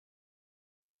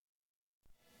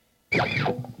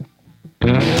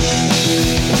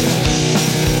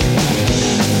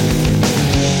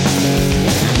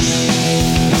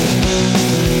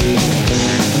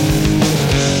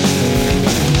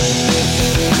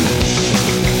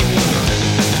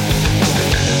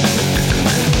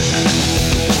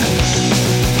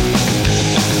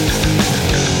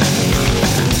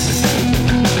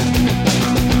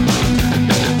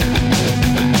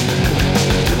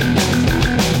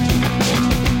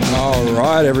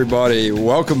Everybody,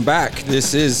 welcome back.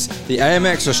 This is the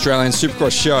AMX Australian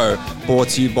Supercross Show, brought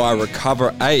to you by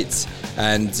Recover 8,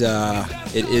 and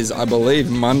it is, I believe,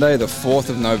 Monday the 4th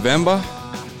of November.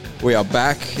 We are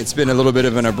back. It's been a little bit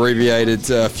of an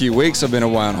abbreviated few weeks. I've been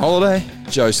away on holiday.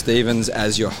 Joe Stevens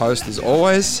as your host as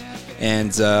always,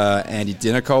 and Andy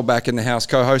Dinnicole back in the house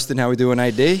co-hosting. How we doing,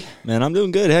 AD? Man, I'm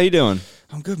doing good. How you doing?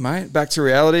 I'm good, mate. Back to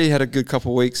reality. Had a good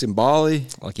couple of weeks in Bali.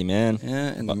 Lucky man.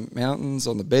 Yeah, in the mountains,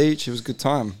 on the beach. It was a good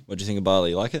time. What do you think of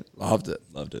Bali? You like it? Loved it.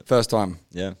 Loved it. First time.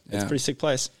 Yeah. It's a pretty sick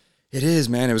place. It is,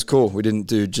 man. It was cool. We didn't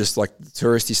do just like the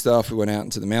touristy stuff. We went out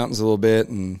into the mountains a little bit,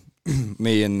 and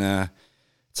me and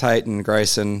Tate and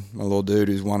Grayson, my little dude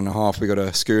who's 1.5, we got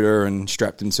a scooter and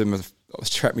strapped me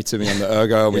to me on the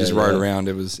ergo, and we just rode around.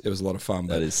 It was a lot of fun.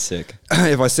 That is sick.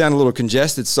 If I sound a little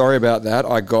congested, sorry about that.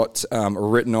 I got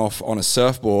written off on a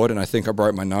surfboard, and I think I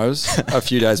broke my nose a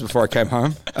few days before I came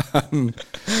home.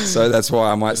 So that's why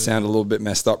I might sound a little bit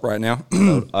messed up right now.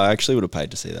 I actually would have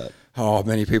paid to see that. Oh,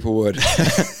 many people would.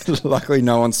 Luckily,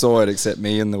 no one saw it except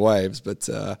me and the waves, but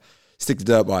stick to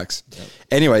dirt bikes. Yep.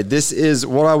 Anyway, this is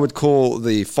what I would call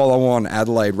the follow-on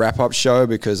Adelaide wrap-up show,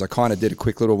 because I kind of did a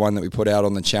quick little one that we put out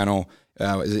on the channel.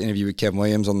 It was an interview with Ken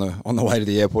Williams on the way to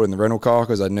the airport in the rental car,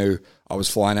 because I knew I was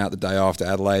flying out the day after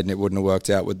Adelaide and it wouldn't have worked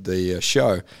out with the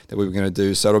show that we were going to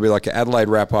do. So it'll be like an Adelaide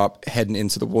wrap-up heading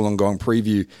into the Wollongong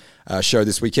preview show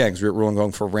this weekend, because we're at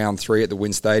Wollongong for round 3 at the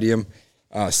Wynn Stadium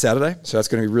Saturday. So that's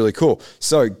going to be really cool.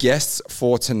 So guests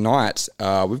for tonight,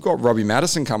 we've got Robbie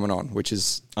Madison coming on, which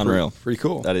is unreal. Pretty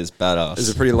cool. That is badass.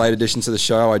 It's a pretty late addition to the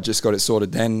show. I just got it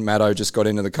sorted then. Maddo just got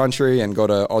into the country and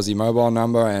got a Aussie mobile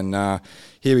number, and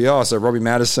here we are. So Robbie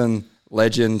Madison,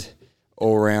 legend,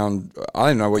 all around. I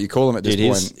don't know what you call him at this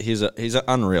point. He's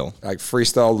unreal. Like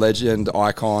freestyle legend,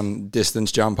 icon,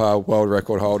 distance jumper, world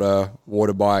record holder,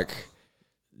 water bike.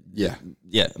 Yeah.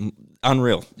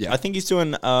 Unreal. Yeah. I think he's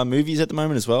doing movies at the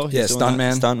moment as well. He's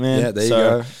Stuntman. Stuntman. Yeah, there you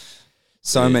go.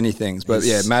 So many things. But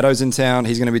yeah, Maddo's in town.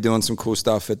 He's going to be doing some cool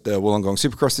stuff at the Wollongong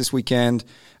Supercross this weekend.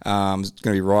 He's going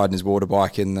to be riding his water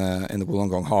bike in the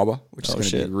Wollongong Harbour, which is going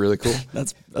to be really cool.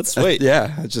 That's sweet.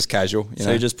 Yeah, it's just casual.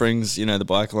 So he just brings the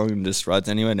bike along and just rides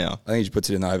anywhere now. I think he just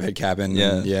puts it in the overhead cabin.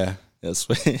 Yeah. Yeah,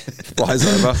 sweet. Flies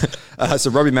over.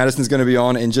 So Robbie Madison's going to be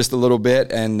on in just a little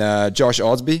bit, and Josh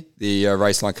Osby, the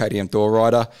Raceline KTM Thor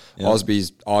rider. Yeah.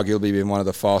 Osby's arguably been one of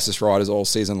the fastest riders all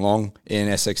season long in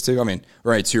SX2. I mean,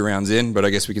 we're only 2 rounds in, but I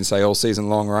guess we can say all season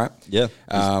long, right? Yeah.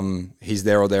 He's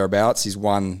there or thereabouts. He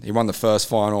won the first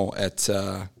final at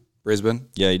Brisbane.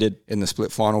 Yeah, he did. In the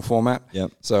split final format.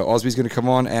 Yep. So Osby's going to come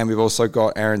on, and we've also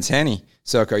got Aaron Tanney,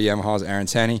 Serco Yamaha's Aaron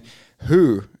Tanney,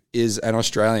 who is an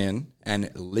Australian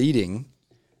and leading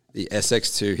the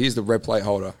SX2. He's the red plate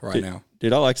holder now.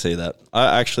 Dude, I like to see that.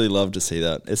 I actually love to see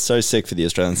that. It's so sick for the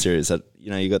Australian series that,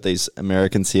 you got these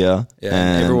Americans here. Yeah,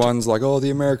 and everyone's like, oh,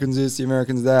 the Americans this, the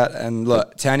Americans that. And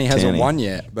look, Tanney hasn't won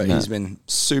yet, but he's been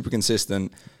super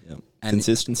consistent. Yep. And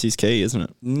consistency's key, isn't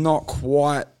it? Not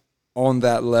quite on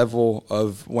that level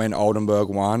of when Oldenburg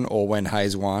won or when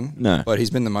Hayes won. No. But he's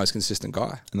been the most consistent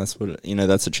guy. And that's what,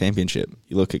 that's a championship.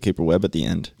 You look at Cooper Webb at the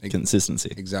end.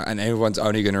 Consistency. Exactly. And everyone's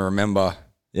only going to remember.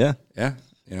 Yeah. Yeah.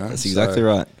 That's exactly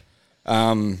right.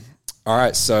 All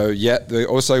right. So, they're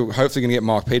also hopefully going to get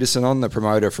Mark Peterson on, the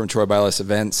promoter from Troy Bayliss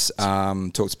Events.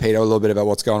 Talk to Peter a little bit about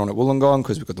what's going on at Wollongong,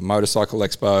 because we've got the Motorcycle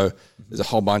Expo. There's a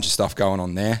whole bunch of stuff going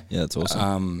on there. Yeah, that's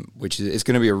awesome. Which is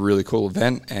going to be a really cool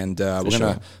event. And we're going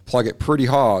to plug it pretty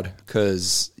hard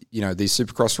because, these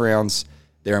Supercross rounds,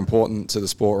 they're important to the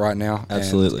sport right now.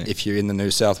 Absolutely. And if you're in the New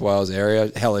South Wales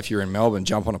area, hell, if you're in Melbourne,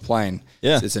 jump on a plane.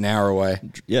 Yeah. It's an hour away.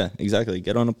 Yeah, exactly.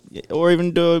 Get on or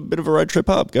even do a bit of a road trip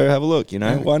up. Go have a look,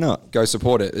 Why not? Go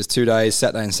support it. There's 2 days,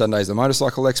 Saturday and Sunday is the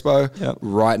Motorcycle Expo. Yep.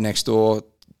 Right next door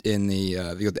in you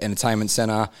got the entertainment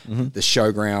centre, the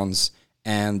showgrounds,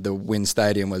 and the Wynn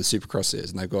Stadium where the Supercross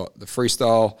is. And they've got the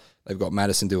freestyle. They've got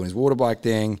Madison doing his water bike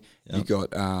thing. Yep. You've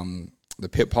got the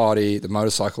pit party, the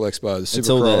Motorcycle Expo, the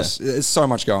Supercross. There's so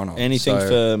much going on. Anything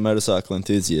for motorcycle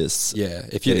enthusiasts. Yeah,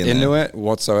 if you're into it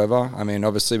whatsoever. I mean,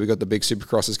 obviously we've got the big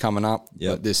Supercrosses coming up,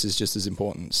 but this is just as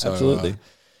important. So, absolutely.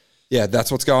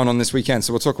 That's what's going on this weekend.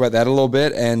 So we'll talk about that a little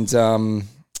bit. And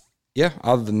yeah,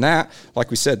 other than that, like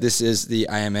we said, this is the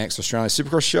AMX Australian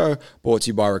Supercross Show brought to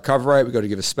you by Recoverate. We've got to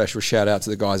give a special shout out to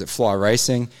the guys at Fly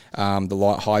Racing. The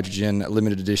light hydrogen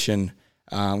limited edition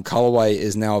colorway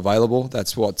is now available.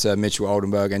 That's what Mitchell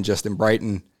Oldenburg and Justin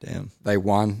Brayton, they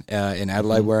won in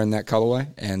Adelaide wearing that colorway.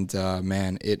 And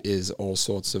man, it is all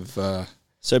sorts of...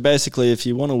 So basically, if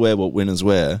you want to wear what winners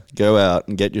wear, go out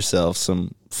and get yourself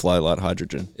some Fly Light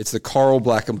Hydrogen. It's the coral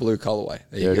black and blue colorway.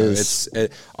 There you go. It is.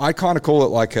 I kind of call it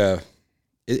like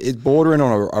it's bordering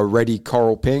on a reddy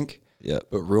coral pink. Yeah,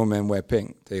 but real men wear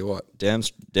pink. Tell you what, damn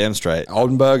straight.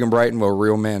 Oldenburg and Brayton were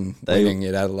real men winning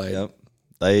at Adelaide. Yep.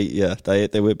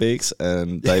 They were beaks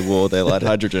and they wore their light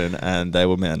hydrogen and they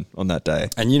were men on that day.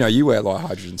 And you wear light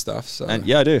hydrogen stuff. So and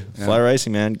yeah, I do. Yeah. Fly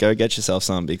Racing, man, go get yourself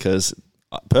some because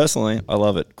personally, I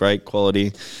love it. Great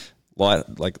quality,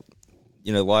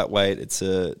 lightweight. It's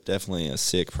definitely a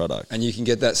sick product. And you can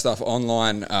get that stuff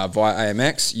online via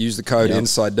AMX. Use the code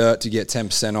Inside Dirt to get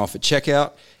 10% off at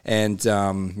checkout. And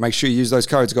make sure you use those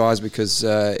codes, guys, because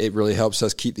it really helps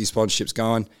us keep these sponsorships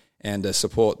going and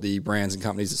support the brands and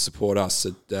companies that support us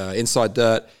at Inside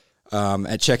Dirt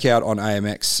at checkout on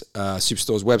AMX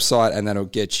Superstore's website, and that'll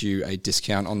get you a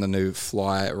discount on the new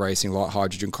Fly Racing Light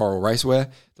Hydrogen Coral Racewear,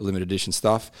 the limited edition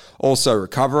stuff. Also,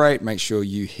 Recoverate, make sure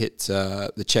you hit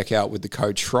the checkout with the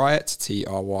code TRYIT,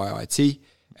 TRYIT,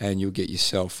 and you'll get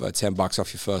yourself $10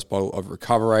 off your first bottle of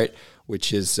Recoverate,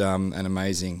 which is an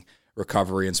amazing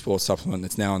recovery and sports supplement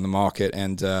that's now on the market,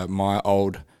 and my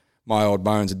old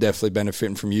bones are definitely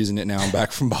benefiting from using it now. I'm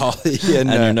back from Bali. And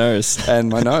your nose. And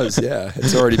my nose, yeah.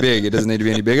 It's already big. It doesn't need to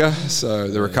be any bigger. So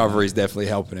the recovery is definitely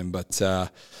helping him. But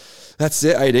that's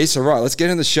it, AD. So, right, let's get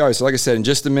into the show. So, like I said, in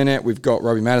just a minute, we've got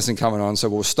Robbie Madison coming on. So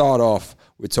we'll start off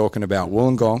with talking about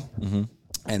Wollongong. Mm-hmm.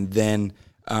 And then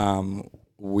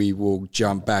we will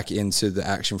jump back into the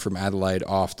action from Adelaide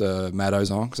after Maddo's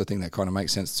on, because I think that kind of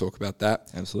makes sense to talk about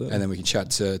that. Absolutely. And then we can chat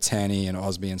to Tanny and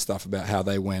Osby and stuff about how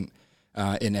they went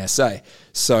in SA.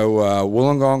 So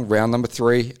Wollongong, round number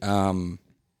 3.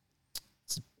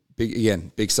 It's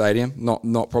big stadium.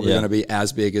 Not probably going to be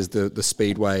as big as the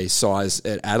Speedway size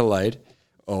at Adelaide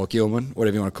or Gilman,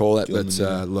 whatever you want to call it.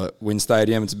 Gilman, look, Wynn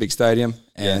Stadium, it's a big stadium.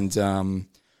 Yeah. And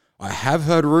I have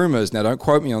heard rumours, now don't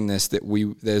quote me on this, that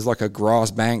there's like a grass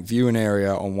bank viewing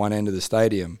area on one end of the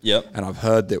stadium. Yep. And I've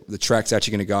heard that the track's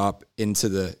actually going to go up into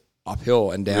the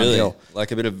uphill and downhill. Really?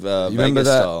 Like a bit of you remember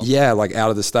that? Style? Yeah, like out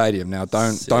of the stadium. Now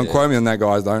don't quote me on that,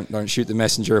 guys. Don't shoot the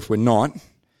messenger if we're not.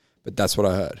 But that's what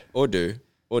I heard. Or do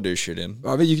shoot him.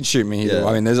 I mean, you can shoot me either. Yeah.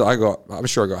 I mean, I'm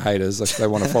sure I got haters. Like they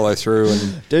want to follow through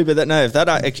and dude. But if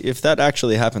that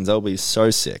actually happens, that'll be so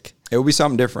sick. It will be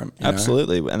something different.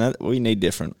 Absolutely, and we need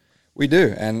different. We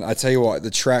do, and I tell you what, the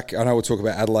track. I know we'll talk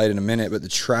about Adelaide in a minute, but the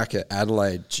track at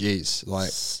Adelaide, geez,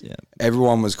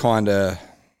 everyone was kind of.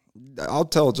 I'll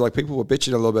tell, like people were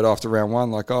bitching a little bit after round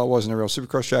 1, like, oh, it wasn't a real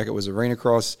Supercross track, it was arena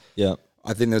cross. Yeah.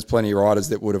 I think there's plenty of riders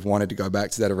that would have wanted to go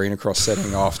back to that arena cross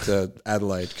setting after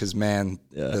Adelaide because, man,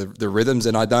 the rhythms,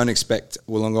 and I don't expect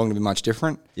Wollongong to be much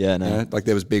different. Yeah, no. Like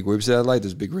there was big whoops at Adelaide,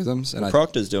 there's big rhythms. And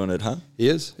Proctor's doing it, huh? He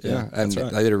is, yeah. And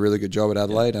right. They did a really good job at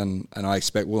Adelaide, and I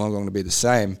expect Wollongong to be the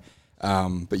same.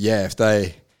 But yeah, if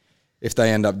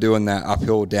they end up doing that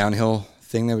uphill, downhill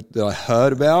thing that I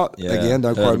heard about, again,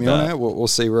 don't quote me on it. We'll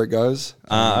see where it goes.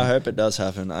 I hope it does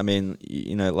happen. I mean,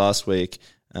 last week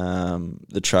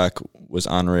the track was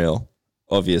unreal.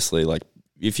 Obviously, like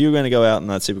if you were going to go out on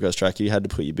that Supercross track, you had to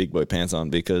put your big boy pants on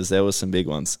because there was some big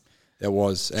ones. There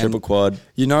was. Triple quad.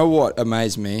 You know what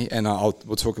amazed me, and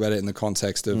we'll talk about it in the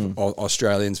context of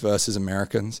Australians versus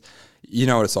Americans. You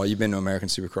know what it's like. You've been to American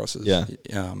Supercrosses. Yeah.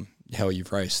 Hell,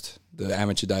 you've raced the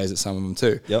amateur days at some of them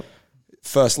too. Yep.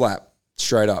 First lap.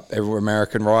 Straight up, every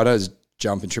American rider is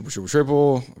jumping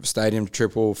triple, stadium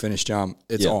triple, finish jump.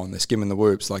 It's on. They're skimming the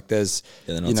whoops. Like there's,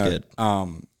 they're not scared.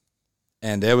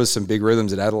 And there was some big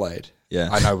rhythms at Adelaide. Yeah,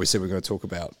 I know we said we're going to talk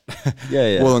about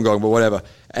Wollongong, but whatever.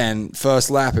 And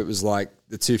first lap, it was like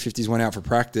the 250s went out for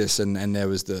practice, and there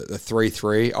was the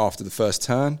 3-3 after the first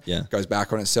turn. Yeah, goes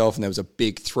back on itself, and there was a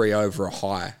big 3 over a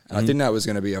high. And I didn't know it was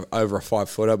going to be over a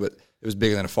 5-footer, but it was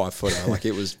bigger than a 5-footer. Like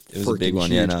it was a big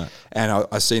one, huge. yeah. No. And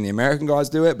I seen the American guys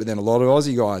do it, but then a lot of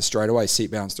Aussie guys straight away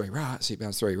seat bounce 3 right, seat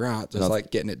bounce 3 right, just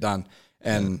like getting it done.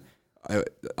 And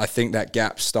I think that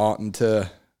gap's starting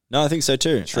to. No, I think so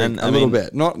too. Shrink a little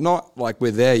bit. Not like we're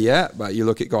there yet, but you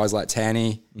look at guys like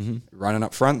Tanny running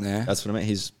up front there. That's what I mean.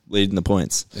 He's leading the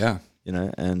points. Yeah,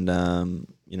 and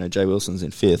Jay Wilson's in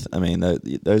 5th. I mean,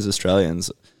 those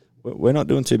Australians, we're not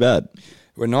doing too bad.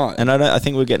 We're not, and I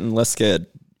think we're getting less scared.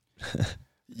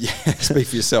 Yeah, speak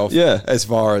for yourself. Yeah. As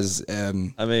far as I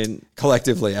mean,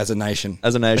 collectively as a nation,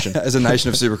 as a nation, as a nation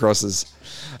of Supercrossers.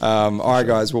 All right,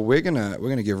 guys. Well, we're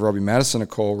gonna give Robbie Madison a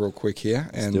call real quick here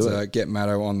and get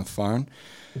Matto on the phone.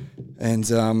 And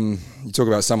you talk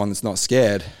about someone that's not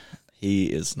scared. he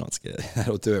is not scared.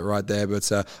 That'll do it right there. But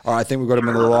all right, I think we've got him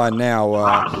on the line now.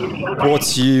 Brought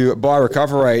to you by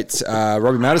Recoverate.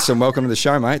 Robbie Madison, welcome to the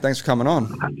show, mate. Thanks for coming on.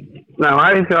 No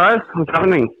worries, guys. What's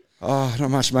happening? Oh,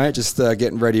 not much, mate. Just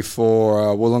getting ready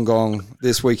for Wollongong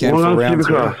this weekend for Wollongong round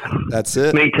 2. Supercross. That's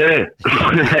it. Me too.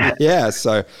 Yeah,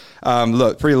 so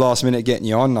look, pretty last minute getting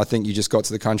you on. I think you just got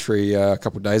to the country a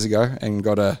couple of days ago and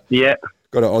got an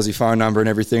Aussie phone number and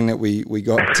everything that we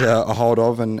got a hold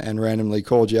of and randomly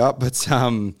called you up. But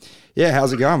yeah,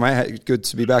 how's it going, mate? Good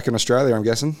to be back in Australia, I'm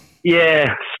guessing.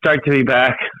 Yeah, stoked to be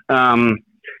back.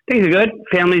 Things are good.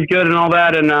 Family's good and all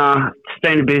that, and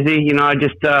staying busy. You know, I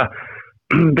just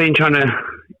been trying to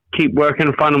keep working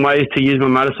and finding ways to use my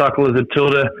motorcycle as a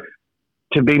tool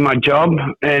to be my job.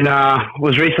 And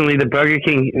was recently the Burger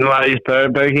King in the latest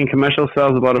Burger King commercial. So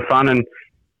it was a lot of fun.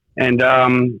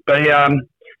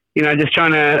 You know, just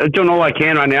doing all I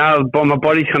can right now. But my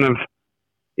body's kind of,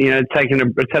 you know,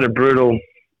 it's had a brutal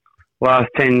last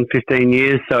 10, 15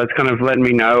 years. So it's kind of letting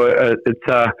me know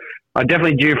I'm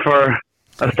definitely due for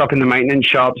a stop in the maintenance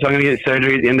shop. So I'm going to get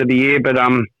surgery at the end of the year. But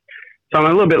so I'm a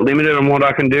little bit limited on what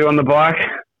I can do on the bike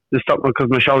to stop because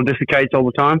my shoulder dislocates all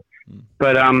the time.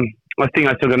 But I think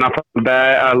I still got enough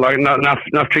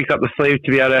tricks up the sleeve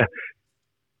to be able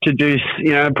to do,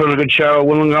 you know, put on a good show at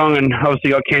Wollongong, and obviously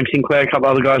got Cam Sinclair, a couple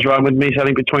other guys riding with me. So I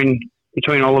think between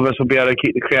all of us, we'll be able to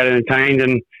keep the crowd entertained,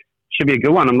 and should be a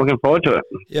good one. I'm looking forward to it.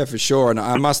 Yeah, for sure. And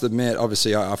I must admit,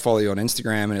 obviously, I follow you on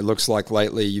Instagram, and it looks like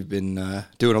lately you've been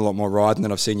doing a lot more riding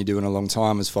than I've seen you do in a long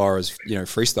time, as far as, you know,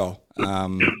 freestyle,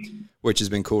 which has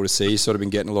been cool to see. You've sort of been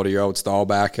getting a lot of your old style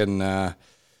back, and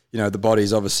you know, the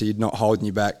body's obviously not holding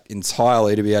you back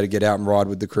entirely to be able to get out and ride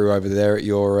with the crew over there at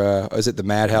your, is it the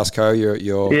Madhouse Co., your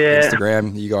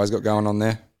Instagram you guys got going on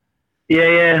there?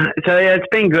 Yeah. So, yeah, it's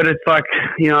been good. It's like,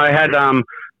 you know, I had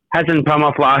some time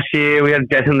off last year. We had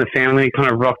death in the family. It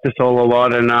kind of rocked us all a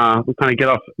lot, and we kind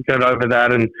of got over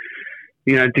that. And,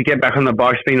 you know, to get back on the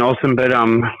bike's been awesome. But,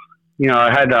 you know, I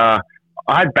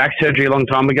had back surgery a long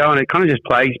time ago, and it kind of just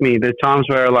plagues me. There's times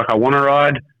where, like, I want to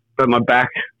ride, but my back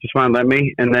just won't let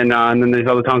me. And then there's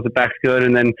other times the back's good.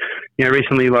 And then, you know,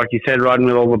 recently, like you said, riding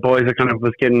with all the boys, I kind of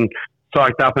was getting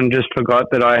psyched up and just forgot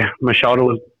that my shoulder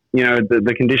was, you know,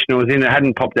 the condition it was in. It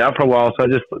hadn't popped out for a while, so I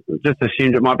just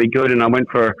assumed it might be good. And I went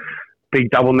for a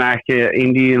big double neck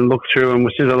Indy and looked through. And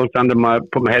as soon as I looked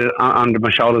put my head under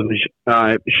my shoulders,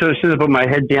 as soon as I put my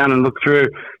head down and looked through,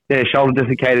 shoulder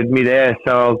dislocated midair.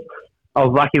 So I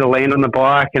was lucky to land on the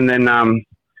bike, and then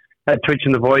had Twitch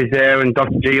and the boys there and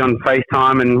Dr. G on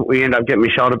FaceTime, and we ended up getting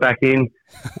my shoulder back in.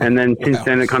 And then since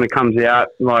then it kind of comes out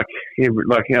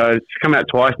it's come out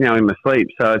twice now in my sleep.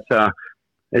 So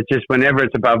it's just whenever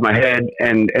it's above my head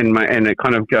and it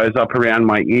kind of goes up around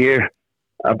my ear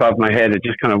above my head, it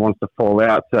just kind of wants to fall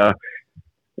out. So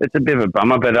it's a bit of a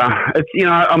bummer, but it's, you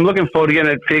know, I'm looking forward to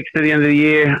getting it fixed at the end of the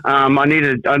year. I need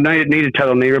a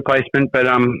total knee replacement, but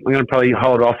I'm going to probably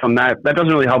hold off on that. That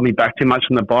doesn't really hold me back too much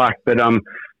on the bike, but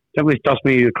definitely stops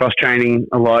me cross training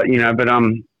a lot, you know. But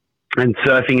and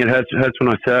surfing, it hurts when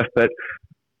I surf. But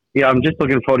yeah, I'm just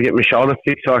looking forward to getting my shoulder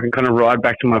fixed so I can kind of ride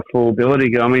back to my full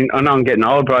ability. I mean, I know I'm getting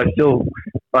old, but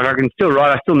I can still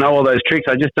ride. I still know all those tricks.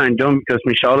 I just don't do them because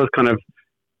my shoulder's kind of,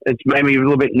 it's made me a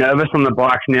little bit nervous on the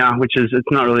bike now, it's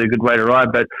not really a good way to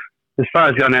ride. But as far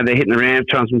as going out there hitting the ramp,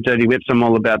 trying some dirty whips, I'm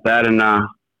all about that. And I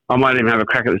might even have a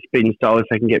crack at the speed and style if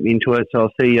they can get me into it. So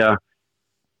I'll see.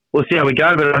 We'll see how we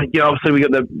go. But yeah, obviously we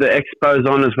got the Expos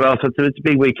on as well, so it's a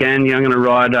big weekend. You know, I'm going to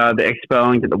ride the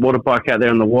Expo and get the water bike out there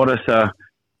on the water. So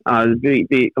I'm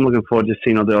looking forward to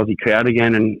seeing all the Aussie crowd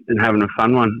again and having a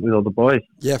fun one with all the boys.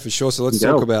 Yeah, for sure. So let's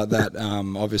talk about that.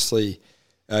 Obviously,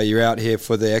 you're out here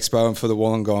for the Expo and for the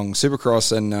Wollongong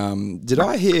Supercross. And did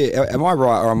I hear? Am I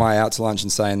right, or am I out to lunch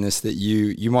and saying this, that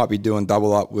you might be doing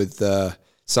double up with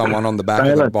someone on the back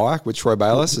of the bike with Troy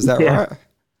Bayliss? Is that right?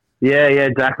 Yeah,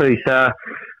 exactly. So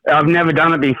I've never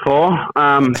done it before.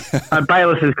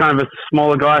 Bayliss is kind of a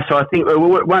smaller guy, so I think it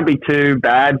won't be too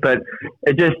bad. But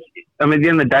it just, I mean, at the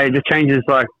end of the day, it just changes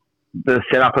like the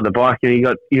setup of the bike. You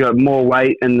know, you got more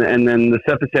weight, and then the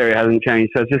surface area hasn't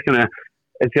changed. So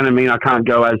it's gonna mean I can't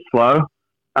go as slow.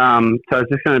 So it's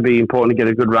just going to be important to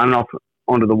get a good run off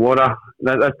onto the water.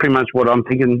 That's pretty much what I'm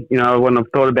thinking. You know, when I've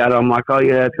thought about it, I'm like, oh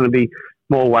yeah, it's going to be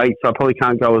more weight, so I probably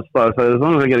can't go as slow. So as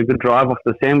long as I get a good drive off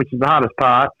the sand, which is the hardest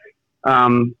part,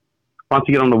 once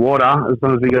you get on the water, as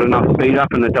long as we get enough speed up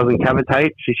and it doesn't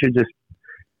cavitate, she should just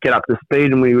get up to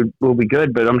speed and we'll be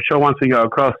good. But I'm sure once we go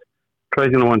across, Troy's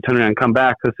going to want to turn around and come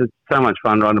back because it's so much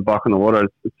fun riding a bike on the water.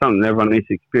 It's something everyone needs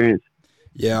to experience.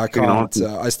 Yeah, I can't.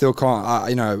 I still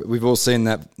can't. We've all seen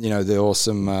that. The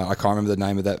awesome. I can't remember the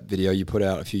name of that video you put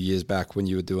out a few years back when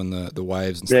you were doing the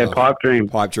waves and stuff. Yeah, Pipe Dream.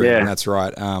 Yeah. That's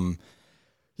right.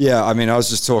 Yeah, I mean, I was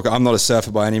just talking. I'm not a surfer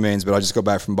by any means, but I just got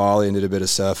back from Bali and did a bit of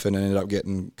surfing and ended up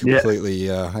getting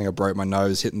completely. I think I broke my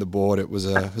nose hitting the board. It was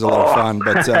a lot of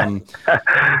fun,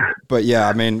 but yeah,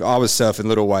 I mean, I was surfing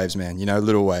little waves, man.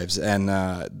 Little waves, and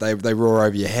they roar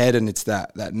over your head, and it's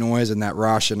that noise and that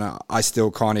rush, and I still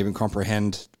can't even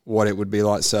comprehend what it would be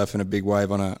like surfing a big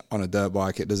wave on a dirt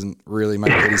bike. It doesn't really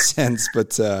make any sense,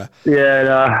 but it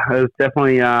was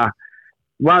definitely.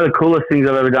 One of the coolest things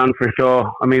I've ever done, for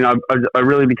sure. I mean, I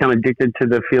really become addicted to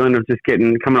the feeling of just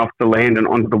coming off the land and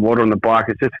onto the water on the bike.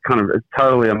 It's just it's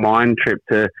totally a mind trip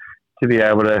to be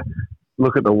able to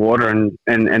look at the water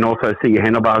and also see your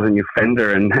handlebars and your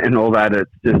fender and all that. It's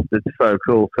so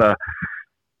cool. So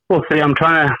we'll see. I'm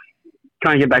trying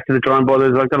to get back to the drawing board.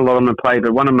 I've got a lot on my plate,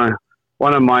 but one of my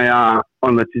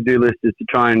on the to-do list is to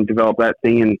try and develop that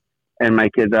thing and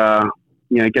make it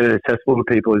get it accessible to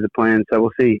people is a plan. So we'll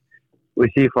see. We'll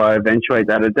see if I eventuate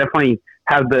that. I definitely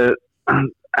have the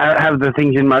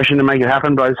things in motion to make it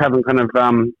happen, but I just haven't kind of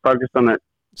focused on it.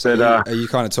 So are you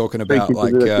kind of talking about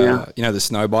the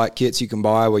snow bike kits you can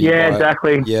buy? Where you buy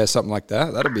exactly. Yeah, something like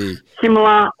that. That'll be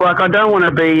similar. Like I don't want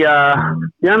to be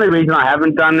the only reason I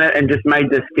haven't done it and just made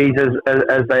the skis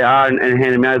as they are and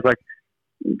handed them out is like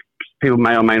people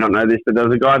may or may not know this, but there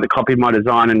was a guy that copied my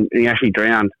design and he actually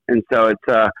drowned. And so it's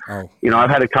I've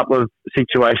had a couple of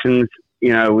situations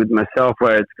with myself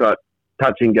where it's got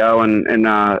touch and go and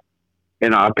I've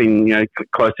been,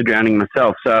 close to drowning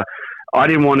myself. So I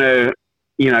didn't want to,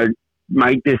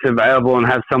 make this available and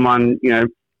have someone, get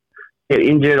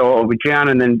injured or be drowned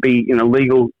and then be,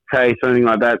 legal case or anything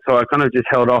like that. So I kind of just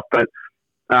held off, but,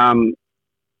 time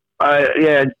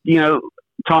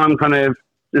kind of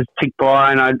just ticked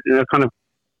by and I kind of,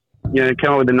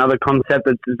 came up with another concept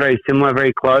that's very similar,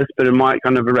 very close, but it might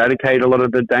kind of eradicate a lot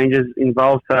of the dangers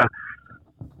involved. So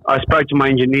I spoke to my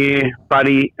engineer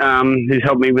buddy, who's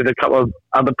helped me with a couple of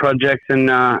other projects, and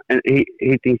he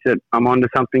thinks that I'm onto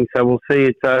something. So we'll see.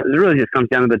 It really just comes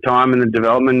down to the time and the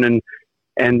development,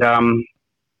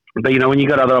 but when you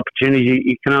got other opportunities,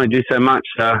 you can only do so much.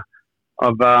 So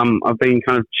I've been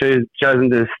kind of chosen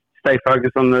to stay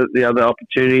focused on the other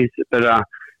opportunities, but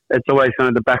it's always kind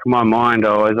of the back of my mind.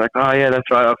 I was like, oh yeah, that's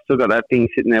right. I've still got that thing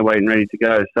sitting there waiting, ready to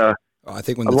go. So. I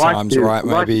think when the time's right,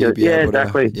 maybe you'll be able to.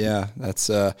 Exactly. Yeah, that's.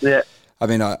 I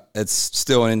mean, it's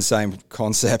still an insane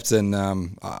concept, and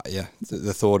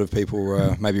the thought of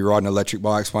people maybe riding electric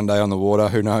bikes one day on the water.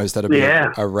 Who knows? That'd be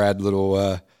a rad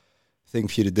little thing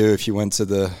for you to do if you went to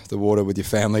the water with your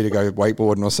family to go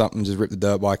wakeboarding or something. Just rip the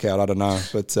dirt bike out. I don't know,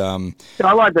 but I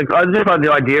just like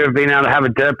the idea of being able to have a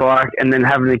dirt bike and then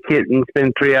having the kit and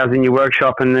spend 3 hours in your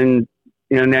workshop, and then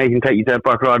now you can take your dirt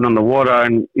bike riding on the water,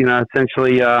 and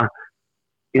essentially.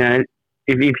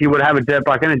 If you would have a dirt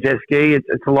bike and a jet ski,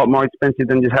 it's a lot more expensive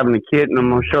than just having a kit. And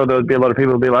I'm sure there would be a lot of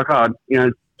people who'd be like,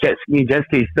 jet ski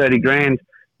is $30,000.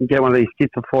 You get one of these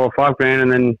kits for $4,000 or $5,000,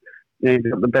 and then you've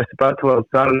got the best of both worlds.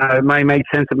 So I don't know. It may make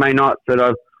sense. It may not. But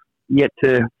I've yet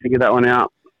to figure that one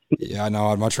out. Yeah, I know.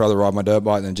 I'd much rather ride my dirt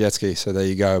bike than a jet ski. So there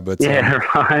you go. But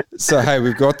right. So hey,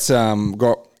 we've got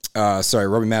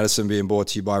Robbie Maddison being brought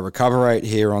to you by Recoverate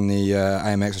here on the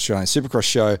AMX Australian Supercross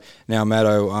show. Now,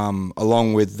 Maddo,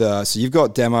 along with so you've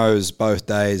got demos both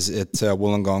days at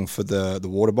Wollongong for the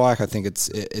water bike. I think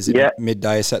is it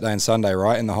midday, Saturday and Sunday,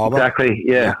 right, in the harbour? Exactly.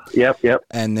 Yeah. Yep.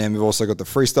 And then we've also got the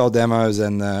freestyle demos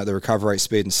and the Recoverate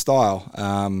Speed and Style.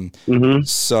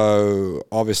 So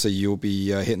obviously you'll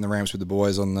be hitting the ramps with the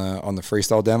boys on the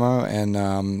freestyle demo,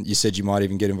 and you said you might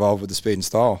even get involved with the Speed and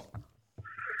Style.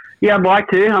 Yeah, I'd like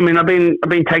to. I mean, I've been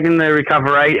taking the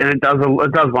Recoverate, and it does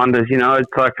wonders.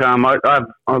 It's like like I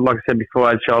said before,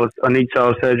 I need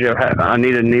shoulder surgery. I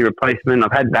need a knee replacement.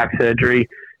 I've had back surgery,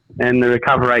 and the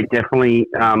Recoverate definitely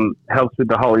helps with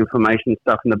the whole inflammation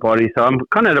stuff in the body. So I'm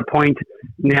kind of at a point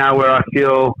now where I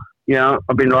feel,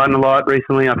 I've been riding a lot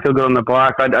recently. I feel good on the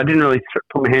bike. I didn't really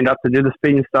put my hand up to do the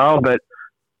Speed and Style, but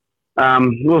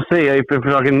we'll see if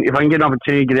I can get an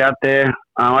opportunity to get out there.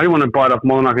 I didn't want to bite off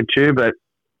more than I could chew, but.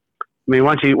 I mean,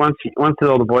 once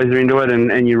all the boys are into it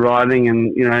and you're riding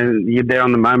and you're there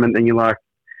on the moment, then you're like,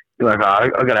 oh, I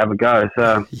got to have a go.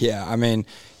 So yeah, I mean,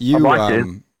 you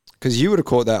because you would have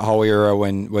caught that whole era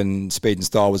when Speed and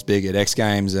Style was big at X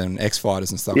Games and X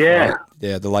Fighters and stuff. Yeah, right?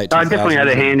 Yeah, the late. I definitely had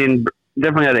a hand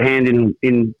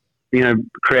in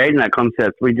creating that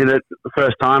concept. We did it the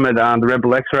first time at the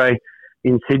Rebel X-Ray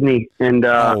in Sydney. And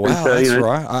oh wow, and so, that's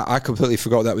right. I completely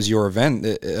forgot that was your event.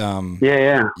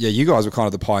 Yeah. You guys were kind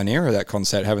of the pioneer of that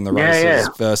concept, having the races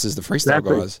versus the freestyle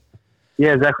guys.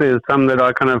 Yeah, exactly. It was something that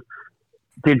I kind of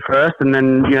did first, and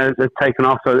then it's taken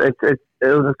off. So it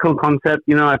was a cool concept.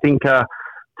 I think to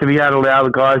be able to allow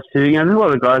the guys to, there's a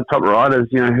lot of guys, top riders,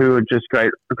 who are just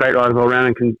great riders all around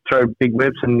and can throw big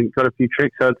whips and got a few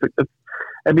tricks. So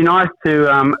it'd be nice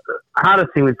to. Hardest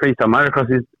thing with freestyle motocross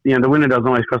is the winner doesn't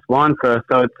always cross the line first,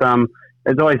 so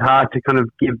it's always hard to kind of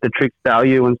give the tricks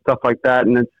value and stuff like that,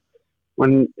 and it's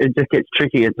when it just gets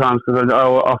tricky at times because I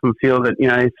often feel that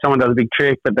if someone does a big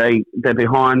trick but they're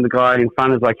behind the guy in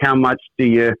front, is like how much do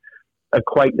you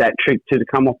equate that trick to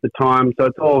come off the time? So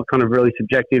it's all kind of really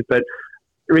subjective, but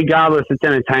regardless, it's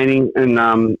entertaining, and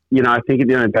I think at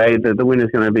the end of the day the winner's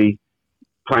going to be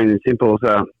plain and simple.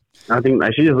 So I think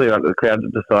they should just leave it up to the crowd to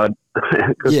decide.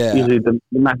 Because usually the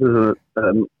masses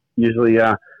are usually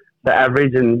the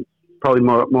average and probably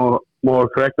more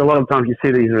correct. A lot of times you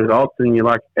see these results and you're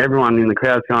like, everyone in the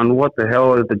crowd's going, what the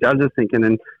hell are the judges thinking?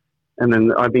 And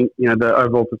then I think, the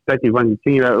overall perspective, when you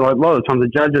think about it, like a lot of times the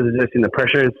judges are just in the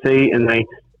pressure seat, and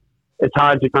it's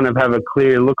hard to kind of have a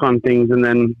clear look on things. And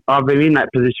then I've been in that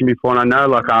position before, and I know,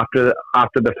 like, after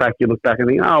the fact, you look back and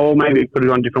think, oh, well, maybe it could have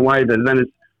gone a different way, but then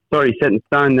it's already set in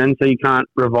stone then, so you can't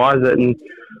revise it. And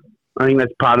I think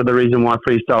that's part of the reason why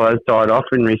freestyle has died off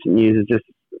in recent years, is just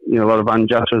a lot of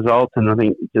unjust results, and I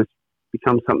think it just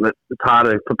becomes something that's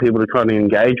harder for people to try to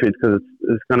engage with because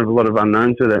there's kind of a lot of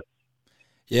unknowns with it.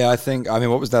 Yeah,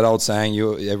 what was that old saying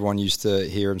everyone used to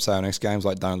hear him say on X Games,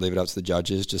 like, don't leave it up to the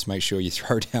judges, just make sure you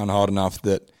throw down hard enough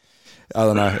that, I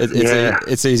don't know,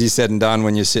 it's easy said and done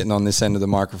when you're sitting on this end of the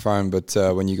microphone, but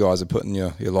when you guys are putting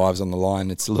your lives on the line,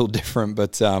 it's a little different.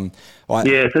 But it's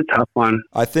a tough one.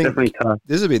 I think definitely tough.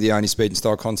 This would be the only speed and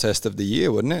style contest of the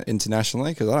year, wouldn't it,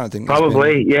 internationally? Because I don't think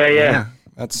probably, yeah.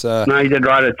 That's no, you did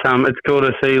right. It's cool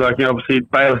to see, like, obviously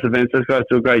Bayless events. Those guys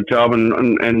do a great job,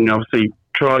 and obviously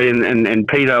Troy and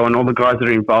Peter and all the guys that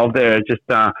are involved there are just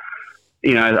I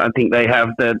think they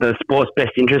have the sport's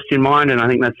best interest in mind, and I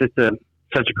think that's just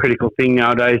such a critical thing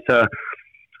nowadays. So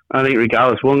I think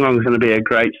regardless, Wollongong is going to be a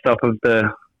great stop of the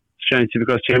Australian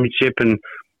Supercross Championship, and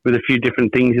with a few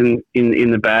different things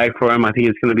in the bag for them, I think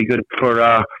it's going to be good for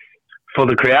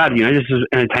the crowd. Just as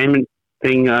an entertainment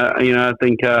thing. I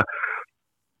think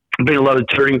been a lot of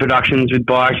touring productions with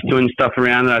bikes doing stuff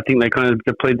around it. I think they kind of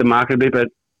deplete the market a bit, but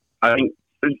I think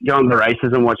going to the races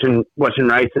and watching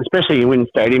races, especially in Wynn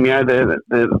Stadium,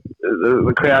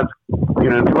 the crowd's,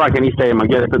 like any stadium, I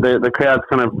guess, but the crowd's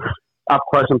kind of up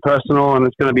close and personal, and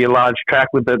it's going to be a large track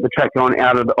with the track going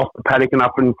off the paddock and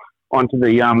up and onto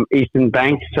the eastern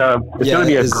bank. So it's going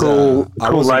to be a cool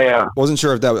layout. Wasn't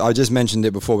sure if that was, I just mentioned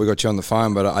it before we got you on the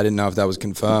phone, but I didn't know if that was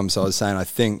confirmed. So I was saying I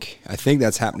think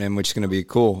that's happening, which is going to be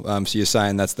cool. So you're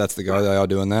saying that's the go, they are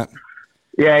doing that?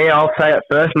 Yeah, I'll say it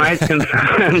first, mate. So if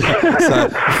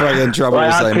I get in trouble, I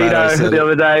asked Tito the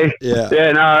other day.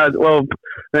 Well,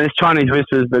 there's Chinese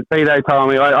whispers, but Tito told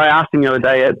me. I asked him the other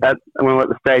day when we were at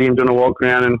the stadium doing a walk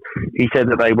around, and he said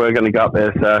that they were going to go up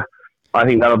there. So I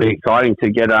think that'll be exciting to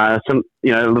get a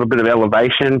little bit of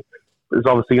elevation. It's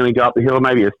obviously going to go up the hill,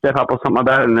 maybe a step up or something like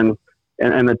that, and then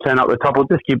the turn up the top will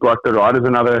just give like the riders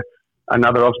another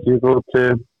obstacle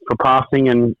for passing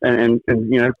and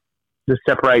just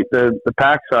separate the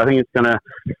pack. So I think it's going to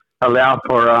allow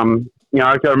for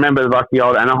I can remember like the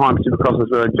old Anaheim Supercrosses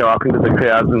where they'd go up into the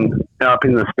crowds and up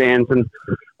in the stands, and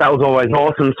that was always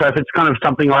awesome. So if it's kind of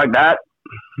something like that,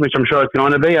 which I'm sure it's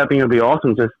going to be, I think it'll be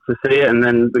awesome to see it. And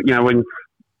then when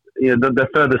the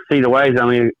furthest seat away is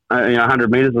only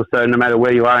 100 meters or so, no matter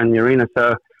where you are in the arena.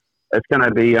 So it's going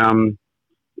to be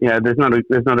there's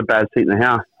not a bad seat in the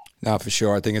house. No, for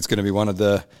sure. I think it's going to be one of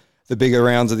the bigger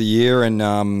rounds of the year, and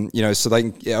so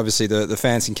they can, obviously the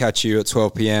fans can catch you at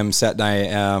 12 p.m.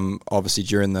 Saturday. Obviously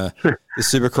during the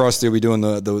Supercross, they'll be doing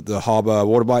the Harbour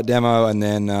water bike demo, and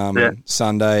then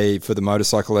Sunday for the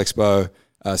Motorcycle Expo,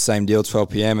 same deal, 12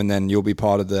 p.m. And then you'll be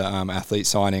part of the athlete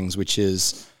signings, which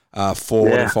is 4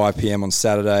 to 5 p.m. on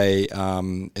Saturday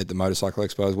at the Motorcycle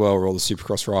Expo as well, where all the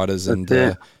Supercross riders and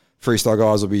freestyle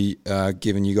guys will be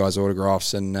giving you guys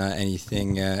autographs and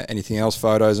anything else,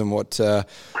 photos and whatever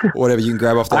you can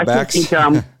grab off their backs.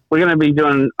 I think we're going to be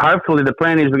doing, hopefully the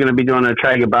plan is we're going to be doing a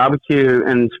Traeger barbecue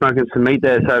and smoking some meat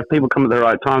there. So if people come at the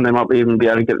right time, they might even be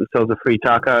able to get themselves a free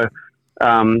taco.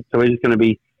 So we're just going to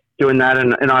be doing that.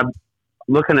 And I'm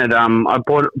looking at, I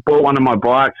bought one of my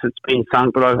bikes. It's been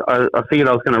sunk, but I figured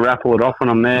I was going to raffle it off when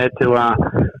I'm there to,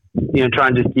 try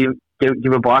and just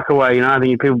give a bike away. I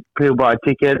think people buy a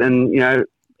ticket, and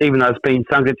even though it's been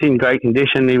sunk, it's in great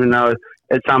condition. Even though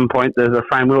at some point the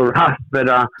frame will rust. But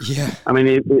Yeah. I mean,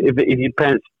 if you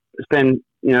spend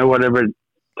whatever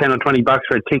 $10 or $20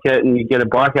 for a ticket and you get a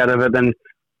bike out of it, then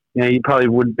you probably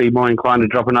would be more inclined to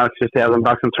drop an extra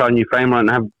 $1,000 and throw a new frame on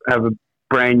it and have a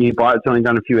brand new bike that's only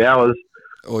done a few hours.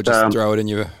 Or just throw it in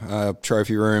your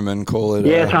trophy room and call it.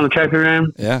 Yeah, it's on the trophy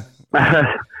room. Yeah.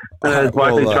 Those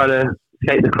bikes they try to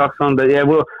skate the clocks on. But yeah,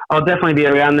 I'll definitely be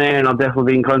around there and I'll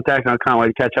definitely be in contact. And I can't wait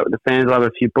to catch up with the fans. I'll have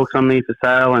a few books on me for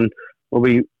sale and we'll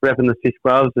be repping the 6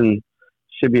 gloves and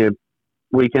should be a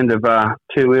weekend of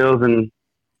 2 wheels and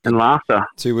laughter.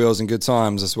 2 wheels and good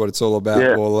times. That's what it's all about.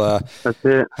 Yeah, well, that's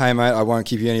it. Hey, mate, I won't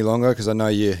keep you any longer because I know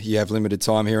you have limited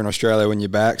time here in Australia when you're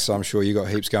back, so I'm sure you got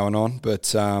heaps going on.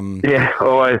 But yeah,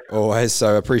 always. Always.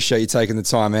 So I appreciate you taking the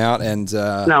time out. And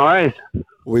no worries.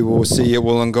 We will see you at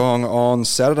Wollongong on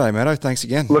Saturday, Matto. Thanks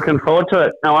again. Looking forward to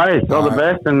it. No worries. All the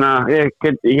best. And you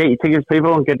get your tickets,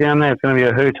 people, and get down there. It's going to be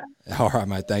a hoot. All right,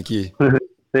 mate. Thank you. See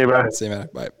you, bro. See you,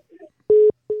 Matto. Bye.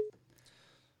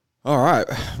 All right.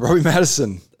 Robbie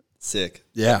Madison. Sick.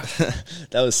 Yeah.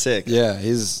 That was sick. Yeah.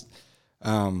 He's,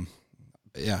 what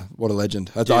a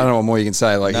legend. I don't know what more you can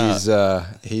say. Like,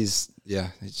 he's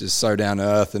just so down to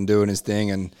earth and doing his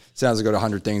thing, and sounds like got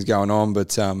 100 things going on, but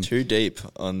too deep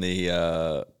on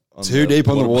the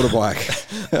water bike.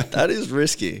 That is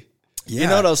risky. Yeah. You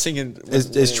know what I was thinking?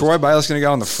 Is Troy Bayliss going to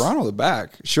go on the front or the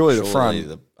back? Surely the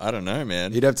front. I don't know,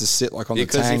 man. He'd have to sit like on the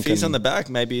tank. Because if he's on the back,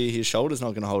 maybe his shoulder's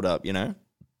not going to hold up, you know?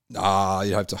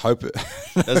 You have to hope it.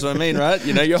 That's what I mean, right?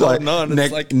 You're holding on.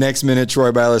 Next minute,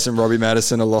 Troy Bayliss and Robbie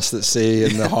Madison are lost at sea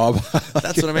in the harbour.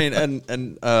 That's what I mean.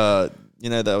 And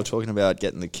they were talking about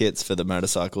getting the kits for the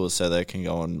motorcycles so they can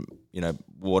go on,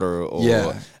 water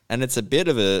and it's a bit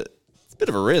of a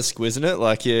risk, isn't it?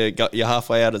 Like you're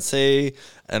halfway out at sea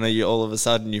and you all of a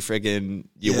sudden you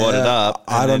wadded up.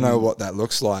 I don't know what that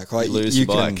looks like. Like you lose your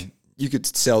bike. You could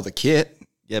sell the kit.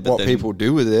 Yeah, but what people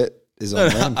do with it is on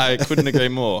them. I couldn't agree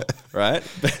more, right?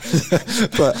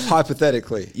 But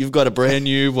hypothetically, you've got a brand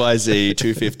new YZ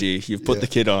 250. You've put the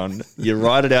kit on. You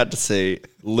ride it out to sea,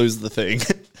 lose the thing.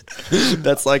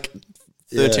 That's like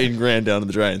 13 grand down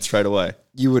the drain straight away.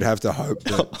 You would have to hope.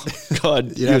 Oh,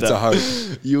 God, you'd have to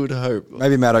hope. You would hope.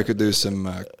 Maybe Matto could do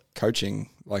some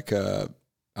coaching, like I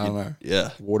don't know,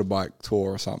 water bike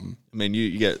tour or something. I mean,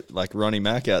 you get like Ronnie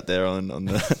Mack out there on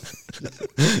the.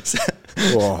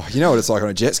 Oh, you know what it's like on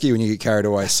a jet ski when you get carried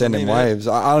away, sending waves.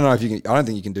 I don't know if you can. I don't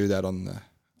think you can do that on the.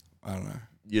 I don't know.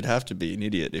 You'd have to be an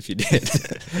idiot if you did.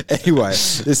 Anyway,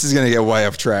 this is going to get way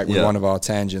off track with one of our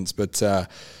tangents. But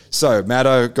so,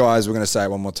 Matto, guys, we're going to say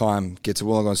it one more time. Get to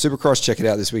Wollongong Supercross. Check it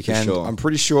out this weekend. Sure. I'm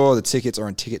pretty sure the tickets are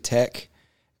on Ticket Tech.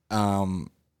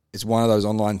 It's one of those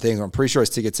online things. I'm pretty sure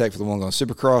it's Ticket Tech for the Wollongong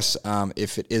Supercross.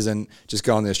 If it isn't, just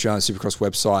go on the Australian Supercross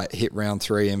website, hit round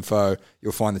 3 info.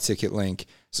 You'll find the ticket link.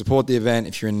 Support the event.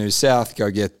 If you're in New South, go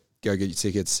get your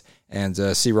tickets and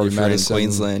see Robbie Madison. If you're in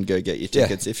Queensland, go get your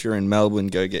tickets. If you're in Melbourne,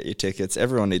 go get your tickets.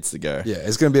 Everyone needs to go. Yeah,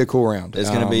 it's going to be a cool round. There's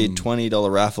going to be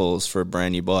 $20 raffles for a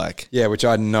brand new bike. Yeah, which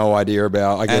I had no idea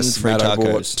about. I guess free Matto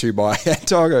tacos. bought 2 bikes. And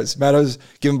tacos. Matto's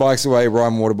giving bikes away,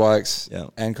 riding water bikes,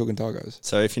 and cooking tacos.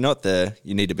 So if you're not there,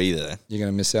 you need to be there. You're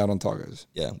going to miss out on tacos.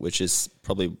 Yeah, which is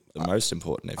probally the most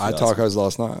important. I had tacos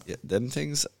last night. Yeah, them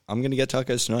things, I'm going to get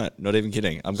tacos tonight. Not even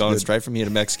kidding. I'm going straight from here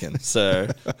to Mexican. So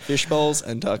fish bowls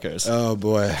and tacos. Oh,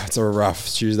 boy. It's a rough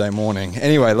Tuesday morning.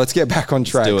 Anyway, let's get back on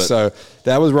track. Do it. So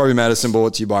that was Robbie Madison,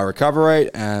 brought to you by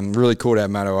Recoverate, and really cool to have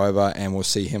Matto over, and we'll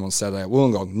see him on Saturday at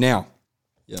Wollongong. Now,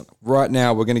 right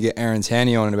now, we're going to get Aaron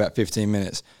Tanny on in about 15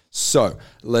 minutes. So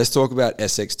let's talk about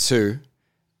SX2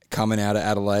 coming out of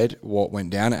Adelaide, what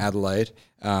went down at Adelaide.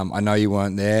 I know you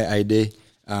weren't there, AD,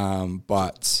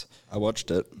 but I watched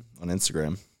it on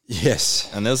Instagram. Yes.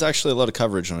 And there's actually a lot of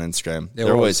coverage on Instagram.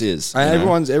 There always is.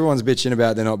 Everyone's bitching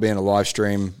about there not being a live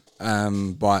stream,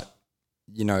 but,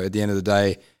 at the end of the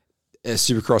day,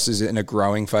 Supercross is in a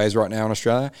growing phase right now in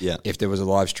Australia. Yeah. If there was a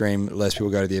live stream, less people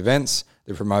go to the events,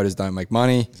 the promoters don't make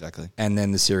money. Exactly. And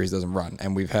then the series doesn't run.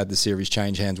 And we've had the series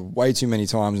change hands way too many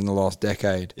times in the last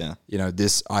decade. Yeah.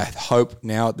 I hope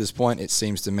now at this point, it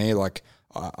seems to me like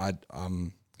I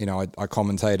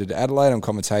commentated at Adelaide. I'm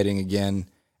commentating again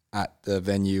at the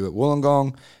venue at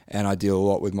Wollongong, and I deal a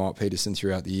lot with Mark Peterson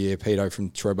throughout the year, Peto from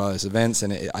Troy Bayliss Events,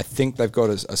 and I think they've got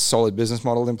a solid business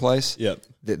model in place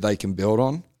that they can build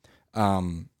on.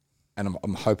 And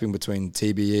I'm hoping between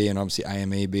TBE and obviously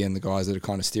AME being the guys that are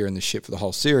kind of steering the ship for the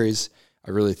whole series,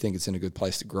 I really think it's in a good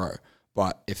place to grow.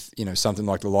 But if, something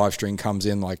like the live stream comes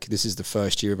in, like this is the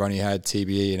first year we've only had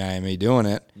TBE and AME doing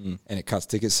it, and it cuts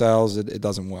ticket sales, it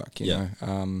doesn't work, you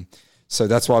know. So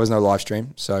that's why there's no live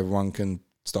stream, so everyone can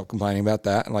stop complaining about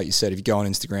that. And like you said, if you go on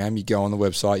Instagram, you go on the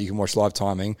website, you can watch live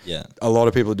timing. Yeah. A lot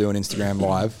of people are doing Instagram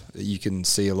live. You can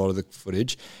see a lot of the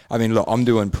footage. I mean, look, I'm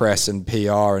doing press and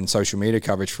PR and social media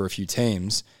coverage for a few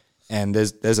teams, and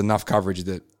there's enough coverage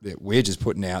that we're just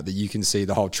putting out that you can see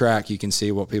the whole track. You can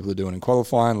see what people are doing in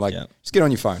qualifying. Like, just get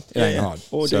on your phone. It ain't hard.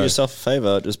 Or do yourself a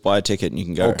favor, just buy a ticket and you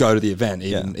can go. Or go to the event,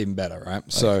 even better, right? Okay.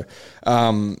 So,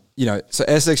 so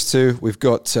SX2, we've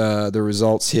got the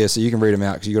results here, so you can read them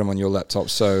out because you got them on your laptop.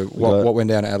 So what went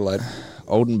down at Adelaide?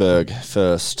 Oldenburg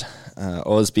first,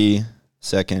 Osby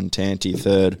second, Tanti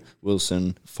third,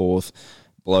 Wilson fourth,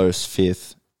 Blows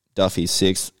fifth, Duffy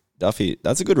sixth. Duffy,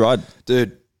 that's a good ride.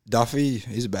 Dude, Duffy,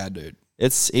 he's a bad dude.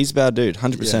 He's a bad dude,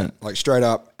 100%. Yeah, like straight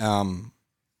up.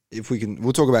 If we can,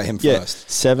 we'll talk about him first.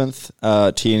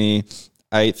 7th, Tierney.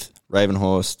 8th,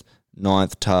 Ravenhorst.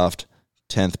 9th, Taft.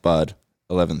 10th, Bud.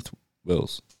 11th,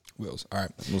 Wills. All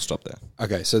right. We'll stop there.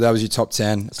 Okay, so that was your top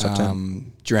 10. Top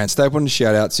 10. Durant Stapleton,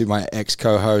 shout out to my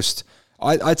ex-co-host.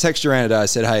 I texted Durant today. I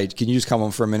said, hey, can you just come on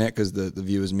for a minute because the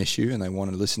viewers miss you and they want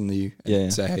to listen to you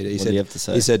and say hey. What do you have to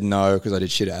say? He said no because I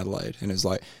did shit at Adelaide. And it was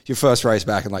like, your first race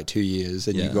back in like 2 years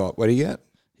and you got, what do you get?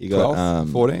 You got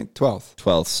 14th? 12th.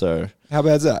 12th, so... How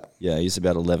bad's that? Yeah, he's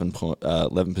about 11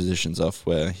 positions off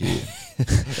where he...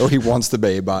 or he wants to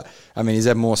be, but, I mean, he's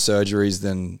had more surgeries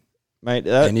than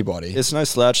anybody. It's no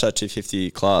slouch, that 250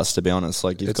 class, to be honest.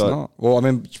 Like, it's not. Well, I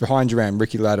mean, behind Durant,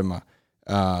 Ricky Latimer,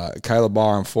 Caleb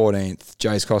Byron 14th,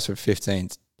 Jace Cosford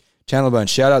 15th, Chandler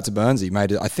Burns. Shout out to Burns. He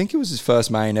made it. I think it was his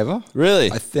first main ever.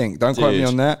 Really? I think. Don't quote me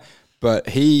on that. But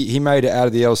he made it out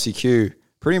of the LCQ.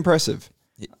 Pretty impressive.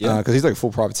 Yeah, because he's like a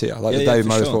full privateer. Like the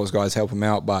David Motorsports guys help him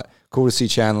out. But cool to see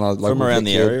Chandler from around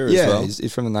the area as well.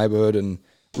 He's from the neighborhood and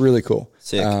really cool.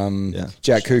 Sick.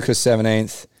 Jack Kuka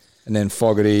 17th. And then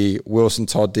Fogarty, Wilson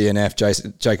Todd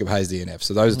DNF, Jacob Hayes DNF.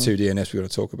 So those are two DNFs we've got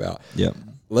to talk about. Yeah.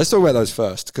 Let's talk about those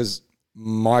first because,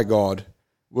 my God,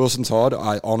 Wilson Todd,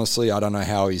 I don't know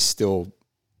how he's still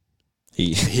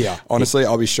here. Honestly,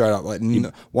 I'll be straight up. Like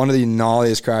one of the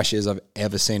gnarliest crashes I've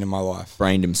ever seen in my life.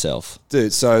 Brained himself.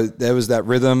 Dude, so there was that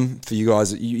rhythm for you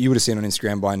guys. You would have seen on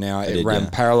Instagram by now. It ran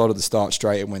parallel to the start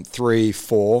straight. It went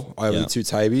 3-4 over the two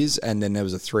tabies, and then there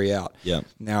was a 3 out. Yeah.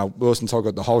 Now, Wilson Todd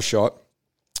got the whole shot.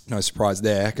 No surprise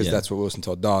there because that's what Wilson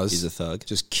Todd does. He's a thug.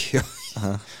 Just kill.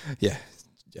 Yeah,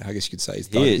 I guess you could say he's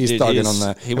thugging on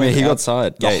the. He got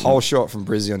outside the whole shot from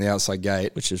Brizzy on the outside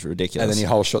gate, which is ridiculous. And then he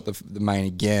whole shot the main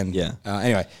again. Yeah.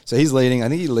 Anyway, so he's leading. I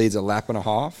think he leads a lap and a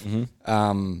half.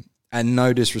 And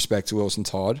no disrespect to Wilson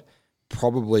Todd,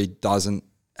 probably doesn't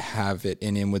have it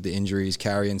in him with the injuries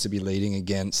carrying to be leading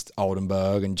against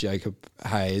Oldenburg and Jacob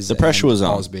Hayes. The pressure was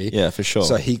on. Osby. Yeah, for sure.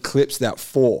 So he clips that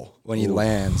 4 when he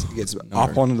lands, gets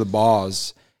up onto the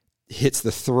bars, hits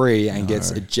the 3 and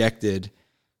gets ejected,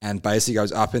 and basically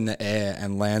goes up in the air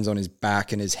and lands on his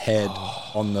back and his head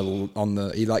on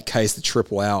the he like cased the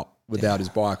triple out without his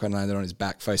bike and landed on his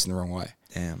back facing the wrong way.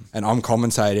 Damn. And I'm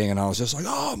commentating and I was just like,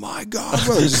 oh my God, I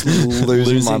was just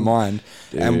losing my mind.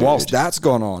 Dude. And whilst that's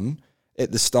gone on,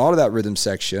 at the start of that rhythm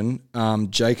section,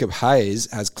 Jacob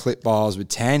Hayes has clip bars with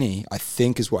Tanny, I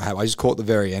think is what happened. I just caught the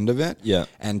very end of it. Yeah.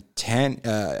 And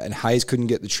Hayes couldn't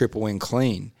get the triple in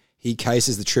clean. He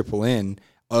cases the triple in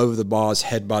over the bars,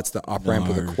 headbutts the up ramp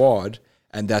of the quad,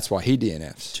 and that's why he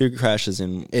DNFs. 2 crashes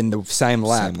in the same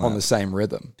lap on the same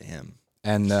rhythm. Damn.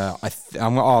 And I'm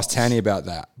going to ask Tanny about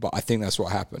that, but I think that's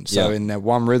what happened. So in that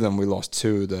one rhythm, we lost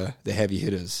 2 of the heavy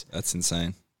hitters. That's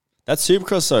insane. That's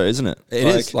Supercross though, isn't it? It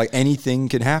is. Like anything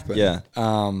can happen. Yeah.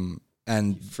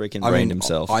 And freaking brained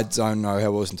himself. I don't know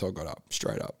how Wilson Todd got up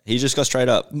straight up. He just got straight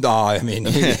up. No, I mean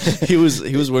he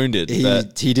was wounded.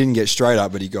 He didn't get straight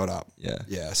up, but he got up. Yeah.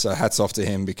 Yeah. So hats off to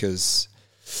him because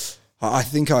I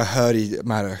think I heard I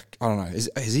don't know.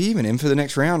 Is he even in for the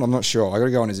next round? I'm not sure. I got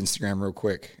to go on his Instagram real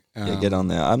quick. Get on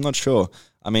there. I'm not sure.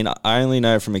 I mean, I only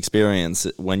know from experience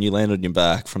when you land on your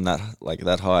back from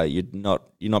that high, you're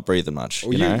not breathing much.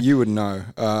 Well, you would know.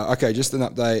 Okay, just an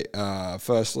update.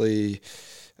 Firstly,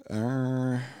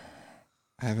 I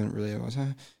haven't really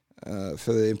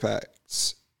for the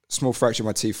impacts. Small fracture in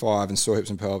my T5 and sore hips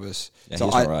and pelvis. Yeah,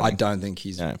 so I don't think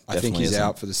he's. No, I think he's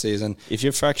out for the season. If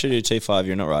you're fractured your T5,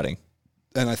 you're not riding.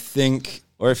 And I think.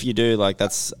 Or if you do,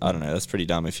 that's I don't know. That's pretty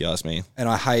dumb if you ask me. And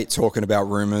I hate talking about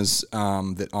rumors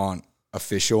that aren't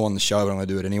official on the show, but I'm going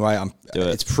to do it anyway.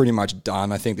 It's pretty much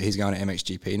done. I think that he's going to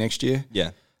MXGP next year. Yeah.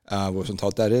 Wilson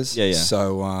Todd, that is. Yeah.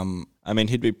 So, I mean,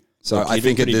 he'd be. So I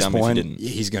think at this point,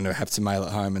 he's going to have to mail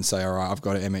it home and say, all right, I've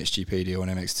got an MXGP deal on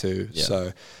MX2. Yeah.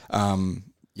 So,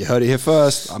 you heard it here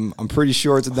first. I'm pretty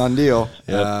sure it's a done deal.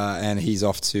 Yep. And he's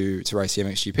off to race the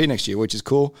MXGP next year, which is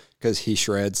cool because he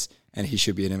shreds and he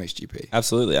should be an MXGP.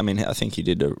 Absolutely. I mean, I think he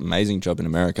did an amazing job in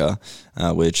America,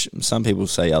 which some people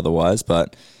say otherwise,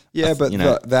 but Yeah, but you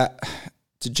know, that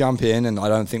to jump in, and I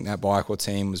don't think that bike or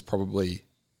team was probably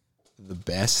the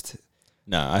best.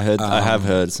 no, I have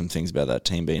heard some things about that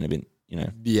team being a bit,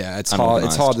 Yeah, it's hard.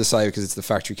 It's unorganised. hard to say because it's the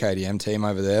factory KTM team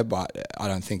over there, but I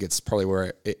don't think it's probably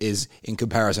where it is in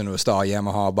comparison to a Star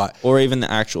Yamaha. But or even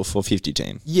the actual 450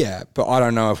 team. yeah, but I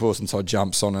don't know if Wilson Todd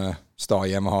jumps on a Star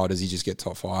Yamaha. Does he just get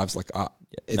top fives? Like,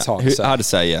 it's hard to say. Hard to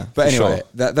say, yeah. But for anyway,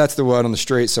 sure. that's the word on the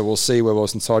street. So we'll see where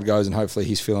Wilson Todd goes, and hopefully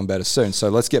he's feeling better soon. So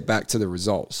let's get back to the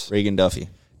results. Regan Duffy.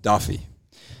 Duffy.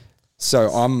 So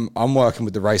I'm working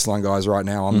with the Raceline guys right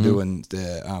now. Mm-hmm. I'm doing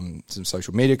the some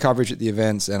social media coverage at the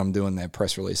events, and I'm doing their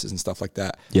press releases and stuff like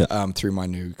that. Yeah. Through my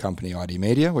new company ID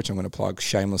Media, which I'm going to plug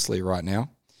shamelessly right now.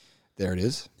 There it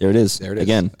is. There it is. There it is.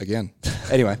 Again.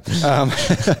 Anyway,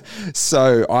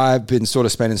 so I've been sort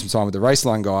of spending some time with the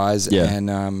Raceline guys Yeah. and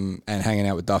hanging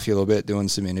out with Duffy a little bit, doing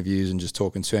some interviews and just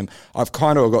talking to him. I've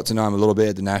kind of got to know him a little bit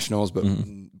at the Nationals, but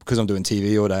because I'm doing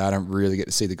TV all day, I don't really get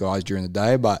to see the guys during the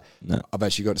day. But I've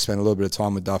actually got to spend a little bit of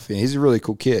time with Duffy. He's a really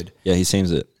cool kid. Yeah, he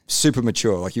seems it. Super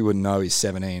mature. Like, you wouldn't know he's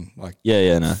 17. Like,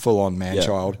 Yeah, no. full-on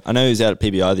man-child. I know he was out at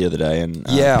PBI the other day, and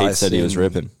Yeah, Pete I said he seen- was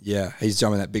ripping. Yeah, he's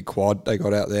jumping that big quad they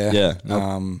got out there. Yeah,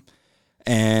 nope.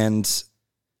 And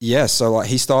yeah, so like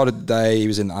he started the day, he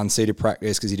was in unseated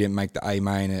practice because he didn't make the A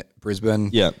main at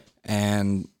Brisbane. Yeah.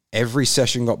 And every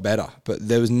session got better, but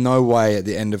there was no way at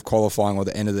the end of qualifying or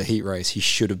the end of the heat race he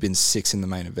should have been 6 in the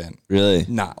main event. Really?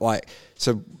 Nah,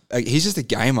 he's just a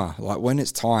gamer. Like, when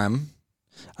it's time.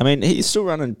 I mean, he's still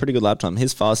running pretty good lap time.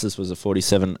 His fastest was a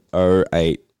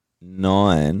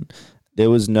 47.089. There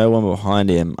was no one behind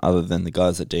him other than the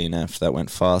guys at DNF that went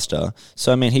faster.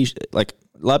 So, I mean, he, like,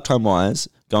 lap time wise,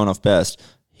 going off best,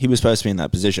 he was supposed to be in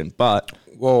that position. But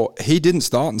Well, he didn't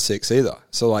start in 6 either.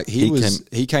 So, like,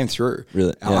 he came through.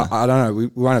 Really? Yeah. I don't know. We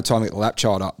won't have time to get the lap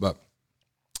chart up, but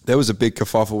there was a big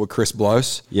kerfuffle with Chris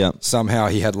Bloss. Yeah. Somehow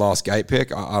he had last gate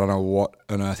pick. I don't know what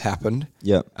on earth happened.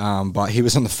 Yeah. But he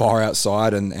was on the far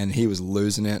outside and he was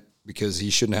losing it because he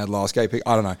shouldn't have had last gate pick.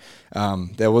 I don't know.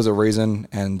 There was a reason,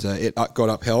 and it got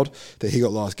upheld that he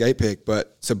got last gate pick.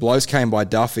 But so Bloss came by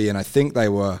Duffy, and I think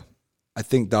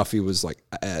Duffy was like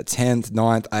 10th,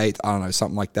 9th, 8th, I don't know,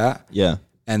 something like that. yeah.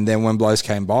 And then when Bloss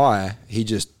came by, he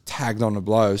just tagged on to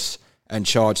Bloss and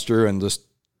charged through and just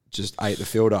ate the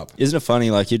field up. Isn't it funny,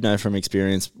 like, you'd know from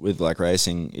experience with, like,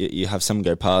 racing, you have someone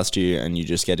go past you and you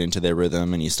just get into their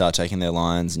rhythm and you start taking their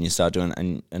lines and you start doing,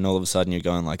 and all of a sudden you're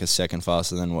going like a second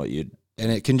faster than what you'd.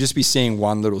 And it can just be seeing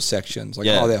one little section. It's like,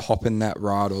 Yeah. oh, they're hopping that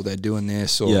rod, or they're doing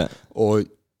this, or Yeah.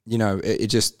 you know,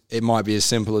 it might be as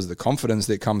simple as the confidence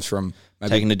that comes from maybe,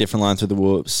 Taking a different line through the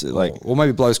whoops. Like, or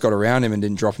maybe Blows got around him and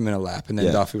didn't drop him in a lap, and then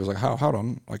Yeah. Duffy was like, oh, hold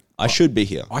on, like, I should be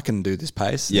here. I can do this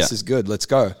pace. Yeah. This is good. Let's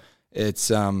go.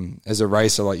 It's as a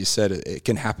racer, like you said, it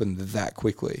can happen that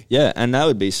quickly. Yeah, and that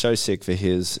would be so sick for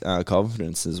his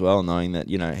confidence as well, knowing that,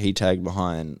 he tagged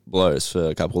behind Blows for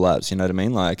a couple laps. You know what I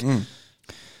mean? Like,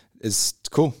 It's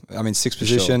cool. I mean, 6th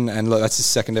position, and look, that's his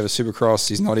second ever Supercross.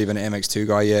 He's not even an MX2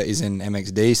 guy yet. He's in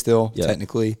MXD still, Yeah.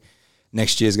 technically.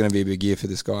 Next year is going to be a big year for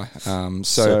this guy.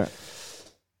 so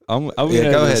I'm Yeah,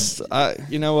 gonna go just,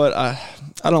 you know what? I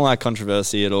don't like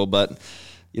controversy at all, but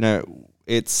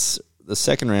it's the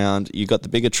second round. You got the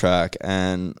bigger track,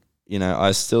 and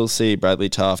I still see Bradley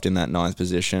Taft in that 9th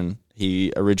position.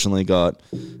 He originally got,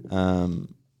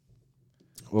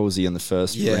 what was he in the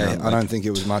first round? I don't think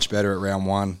it was much better at round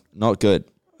 1. Not good.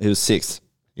 He was 6th.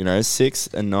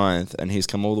 6th and 9th, and he's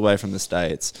come all the way from the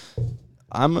States.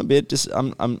 I'm a bit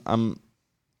I'm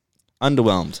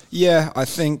underwhelmed. Yeah, I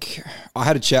think I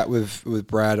had a chat with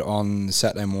Brad on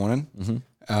Saturday morning,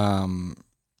 and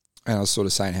I was sort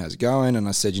of saying how's it going, and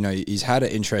I said, he's had an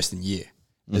interesting year,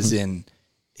 as in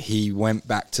he went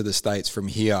back to the States from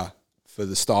here for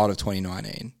the start of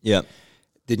 2019, Yeah.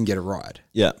 didn't get a ride,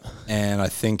 Yeah. and I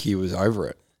think he was over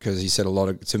it because he said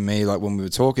to me, like when we were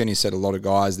talking, he said a lot of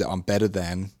guys that I'm better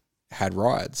than had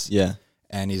rides, Yeah.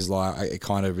 and he's like, it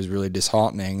kind of was really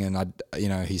disheartening, and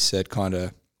he said kind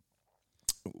of.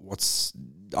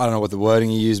 I don't know what the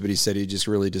wording he used, but he said he just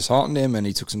really disheartened him and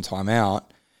he took some time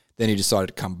out. Then he decided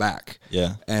to come back.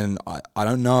 Yeah. And I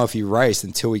don't know if he raced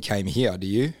until he came here. Do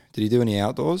you? Did he do any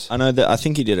outdoors? I know that I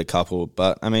think he did a couple,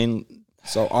 but I mean,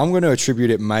 So I'm going to attribute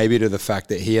it maybe to the fact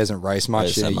that he hasn't raced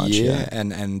much in a year. Yeah.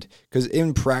 And because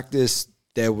in practice,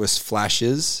 there was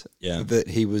flashes that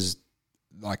he was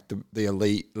like the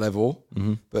elite level.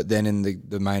 But then in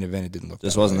the main event, it didn't look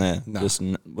just that wasn't way. there.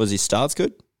 No. Was his starts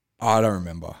good? I don't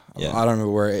remember. Yeah. I don't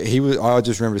remember where he was. I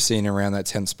just remember seeing him around that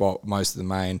 10th spot most of the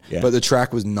main. Yeah. But the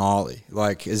track was gnarly.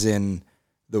 Like, as in,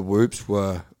 the whoops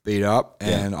were beat up,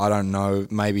 and I don't know,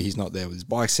 maybe he's not there with his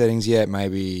bike settings yet.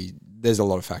 Maybe there's a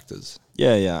lot of factors.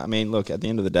 Yeah. I mean, look, at the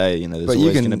end of the day, there's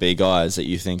always going to be guys that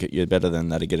you think you're better than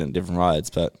that are getting different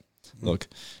rides. But look,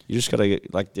 you just got to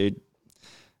get, dude,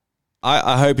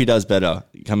 I hope he does better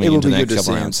coming into the next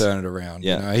couple rounds. It will be good to see him turn it around.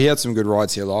 Yeah. He had some good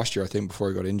rides here last year, I think, before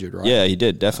he got injured, right? Yeah, he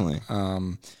did, definitely.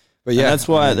 But yeah.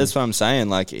 And that's why I'm saying,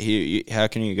 like, how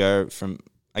can you go from,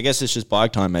 I guess it's just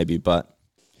bike time maybe, but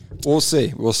We'll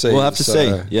see. We'll have to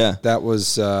see. Yeah. That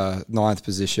was ninth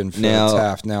position for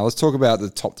Taft. Now, let's talk about the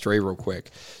top three real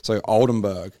quick. So,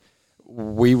 Oldenburg,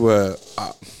 we were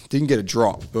didn't get a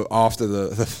drop, but after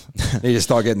need to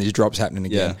start getting these drops happening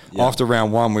again. Yeah. After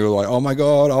round one, we were like, oh my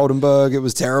God, Oldenburg, it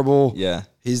was terrible. Yeah.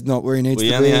 He's not where he needs to be.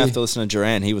 We only have to listen to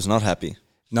Duran. He was not happy.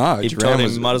 No, he told him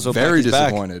he might as well very pack his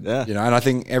disappointed. Back. Yeah. And I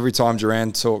think every time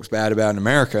Duran talks bad about an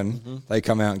American, they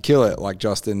come out and kill it, like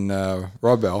Justin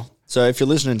Rodbell. So if you're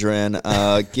listening, Duran,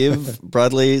 give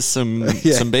Bradley some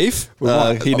beef.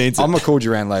 He needs it. I'm going to call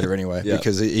Duran later anyway,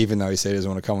 because even though he said he doesn't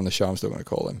want to come on the show, I'm still going to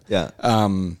call him. Yeah.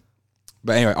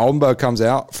 But anyway, Oldenburg comes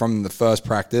out from the first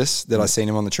practice that I seen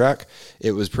him on the track.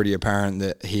 It was pretty apparent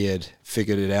that he had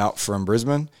figured it out from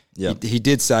Brisbane. Yeah. He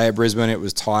did say at Brisbane it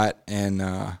was tight, and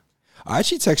I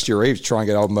actually texted you, Reeves, to try and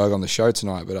get Oldenburg on the show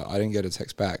tonight, but I didn't get a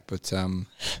text back. But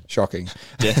shocking.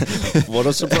 Yeah. What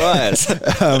a surprise.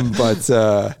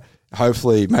 But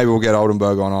hopefully, maybe we'll get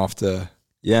Oldenburg on after.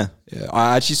 Yeah.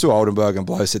 I actually saw Oldenburg and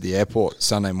Bloss at the airport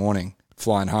Sunday morning,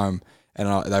 flying home, and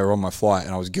they were on my flight,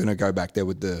 and I was going to go back there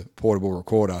with the portable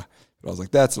recorder, but I was like,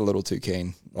 that's a little too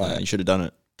keen. Like, you should have done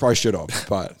it. Probably should have,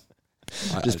 but...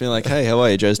 Just being like, hey, how are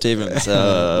you, Joe Stevens?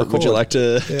 Would you like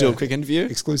to do a quick interview?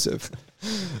 Exclusive.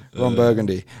 Ron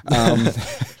Burgundy.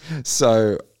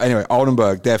 So, anyway,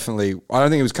 Oldenburg, definitely. I don't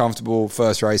think it was comfortable.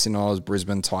 First race in Oz,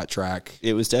 Brisbane, tight track.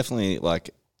 It was definitely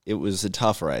it was a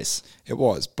tough race. It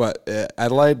was. But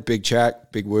Adelaide, big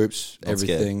track, big whoops, Not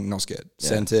everything, scared. not scared. Yeah.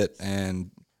 Sent it.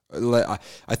 And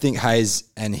I think Hayes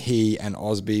and he and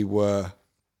Osby were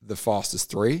the fastest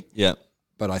three. Yeah.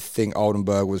 But I think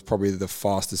Oldenburg was probably the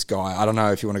fastest guy. I don't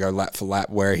know if you want to go lap for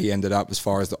lap where he ended up as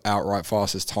far as the outright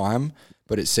fastest time,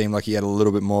 but it seemed like he had a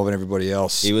little bit more than everybody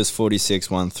else. He was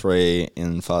 46.13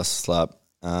 in fastest lap.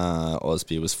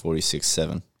 Osby was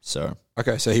 46.7. So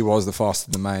okay, so he was the fastest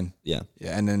in the main. Yeah.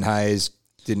 And then Hayes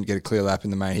didn't get a clear lap in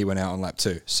the main. He went out on lap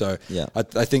 2. So yeah.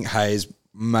 I think Hayes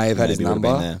may have had his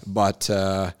number, but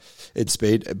it's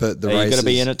speed. But the race, you got to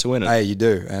be in it to win it. Hey, you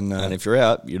do, and if you're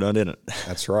out, you're not in it.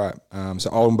 That's right. So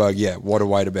Oldenburg, what a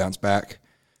way to bounce back.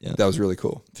 Yeah, that was really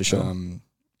cool for sure.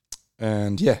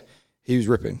 And he was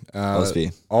ripping.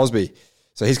 Osby.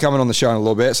 So he's coming on the show in a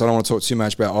little bit. So I don't want to talk too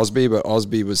much about Osby, but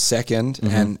Osby was second,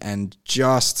 and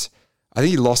just I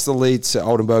think he lost the lead to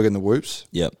Oldenburg in the whoops.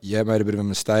 Yep. Yeah, made a bit of a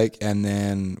mistake, and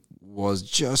then was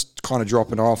just kind of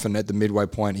dropping off, and at the midway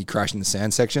point, he crashed in the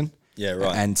sand section. Yeah,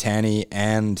 right. And Tanny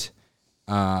and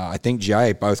I think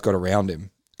Jay both got around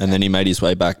him. And then he made his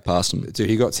way back past him. Dude,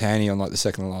 he got Tanny on like the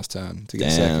second and last turn to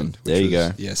get second. There you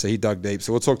go. Yeah, so he dug deep.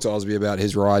 So we'll talk to Osby about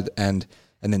his ride, and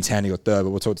then Tanny got third,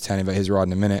 but we'll talk to Tanny about his ride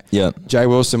in a minute. Yeah. Jay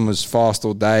Wilson was fast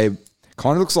all day.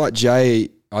 Kind of looks like Jay,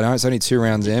 I know it's only 2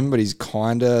 rounds in, but he's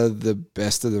kind of the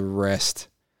best of the rest.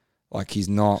 Like he's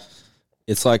not...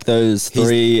 It's like those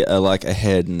 3 are like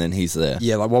ahead and then he's there.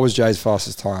 Yeah, like what was Jay's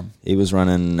fastest time? He was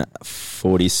running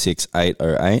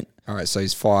 46.808. All right, so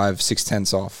he's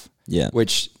 5/6 off. Yeah.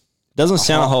 Which... Doesn't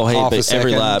sound a whole heap, but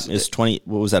every second, lap is 20...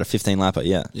 What was that, a 15 lapper?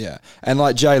 Yeah. Yeah. And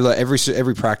like Jay, look,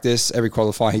 every practice, every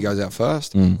qualify, he goes out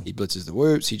first. He blitzes the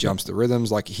whoops. He jumps the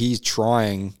rhythms. Like he's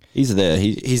trying... He's there.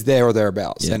 He's there or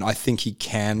thereabouts. Yeah. And I think he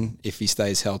can, if he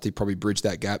stays healthy, probably bridge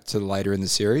that gap to later in the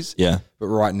series. Yeah. But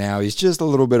right now, he's just a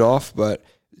little bit off, but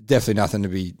definitely nothing to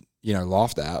be,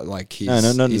 laughed at. Like he's...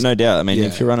 No doubt. I mean,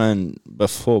 if you're running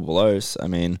before Blows, I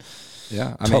mean...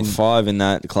 Yeah, top 5 in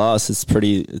that class is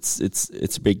pretty. It's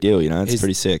a big deal, It's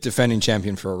pretty sick. Defending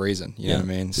champion for a reason, you know what I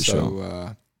mean. For so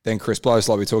sure. Then Chris Blows,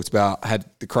 like we talked about, had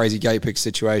the crazy gate pick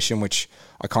situation, which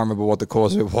I can't remember what the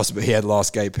cause of it was, but he had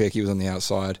last gate pick. He was on the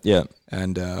outside. Yeah,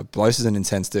 and Blows is an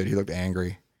intense dude. He looked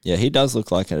angry. Yeah, he does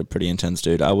look like a pretty intense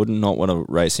dude. I would not want to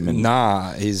race him in.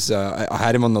 Nah, he's. I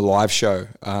had him on the live show.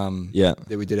 That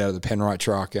we did out of the Penrite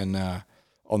truck and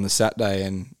on the Saturday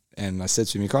and I said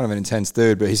to him, "You're kind of an intense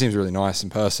dude, but he seems really nice in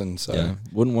person." So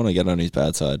wouldn't want to get on his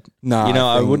bad side. No,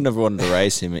 I wouldn't have wanted to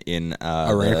race him in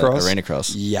Arena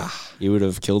Cross. Yeah, he would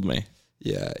have killed me.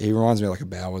 Yeah, he reminds me of like a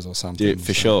Bowers or something. Dude,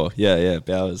 for sure. Yeah,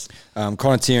 Bowers.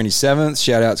 Connor Tierney 7th.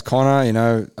 Shout out to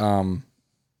Connor.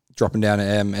 dropping down to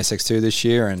SX2 this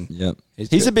year, and Yep.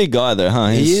 He's a big guy though, huh?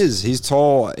 he is. He's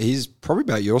tall. He's probably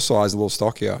about your size, a little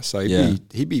stockier. So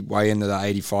he'd be way into the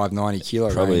 85, 90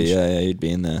 kilo Probably, range. yeah, he'd be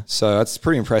in there. So that's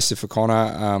pretty impressive for Connor.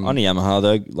 On a Yamaha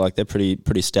though, like they're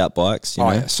pretty stout bikes. You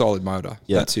know? Yeah, solid motor.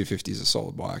 Yeah. That 250 is a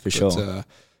solid bike. For sure.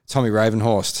 Tommy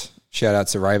Ravenhorst, shout out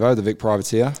to Ravo, the Vic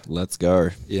Privateer. Let's go.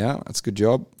 Yeah, that's a good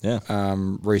job. Yeah.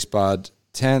 Reese Budd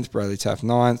 10th, Bradley Taft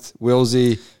 9th,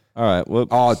 Willsey. All right. Well,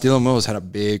 Dylan Wills had a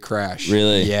big crash.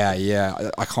 Really? Yeah.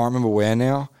 I can't remember where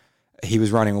now. He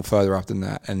was running all further up than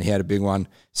that, and he had a big one.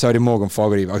 So did Morgan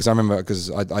Fogarty, because I remember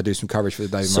because I do some coverage for the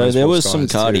David. so Motorsports there was some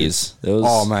guys too. cardies. There was.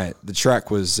 Oh mate, the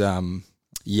track was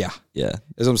yeah. Yeah.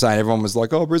 As I'm saying, everyone was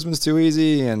like, "Oh, Brisbane's too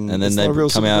easy," and And then it's they not real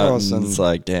come out Supercross, and it's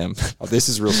like, damn. oh, this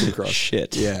is real Supercross.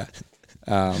 Shit. Yeah.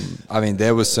 I mean,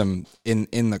 there was some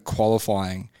in the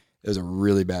qualifying. There was a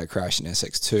really bad crash in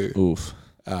SX2. Oof.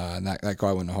 And that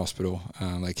guy went to hospital.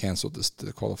 They cancelled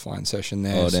the qualifying session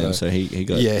there. Oh, damn. So he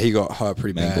got. Yeah, he got hurt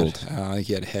pretty mangled. bad. I think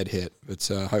he had a head hit, but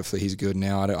hopefully he's good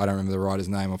now. I don't remember the rider's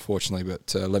name, unfortunately,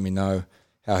 but let me know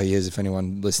how he is if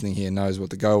anyone listening here knows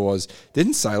what the go was.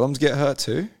 Didn't Salem's get hurt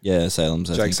too? Yeah, Salem's.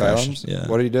 I Jake think, crashed. Salem's? Yeah.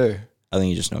 What did he do? I think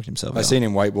he just knocked himself I out. seen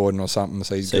him wakeboarding or something,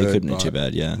 so he's So good. he couldn't be but too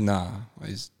bad, yeah. Nah,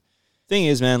 he's... Thing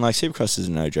is, man, like Supercross is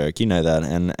no joke. You know that,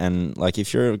 and like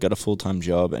if you've got a full time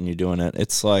job and you're doing it,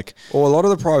 it's like Or a lot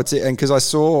of the privateer, and because I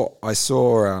saw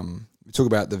we talk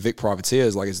about the Vic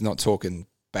privateers, like it's not talking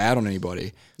bad on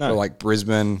anybody. No. But like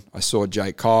Brisbane, I saw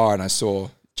Jake Carr and I saw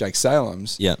Jake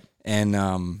Salem's. yeah, And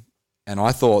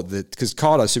I thought that because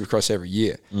Carr does Supercross every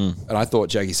year, and I thought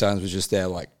Jakey Salem's was just there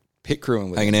like pit crewing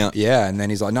with Hanging him. out. Yeah, and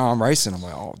then he's like, "No, I'm racing." I'm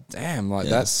like, "Oh, damn!" Like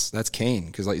Yeah. that's keen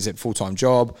because like he's at full time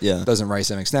job. Yeah. Doesn't race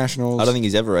MX Nationals. I don't think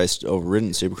he's ever raced or ridden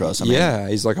Supercross. I mean, Yeah,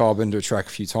 he's like, "Oh, I've been to a track a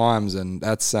few times," and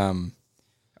that's I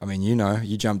mean, you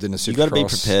jumped into Supercross. you got to be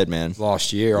prepared, man.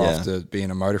 Last year Yeah. after being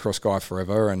a motocross guy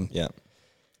forever, and Yeah,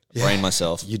 brain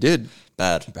myself. you did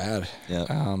Bad. bad. Yeah,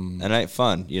 and it ain't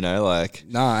fun. You know, like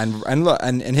Nah, and look,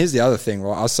 and here's the other thing,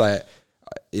 right? I'll say,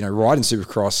 riding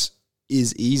Supercross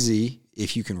is easy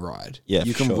if you can ride. Yeah,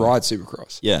 you for can sure. ride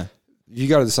Supercross. yeah. You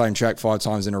go to the same track 5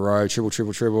 times in a row,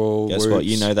 triple. Guess what?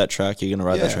 You know that track. You're gonna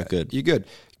ride that track good. You're good.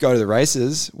 Go to the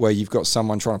races where you've got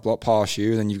someone trying to block past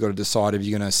you, then you've got to decide if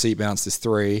you're going to seat bounce this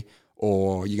 3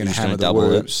 or you're going to just hammer gonna the double it,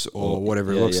 whoops or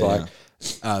whatever it yeah, looks yeah,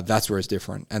 like. That's where it's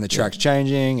different. And the track's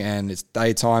changing, and it's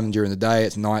daytime during the day,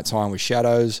 it's nighttime with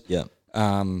shadows. Yeah.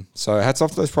 So hats off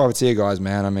to those privateer guys,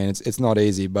 man. I mean, it's not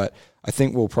easy, but I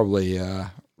think we'll probably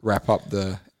wrap up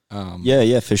the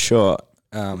Yeah, for sure.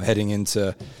 heading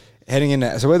into.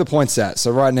 So where are the points at?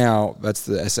 So right now, that's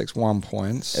the SX1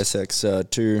 points.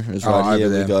 SX2 is Oh, right over here.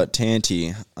 there. We got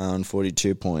Tanti on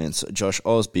 42 points, Josh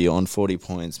Osby on 40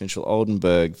 points, Mitchell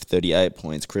Oldenburg 38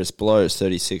 points, Chris Blows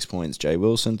 36 points, Jay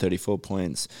Wilson 34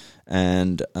 points,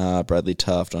 and Bradley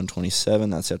Taft on 27.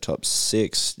 That's our top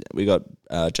 6. We got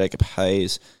Jacob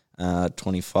Hayes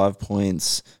 25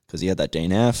 points because he had that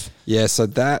DNF. Yeah, so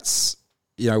that's,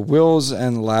 Wills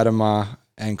and Latimer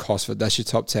and Cosford, that's your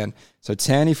top 10. So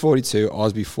Tanny 42,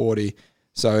 Osby 40.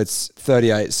 So it's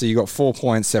 38. So you got 4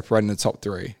 points separating the top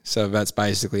 3. So that's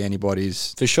basically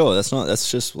anybody's. For sure,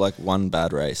 that's just like one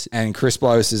bad race. And Chris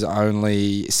Blows is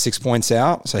only 6 points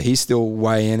out. So he's still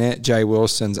way in it. Jay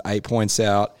Wilson's 8 points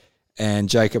out. And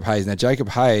Jacob Hayes. Now, Jacob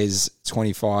Hayes,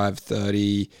 25,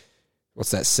 30,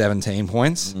 what's that, 17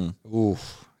 points?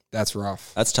 Oof, that's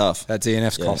rough. That's tough. That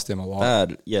DNF's cost him a lot.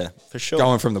 Bad, yeah, for sure.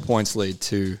 Going from the points lead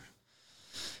to...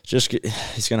 He's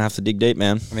going to have to dig deep,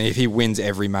 man. I mean, if he wins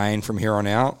every main from here on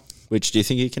out, Which do you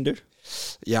think he can do?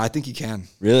 yeah, I think he can.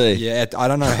 Really? Yeah, I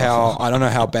don't know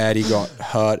how bad he got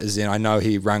hurt. As in, I know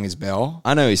he rang his bell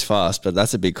I know he's fast, but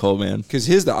that's a big call, man. because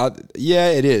here's the other. Yeah,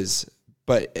 it is.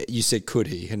 But you said could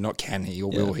he and not can he or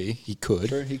will he? He could.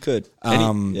 True, he could.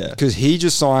 Yeah. Because he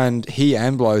just signed he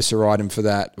and Blows to ride him for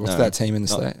that. What's No, that team in the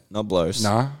not, state? Not Blows.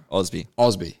 No, Osby.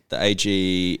 Osby. The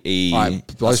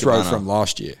AGE. Blows rode Husqvarna. from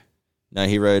last year. No,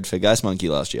 he rode for Gas Monkey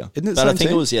last year. Isn't it but I same think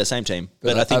team? it was, same team. But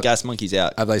But I think Gas Monkey's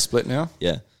out. Have they split now?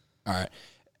 Yeah. All right.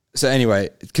 So anyway,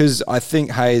 because I think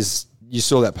Hayes, you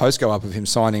saw that post go up of him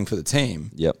signing for the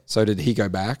team. Yep. So did he go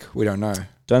back? We don't know.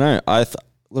 Don't know.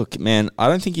 Look, man, I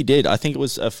don't think he did. I think it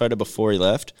was a photo before he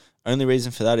left. Only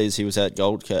reason for that is he was at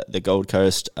the Gold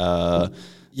Coast, like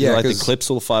the 'cause-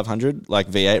 Clipsal 500, like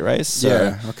V8 race. So,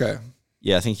 Yeah. Okay.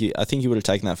 yeah, I think he would have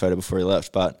taken that photo before he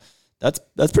left. But that's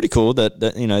pretty cool that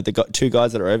they got 2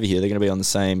 guys that are over here. They're going to be on the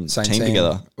same team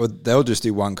together. Well, they'll just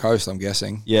do one coast, I'm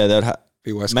guessing. Yeah, they'd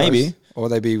Be West Maybe. Coast. Or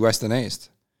they be West and East.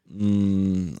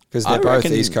 Because I they're both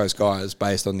reckon- East Coast guys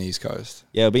based on the East Coast.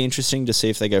 Yeah, it'll be interesting to see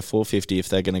if they go 450 if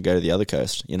they're going to go to the other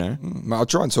coast, you know? I'll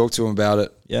try and talk to him about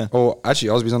it. Yeah. Or actually,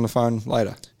 Osby's on the phone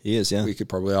later. He is, yeah. We could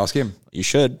probably ask him. You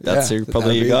should. That's Yeah,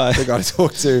 probably that'd your be guy. the guy to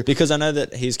talk to. Because I know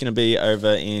that he's going to be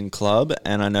over in club,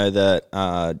 and I know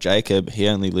that Jacob, he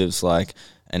only lives like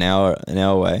an hour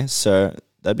away. So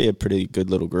that'd be a pretty good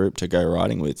little group to go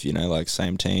riding with, you know, like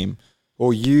same team.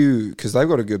 Or you, because they've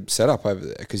got a good setup over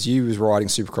there. Because you was riding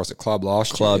Supercross at Club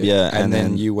last Club, year. yeah, And, and then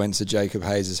then- you went to Jacob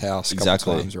Hayes' house a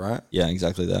Exactly. couple times, right? Yeah,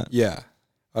 exactly that. Yeah.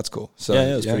 That's cool. So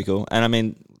yeah, it was pretty cool. And I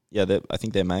mean, yeah, I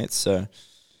think they're mates, so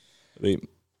it'll be a good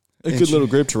Interesting. little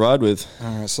group to ride with.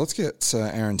 All right, so let's get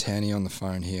Aaron Tanny on the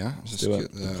phone here. Just Do get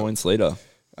it. The points leader.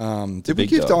 did we big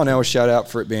give dog. Darnell a shout out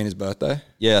for it being his birthday?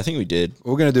 Yeah, I think we did.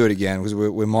 We're going to do it again because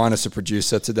we're minus a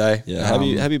producer today. Yeah,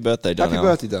 happy birthday, Darnell. Happy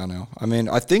birthday, Darnell. I mean,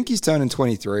 I think he's turning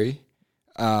 23,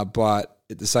 but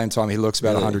at the same time, he looks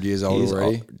about 100 years old He's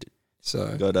already. old.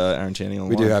 So Got Aaron Channing on the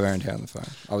we do line. have Aaron Tanny on the phone.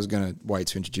 I was going to wait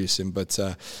to introduce him, but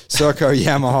Serco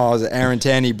Yamaha's Aaron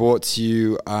Tanny brought to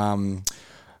you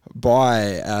by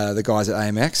the guys at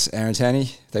AMX. Aaron Tanny,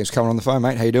 thanks for coming on the phone,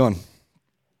 mate. How you doing?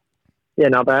 Yeah,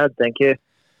 not bad. Thank you.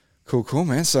 Cool,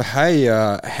 man. So, hey,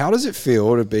 how does it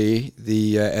feel to be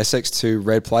the SX2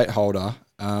 red plate holder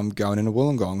going into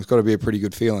Wollongong? It's got to be a pretty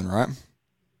good feeling, right?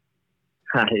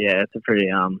 Yeah, it's a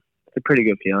pretty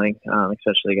good feeling,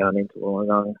 especially going into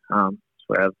Wollongong. It's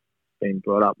where I've been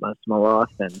brought up most of my life,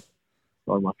 and a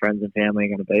lot of my friends and family are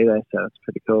going to be there, so it's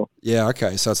pretty cool. Yeah,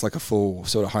 okay. So it's like a full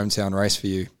sort of hometown race for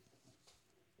you.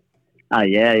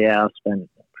 Yeah. I've spent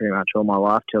pretty much all my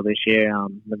life till this year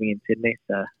living in Sydney,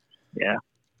 so yeah.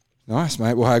 Nice,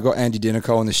 mate. Well, I got Andy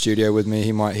Dinico in the studio with me.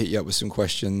 He might hit you up with some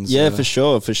questions. Yeah, for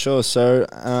sure. So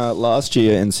last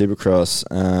year in Supercross,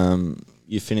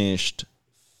 you finished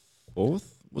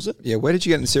fourth, was it? Yeah, where did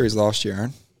you get in the series last year,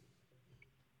 Aaron?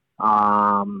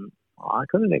 I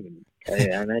couldn't even tell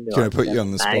you. I mean, Gonna put you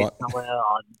on the spot.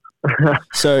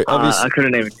 So obviously, I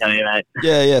couldn't even tell you, mate.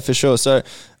 yeah, for sure. So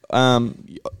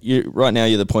you right now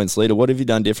you're the points leader. What have you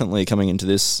done differently coming into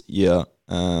this year?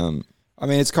 I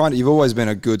mean, it's kind of, you've always been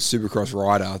a good Supercross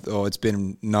rider, or it's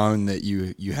been known that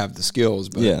you have the skills,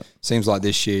 but Yeah. it seems like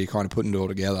this year you're kind of putting it all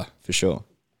together. For sure.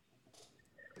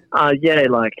 Yeah,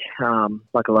 like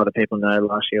a lot of people know,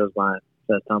 last year was my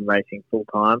first time racing full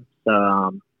time.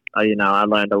 So, I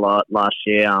learned a lot last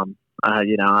year. I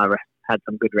had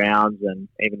some good rounds, and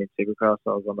even in Supercross,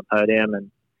 I was on the podium, and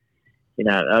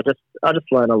I just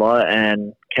learned a lot,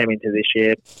 and came into this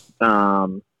year, a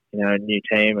new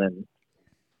team, and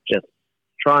just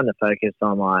trying to focus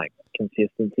on like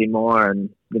consistency more, and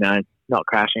not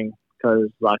crashing. Because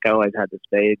I always had the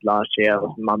speed last year.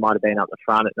 I might have been up the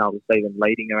front and I was even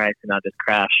leading a race and I just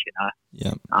crashed,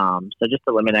 Yeah. So just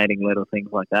eliminating little things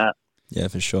like that. Yeah,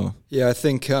 for sure. Yeah, I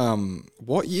think,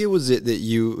 what year was it that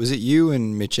you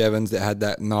and Mitch Evans that had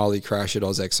that gnarly crash at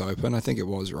AusX Open? I think it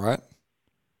was, right?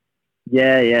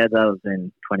 Yeah, that was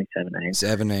in 2017.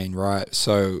 17, right.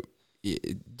 So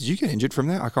did you get injured from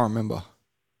that? I can't remember.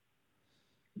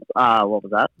 What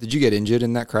was that? Did you get injured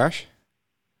in that crash?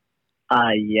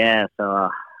 Yeah. So,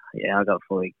 I got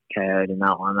fully KO'd in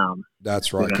that one.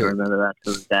 That's I right. don't remember that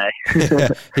to this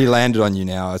day. He landed on you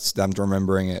now. I'm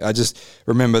remembering it. I just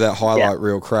remember that highlight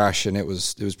reel crash, and it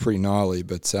was pretty gnarly.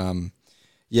 But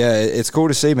yeah, it's cool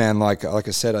to see, man. Like I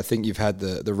said, I think you've had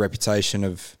the reputation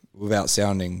of, without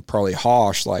sounding probably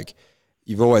harsh, like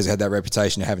you've always had that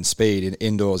reputation of having speed in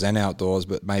indoors and outdoors.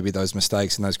 But maybe those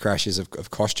mistakes and those crashes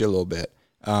have cost you a little bit.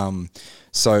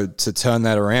 So to turn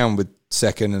that around with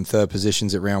second and third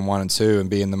positions at round 1 and 2 and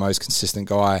being the most consistent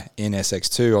guy in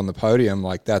SX2 on the podium,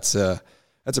 like that's a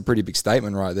pretty big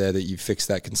statement right there, that you've fixed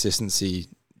that consistency,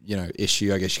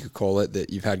 issue, I guess you could call it, that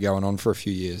you've had going on for a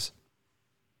few years.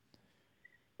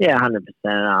 Yeah,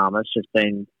 100%. It's just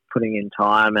been putting in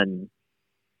time and,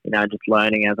 just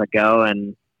learning as I go,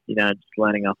 and, just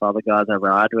learning off other guys I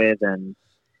ride with. And,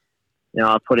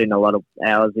 I've put in a lot of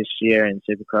hours this year in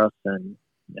Supercross, and,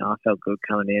 I felt good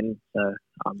coming in.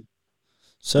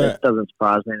 So, it doesn't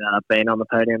surprise me that I've been on the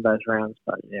podium both rounds,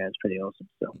 but yeah, it's pretty awesome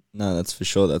still. No, that's for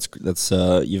sure. That's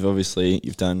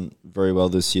you've done very well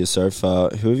this year so far.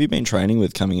 Who have you been training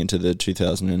with coming into the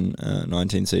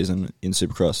 2019 season in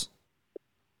Supercross?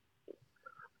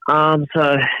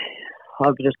 So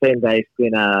I've just been based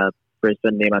in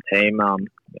Brisbane near my team. It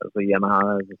was a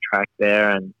Yamaha, there's a track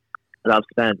there, and I've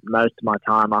spent most of my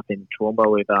time up in Toowoomba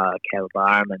with Caleb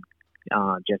Barham, and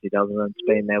Jesse Dozen's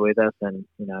been there with us, and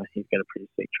he's got a pretty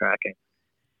sick track, and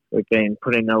we've been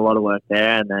putting in a lot of work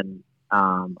there. And then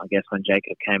I guess when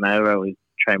Jacob came over, we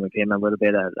trained with him a little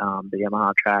bit at the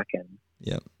Yamaha track, and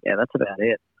yeah, that's about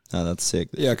it. No, that's sick.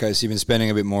 Yeah, okay, so you've been spending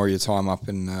a bit more of your time up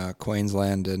in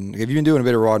Queensland. And have you been doing a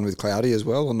bit of riding with Cloudy as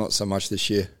well, or not so much this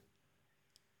year?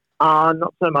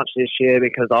 Not so much this year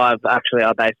because I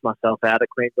based myself out of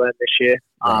Queensland this year,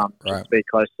 Right. just to be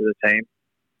close to the team.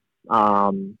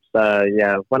 So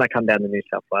yeah, when I come down to New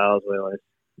South Wales, we always,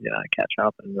 catch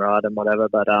up and ride and whatever.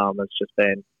 But it's just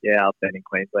been, I've been in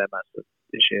Queensland most of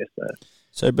this year.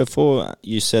 So before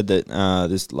you said that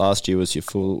this last year was your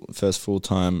first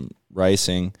full-time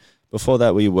racing, before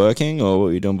that were you working or what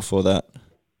were you doing before that?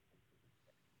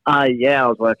 Yeah, I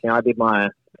was working. I did I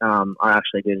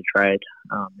actually did a trade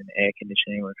in air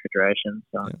conditioning and refrigeration.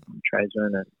 So I'm a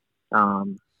tradesman.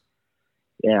 And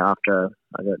after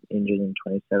I got injured in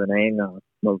 2017, I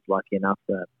was lucky enough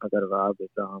that I got a ride with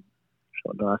Sean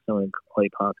Dyson in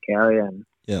Complete Parts Carrier. And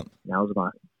that was my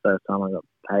first time I got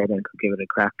paid and could give it a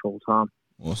crack full time.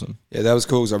 Awesome. Yeah, that was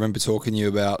cool because I remember talking to you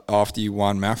about after you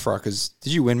won Mafra, because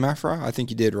did you win Mafra? I think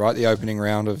you did, right? The opening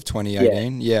round of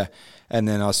 2018. Yeah. And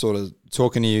then I was sort of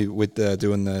talking to you with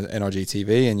doing the NRG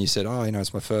TV, and you said,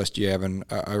 it's my first year having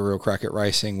a real crack at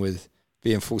racing with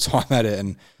being full-time at it.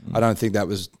 And I don't think that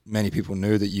was many people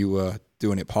knew that you were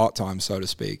doing it part-time, so to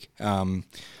speak,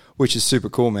 which is super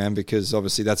cool, man, because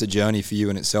obviously that's a journey for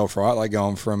you in itself, right? Like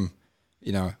going from,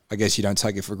 I guess you don't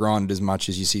take it for granted as much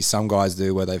as you see some guys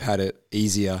do where they've had it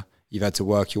easier. You've had to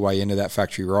work your way into that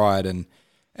factory ride and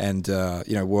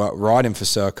riding for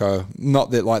Serco.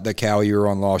 Not that like the Cowie you were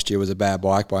on last year was a bad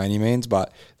bike by any means,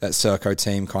 but that Serco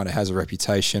team kind of has a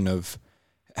reputation of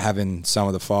having some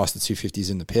of the faster 250s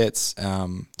in the pits,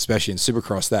 especially in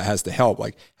Supercross. That has to help.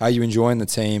 Like, how are you enjoying the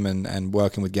team and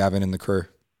working with Gavin and the crew?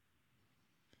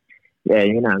 Yeah,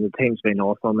 the team's been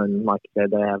awesome, and like you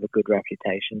said, they have a good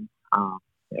reputation.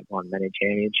 They've won many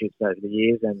championships over the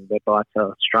years, and their bikes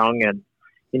are strong, and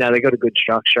they've got a good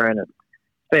structure, and it's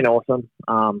been awesome.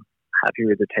 Happy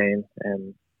with the team,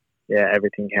 and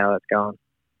everything how it's going.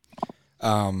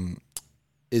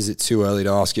 Is it too early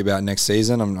to ask you about next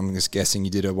season? I'm just guessing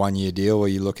you did a 1-year deal. Are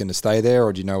you looking to stay there,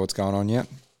 or do you know what's going on yet?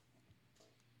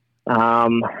 I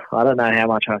don't know how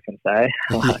much I can say.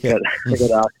 I got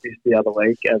asked this the other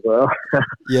week as well.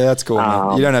 Yeah, that's cool,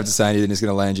 man. You don't have to say anything. It's going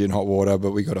to land you in hot water,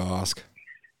 but we got to ask.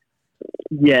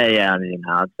 Yeah. I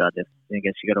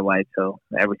guess you got to wait till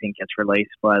everything gets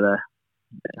released by the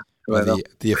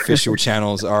official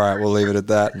channels. All right, we'll leave it at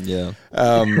that. Yeah.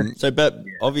 But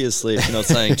obviously, if you're not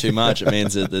saying too much, it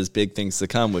means that there's big things to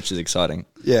come, which is exciting.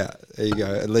 Yeah, there you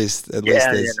go. At least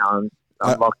there's.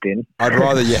 I'm locked in. I'd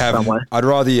rather you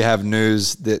have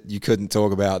news that you couldn't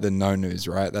talk about than no news,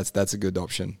 right? That's a good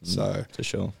option. So for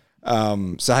sure.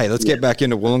 So hey, let's get back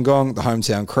into Wollongong, the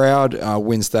hometown crowd,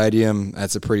 Wynn Stadium.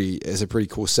 It's a pretty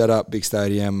cool setup, big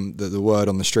stadium. The word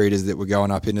on the street is that we're going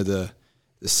up into the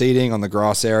seating on the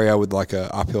grass area with like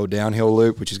a uphill downhill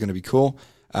loop, which is going to be cool.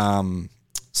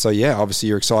 So yeah, obviously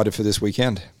you're excited for this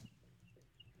weekend.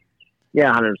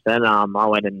 Yeah,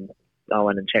 100%. I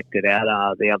went and checked it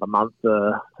out the other month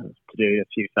to do a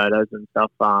few photos and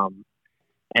stuff.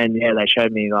 And yeah, they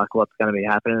showed me like what's going to be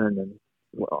happening and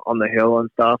on the hill and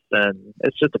stuff. And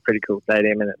it's just a pretty cool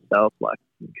stadium in itself. Like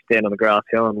you can stand on the grass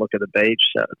hill and look at the beach.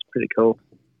 So it's pretty cool.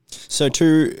 So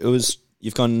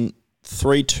you've gone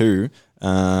 3-2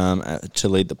 to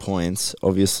lead the points.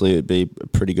 Obviously, it'd be a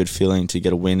pretty good feeling to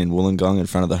get a win in Wollongong in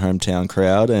front of the hometown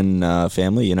crowd and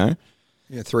family.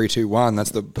 Yeah, 3-2-1.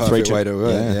 That's the perfect way to do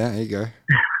it. Yeah, there you go.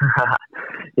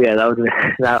 Yeah,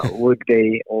 that would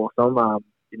be awesome.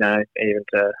 Even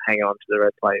to hang on to the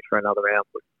red plate for another round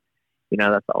would,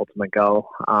 that's the ultimate goal.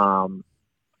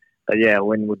 But yeah, a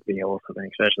win would be awesome,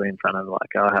 especially in front of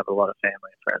I have a lot of family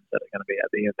and friends that are going to be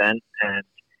at the event, and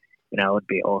it would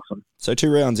be awesome. So 2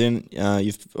 rounds in,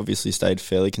 you've obviously stayed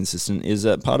fairly consistent. Is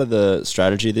that part of the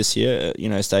strategy this year?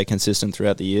 Stay consistent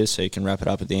throughout the year so you can wrap it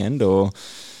up at the end, or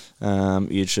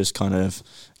you're just kind of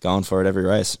going for it every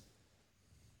race?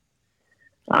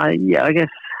 Yeah, I guess.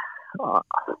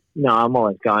 I'm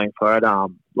always going for it.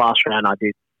 Last round I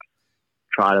did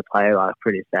try to play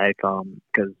pretty safe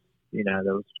because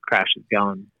there was crashes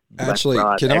going. Actually,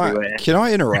 can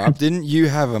I interrupt? Didn't you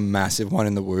have a massive one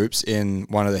in the whoops in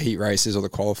one of the heat races or the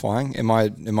qualifying? Am I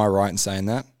right in saying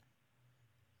that?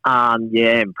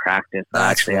 Yeah, in practice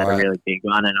I actually had a really big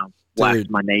one, and I whacked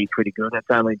my knee pretty good.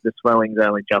 The swelling's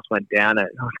only just went down. It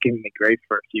was giving me grief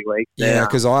for a few weeks. Yeah,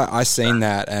 because I seen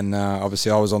that, and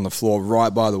obviously I was on the floor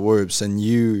right by the whoops, and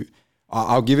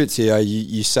I'll give it to you.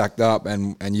 You sacked up,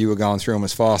 and you were going through them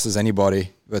as fast as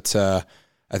anybody, but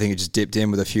I think it just dipped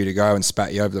in with a few to go and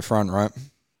spat you over the front, right?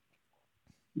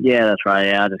 Yeah, that's right.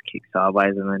 Yeah, I just kicked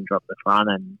sideways and then dropped the front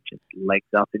and just legs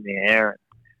up in the air.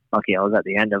 Lucky I was at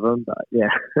the end of them, but yeah.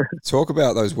 Talk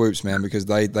about those whoops, man, because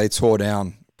they tore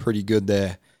down pretty good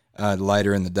there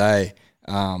later in the day.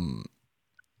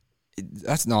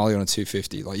 That's gnarly on a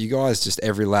 250. Like, you guys just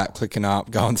every lap clicking up,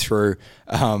 going through.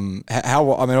 I mean,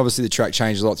 obviously the track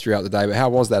changed a lot throughout the day, but how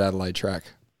was that Adelaide track?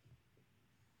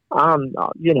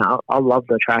 You know, I love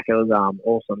the track. It was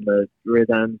awesome. The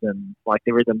rhythms and like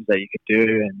the rhythms that you could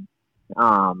do, and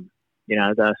you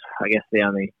know, that's I guess the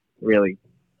only really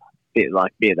bit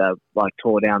that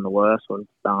tore down the worst was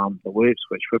the whoops,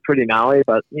 which were pretty gnarly,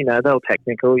 but you know, they were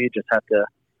technical. You just have to,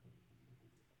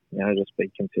 you know, just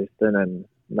be consistent, and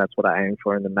that's what I aim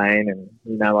for in the main. And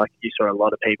you know, like you saw a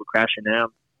lot of people crashing now.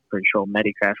 I'm pretty sure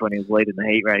Matty crashed when he was leading the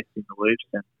heat race in the whoops,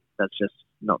 and that's just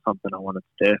not something I wanted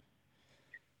to do.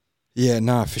 Yeah,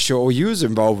 no, for sure. Well, you was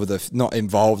involved with not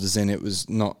involved as in it was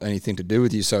not anything to do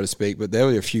with you, so to speak, but there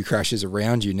were a few crashes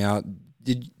around you. Now,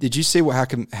 did you see what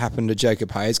happened to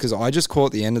Jacob Hayes? Because I just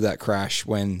caught the end of that crash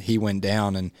when he went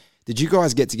down. And did you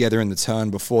guys get together in the turn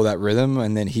before that rhythm,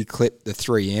 and then he clipped the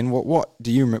 3 in? What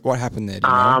happened there? Do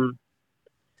you know?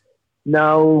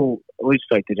 No, we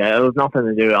spoke to Jay. It was nothing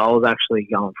to do. I was actually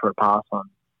going for a pass on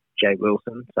Jay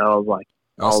Wilson, so I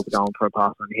was going for a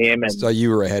pass on him. And so you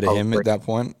were ahead of him at that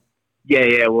point?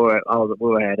 Yeah, we were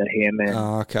ahead of him, and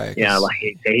okay. You know, like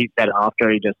he said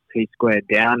after he squared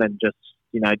down and just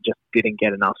didn't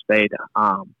get enough speed.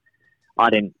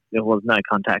 There was no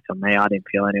contact on me. I didn't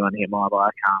feel anyone hit my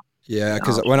bike. Yeah,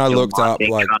 because when I looked up,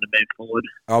 like trying to move forward.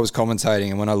 I was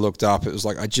commentating, and when I looked up, it was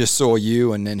like I just saw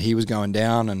you, and then he was going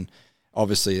down, and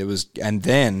obviously it was. And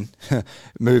then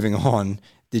moving on,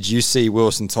 did you see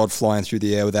Wilson Todd flying through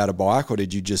the air without a bike, or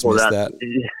did you just miss that?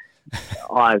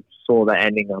 I saw the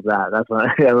ending of that. That's what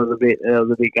there was a bit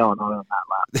going on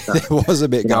that lap. So, there was a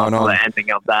bit going on. The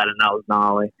ending of that, and that was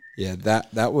gnarly. Yeah,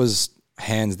 that was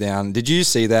hands down. Did you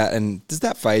see that? And does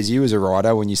that phase you as a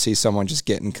rider when you see someone just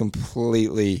getting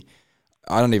completely,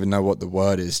 I don't even know what the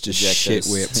word is, just shit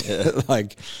whipped? Yeah.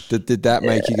 Like, did that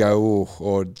make you go, ooh,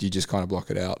 or do you just kind of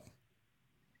block it out?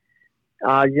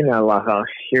 You know, like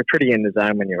you're pretty in the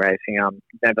zone when you're racing. I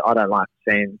don't like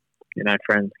seeing, you know,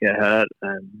 friends get hurt,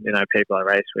 and you know, people I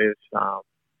race with.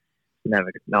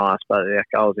 Never nice, but like,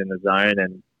 I was in the zone,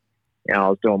 and you know, I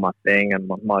was doing my thing, and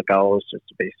my goal was just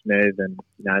to be smooth and,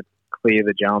 you know, clear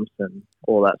the jumps and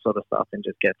all that sort of stuff, and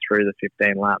just get through the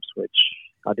 15 laps, which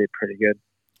I did pretty good.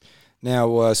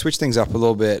 Now, switch things up a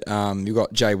little bit. You've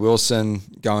got Jay Wilson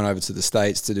going over to the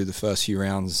States to do the first few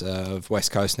rounds of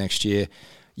West Coast next year.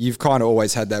 You've kind of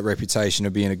always had that reputation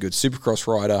of being a good Supercross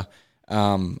rider.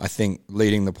 I think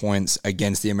leading the points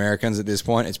against the Americans at this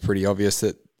point, it's pretty obvious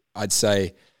that I'd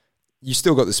say you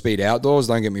still got the speed outdoors,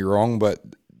 don't get me wrong, but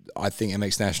I think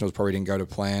MX Nationals probably didn't go to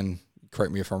plan,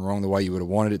 correct me if I'm wrong, the way you would have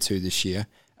wanted it to this year.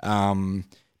 Do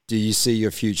you see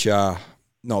your future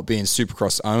not being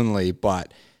Supercross only,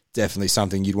 but definitely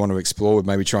something you'd want to explore with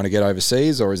maybe trying to get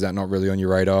overseas, or is that not really on your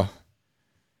radar?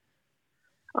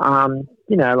 You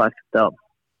know, like the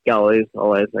goal is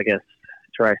always, I guess,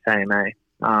 to race AMA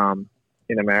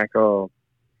in America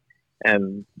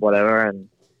and whatever. And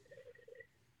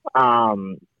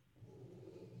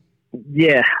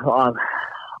yeah,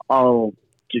 I'll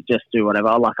just do whatever.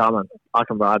 I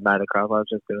can ride motocross. I was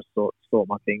just going to sort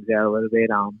my things out a little bit.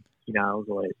 You know, I was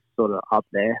always sort of up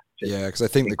there. Yeah, because I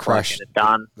think the crash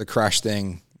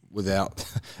thing, without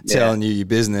telling you your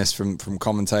business from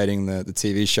commentating the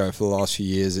TV show for the last few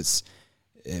years,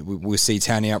 we see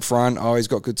Tanny up front. Oh, he's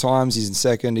got good times. He's in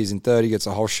second. He's in third. He gets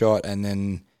a whole shot, and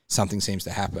then something seems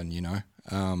to happen. You know,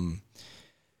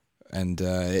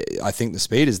 I think the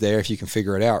speed is there if you can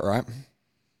figure it out, right?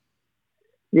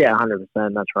 Yeah, 100%.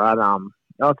 That's right.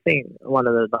 I think I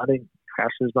didn't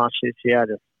crash as much this year.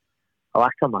 I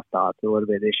lacked on my starts a little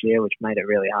bit this year, which made it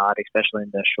really hard, especially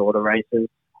in the shorter races.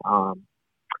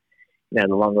 You know,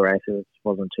 the longer races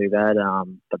wasn't too bad,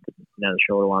 but the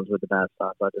shorter ones with the bad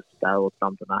starts, that was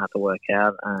something I had to work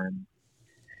out, and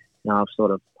you know, I've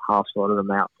sort of half sorted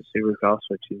them out for Supercross,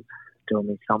 which is doing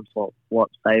me some sort of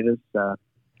favours.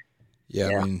 Yeah,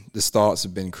 I mean, the starts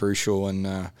have been crucial,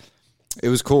 and it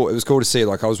was cool. It was cool to see.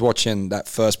 Like, I was watching that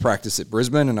first practice at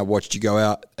Brisbane, and I watched you go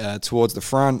out towards the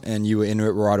front, and you were into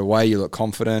it right away. You looked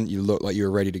confident. You looked like you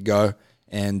were ready to go.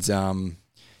 And,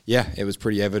 yeah, it was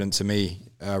pretty evident to me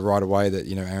right away that,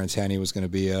 you know, Aaron Tanny was going to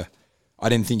be I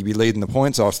didn't think you'd be leading the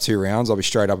points after 2 rounds. I'll be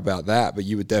straight up about that. But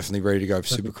you were definitely ready to go for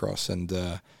Supercross. And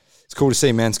it's cool to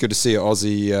see, man. It's good to see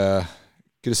Aussie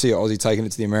taking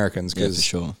it to the Americans. Yeah, for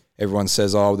sure. Everyone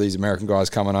says, oh, these American guys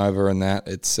coming over and that.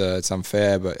 It's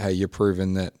unfair, but, hey, you're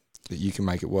proving that you can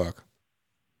make it work.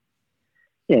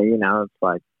 Yeah, you know,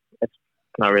 it's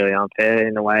not really unfair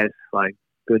in a way. It's like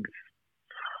good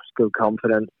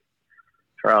confidence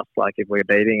for us. Like, if we're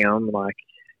beating them, like,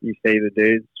 you see the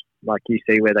dudes like you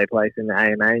see where they place in the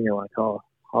AMA, and you're like, oh,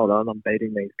 hold on, I'm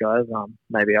beating these guys.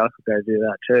 Maybe I could go do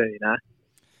that too, you know.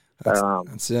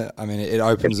 That's it. I mean, it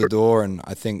opens the door, and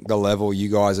I think the level, you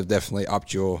guys have definitely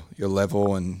upped your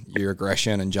level and your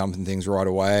aggression and jumping things right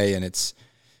away, and it's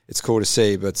cool to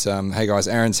see. But hey guys,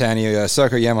 Aaron Tanny,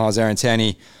 Serco Yamaha's Aaron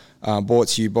Tanny, brought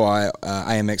to you by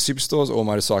AMX Superstores, all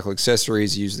motorcycle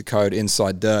accessories. Use the code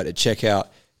INSIDEDIRT at checkout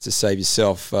to save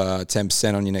yourself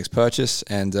 10% on your next purchase.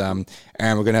 And Aaron,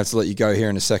 we're going to have to let you go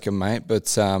here in a second, mate.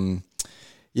 But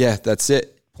yeah, that's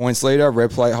it. Points leader,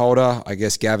 red plate holder. I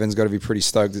guess Gavin's got to be pretty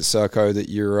stoked at Serco that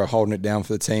you're holding it down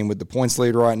for the team with the points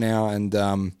lead right now.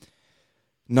 And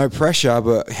no pressure,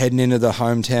 but heading into the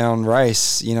hometown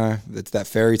race, you know, it's that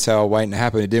fairy tale waiting to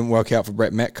happen. It didn't work out for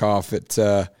Brett Metcalf at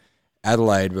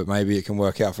Adelaide, but maybe it can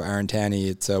work out for Aaron Tanny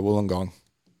at Wollongong.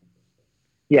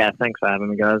 Yeah, thanks for having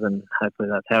me, guys, and hopefully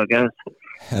that's how it goes.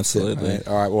 Absolutely.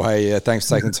 All right, well, hey, thanks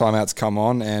for taking the time out to come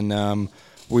on, and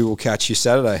we will catch you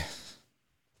Saturday.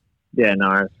 Yeah, no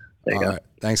worries. There you go. Right.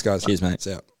 Thanks, guys. Cheers, mate.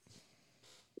 See ya.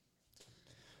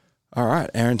 All right,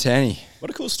 Aaron Tanny. What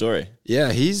a cool story.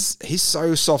 Yeah, he's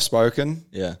so soft-spoken.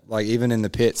 Yeah. Like, even in the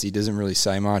pits, he doesn't really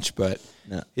say much, but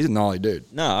No. he's a gnarly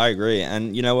dude. No, I agree.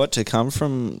 And you know what? To come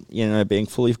from, you know, being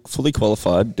fully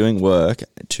qualified, doing work,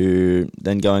 to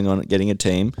then going on getting a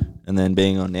team, and then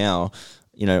being on now,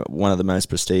 you know, one of the most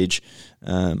prestige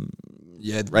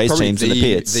race probably teams in the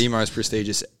pits. The most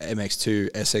prestigious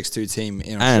MX2, SX2 team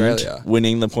in and Australia.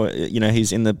 winning the point, you know,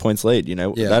 he's in the points lead. You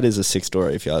know, Yeah. that is a sick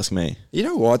story if you ask me. You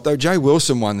know what, though? Jay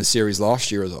Wilson won the series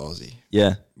last year as an Aussie,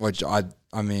 Yeah. which I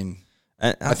mean,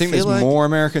 And I think feel there's like- more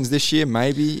Americans this year,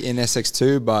 maybe in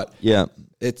SX2, but Yeah.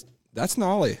 that's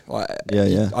gnarly. Like,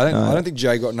 Yeah. I don't think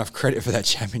Jay got enough credit for that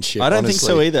championship. I don't think so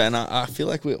honestly. either, and I feel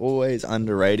like we always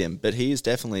underrate him. But he is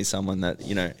definitely someone that,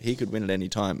 you know, he could win at any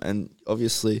time, and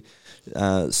obviously,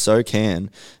 so can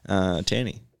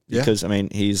Tanny. Yeah. Because I mean,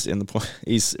 he's in the point.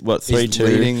 He's what He's 3-2.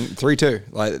 leading 3-2.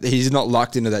 Like, he's not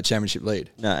lucked into that championship lead.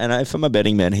 No, and if I'm a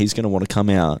betting man, he's going to want to come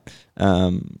out,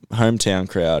 hometown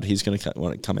crowd. He's going to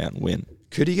want to come out and win.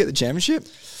 Could he get the championship?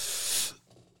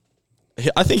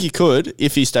 I think he could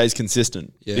if he stays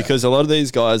consistent. Yeah. Because a lot of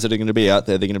these guys that are going to be out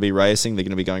there, they're going to be racing, they're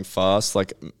going to be going fast.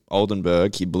 Like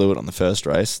Oldenburg, he blew it on the first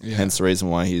race. Yeah. Hence the reason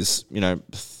why he's, you know,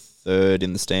 third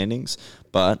in the standings.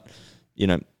 But, you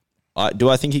know, do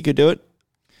I think he could do it?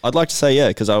 I'd like to say yeah,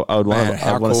 because I would want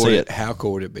to see it. How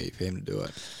cool would it be for him to do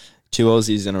it? 2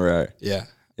 Aussies in a row. Yeah.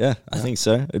 Yeah, I think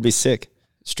so. It'd be sick.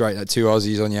 Straight at 2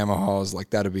 Aussies on Yamahas, like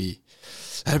that'd be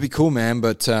cool, man.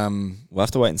 But We'll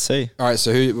have to wait and see. all right,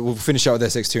 so we'll finish up with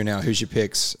SX2 now. Who's your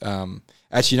picks?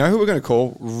 Actually, you know who we're going to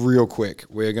call real quick?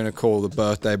 We're going to call the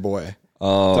birthday boy,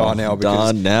 Darnell.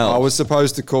 Because Darnell. I was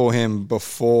supposed to call him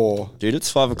before. Dude,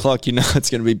 it's 5 o'clock. You know it's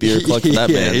going to be beer o'clock for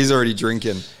that Yeah, man. he's already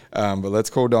drinking. But let's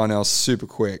call Darnell super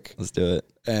quick. Let's do it.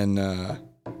 And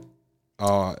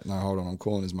oh no, hold on, I'm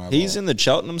calling his mobile. He's in the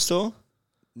Cheltenham store?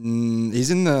 He's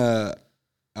in the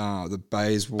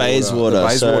Bayswater. Bayswater. The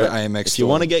Bayswater So AMX. if you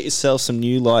want to get yourself some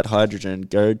new light hydrogen,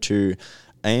 go to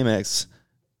AMX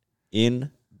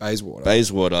in Bayswater.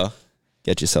 Bayswater.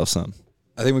 Get yourself some.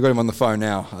 I think we've got him on the phone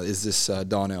now. Is this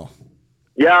Darnell?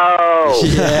 Yo,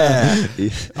 Yeah.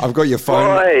 I've got your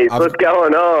phone. boys, I've, what's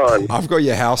going on? I've got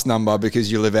your house number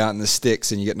because you live out in the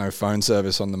sticks and you get no phone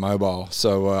service on the mobile.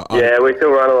 So Yeah, we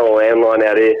still run a little landline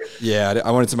out here.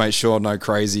 I wanted to make sure no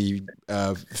crazy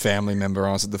family member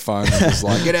answered the phone and was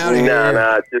like, "Get out of here!"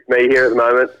 No, it's just me here at the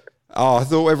moment. Oh, I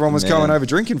thought everyone was Man. coming over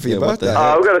drinking for your Yeah, what the birthday.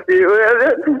 heck? We've got a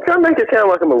few. Don't make it sound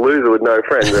like I'm a loser with no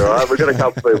friends, all right? We've got a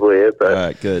couple people here, All but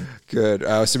right, good.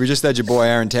 Good. So we just had your boy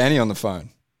Aaron Tanny on the phone.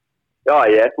 oh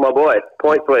yeah, my boy,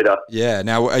 points leader. Yeah.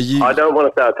 Now, are you? I don't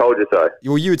want to say I told you so.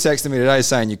 Well, you were texting me today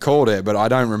saying you called it, but I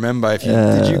don't remember if you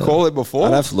did. You call it before?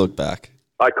 I'd have to look back.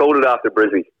 I called it after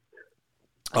Brizzy.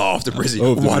 Oh, after Brizzy,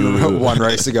 one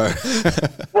race ago.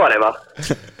 Whatever.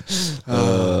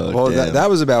 Well, damn. that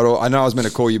was about all. I know I was meant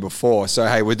to call you before. So,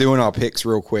 hey, we're doing our picks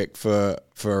real quick for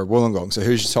Wollongong. So,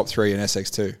 who's your top 3 in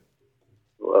SX2?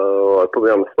 Oh, I put me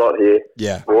on the spot here.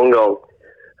 Yeah. Wollongong.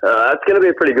 It's going to be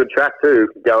a pretty good track too,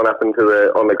 going up into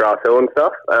on the grass hill and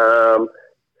stuff.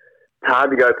 It's hard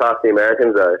to go past the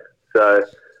Americans though, so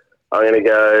I'm going to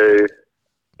go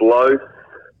Blow,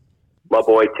 my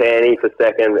boy Tanny for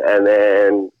second, and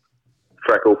then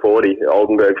Freckle 40,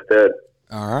 Oldenburg's third.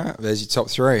 All right. There's your top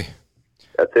 3.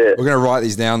 That's it. We're going to write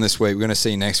these down this week. We're going to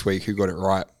see next week who got it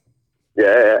right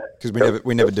Yeah. because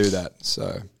we never do that.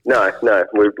 So, No,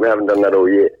 we haven't done that all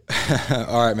year.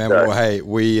 all right, man. Well, hey,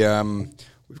 we've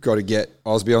got to get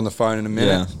Osby on the phone in a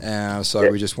minute.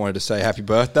 So we just wanted to say happy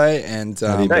birthday and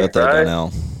Happy Thanks, birthday, bro.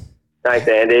 Darnell. Thanks,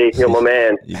 Andy. You're my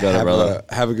man. You got it, brother.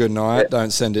 Have a good night. Don't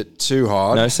send it too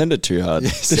hard. No, send it too hard.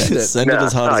 send it. Send it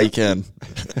as hard as you can.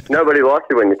 Nobody likes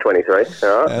you when you're 23. All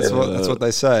right? That's what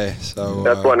they say. So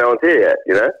That's why no one's here yet,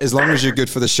 you know? as long as you're good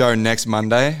for the show next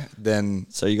Monday, then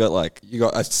So you got like, you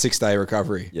got a 6-day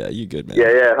recovery. yeah, you good, man.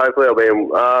 Yeah. Hopefully I'll be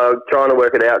trying to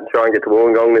work it out and try and get to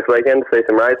Wollongong this weekend to see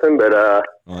some racing. But,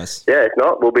 Nice. yeah, if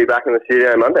not, we'll be back in the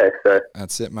studio Monday. So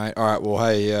That's it, mate. All right. Well,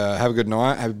 hey, have a good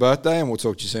night. Happy birthday, and we'll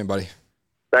talk to you soon, buddy.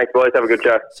 thanks, boys. Have a good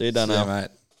show. See you, See ya, Darnell. mate.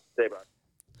 See you, bro.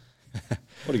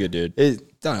 What a good dude.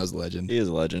 Darnell's a legend. He is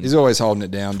a legend. He's always holding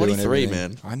it down, doing 23,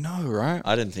 everything. man. I know, right?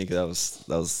 I didn't think that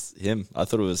was him. I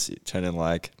thought it was turning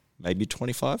like maybe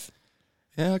 25.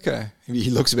 Yeah, okay. He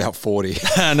looks about 40.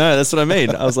 I know, that's what I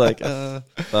mean. I was like, but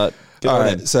good All on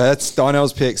right, him. so that's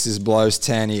Darnell's picks is Blows,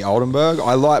 Tanny, Oldenburg.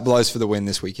 I like Blows for the win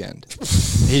this weekend.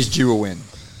 He's due a win.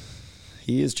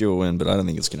 He is due a win, but I don't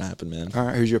think it's going to happen, man. All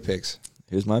right, who's your picks?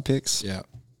 Here's my picks. Yeah.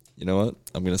 You know what?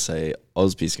 I'm going to say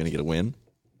Osby's going to get a win.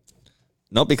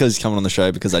 Not because he's coming on the show,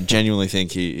 because I genuinely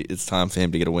think it's time for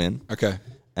him to get a win. Okay.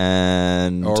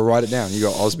 And I'll write it down. You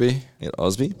got Osby. I got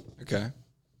Osby. Okay.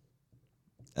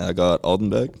 And I got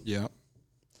Oldenburg. Yeah.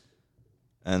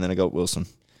 And then I got Wilson.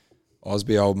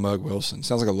 Osby, Oldenburg, Wilson.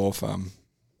 Sounds like a law firm.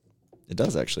 It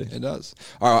does, actually. It does.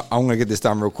 All right, I'm going to get this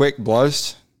done real quick.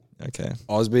 Blows, Okay.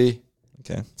 Osby,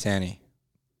 Okay. Tanny.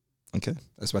 Okay.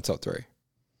 That's my top 3.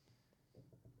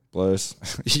 Blows.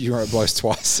 You wrote Blows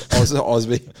twice.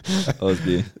 Osby,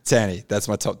 Osby. Tanny. That's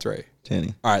my top 3.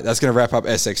 Tanny. All right, that's going to wrap up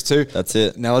SX2. That's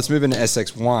it. Now let's move into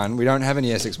SX1. We don't have any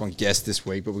SX1 guests this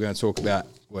week, but we're going to talk about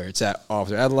where it's at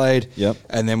after Adelaide. Yep.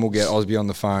 And then we'll get Osby on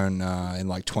the phone in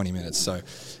like 20 minutes. So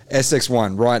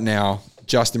SX1 right now,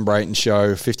 Justin Brayton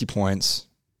show, 50 points.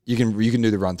 You can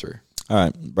do the run through. All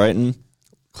right. Brayton,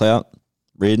 Clout,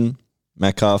 Reardon,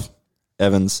 Metcalf,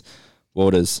 Evans,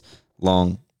 Waters,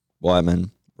 Long,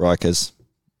 Whiteman, Rikers,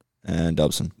 and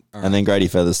Dobson. And then Grady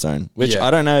Featherstone, which Yeah.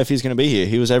 I don't know if he's going to be here.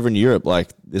 He was over in Europe like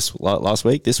last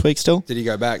week, this week still. Did he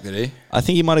go back, did he? I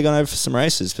think he might have gone over for some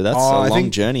races, but that's a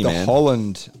long journey, man. The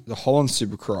Holland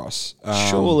Supercross.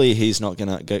 Surely he's not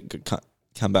going to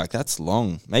come back. That's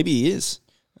long. Maybe he is.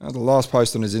 The last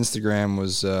post on his Instagram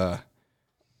was it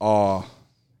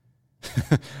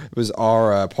was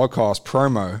our podcast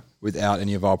promo without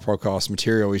any of our podcast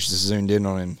material. He's just zoomed in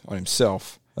on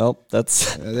himself. Well,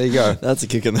 that's There you go. that's a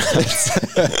kick in the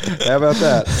nuts. How about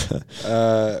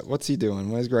that? What's he doing?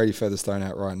 Where's Grady Featherstone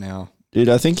at right now? Dude,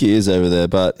 I think he is over there,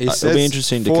 but He it'll says be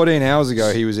interesting 14 hours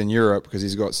ago he was in Europe because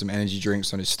he's got some energy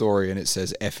drinks on his story and it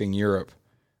says effing Europe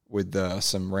with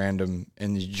some random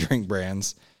energy drink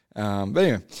brands. But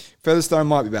anyway, Featherstone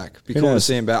might be back. Be cool to knows?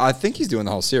 see him back. I think he's doing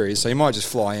the whole series, so he might just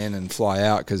fly in and fly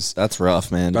out because That's rough,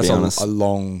 man, to that's be honest. a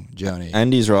long journey.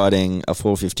 And he's riding a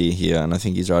 450 here, and I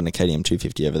think he's riding a KTM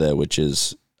 250 over there, which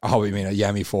is... Oh, you mean a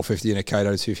Yami 450 and a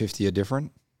Kato 250 are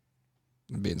different?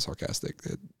 I'm being sarcastic.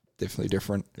 They're definitely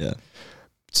different. Yeah.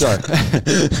 So,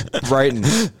 Brayton.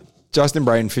 Justin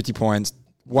Brayton, 50 points.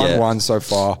 1-1 so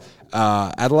far.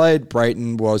 Adelaide,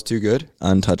 Brayton was too good.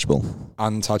 Untouchable.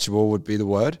 Untouchable would be the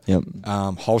word. Yep.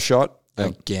 Whole shot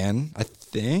again, I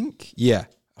think. Yeah,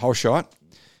 whole shot.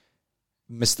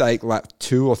 Mistake lap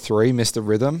 2 or 3, missed the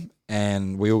rhythm,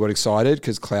 and we all got excited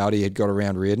because Cloudy had got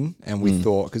around Reardon, and we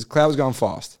thought, because Cloud was going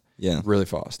fast, Yeah. really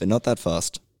fast. But not that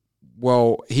fast.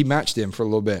 Well, he matched him for a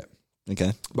little bit,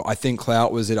 Okay. but I think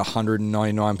Clout was at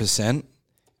 199%,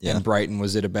 Yeah. and Brayton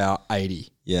was at about 80.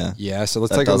 Yeah. Yeah, so let's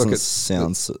That take a look doesn't at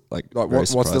sound like very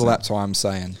what's the surprising. lap time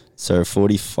saying. So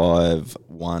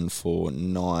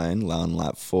 45.149, on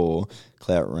lap 4,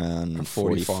 Clout round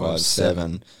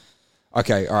 45.7.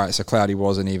 Okay, all right. So Cloudy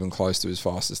wasn't even close to his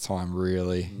fastest time,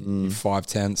 really.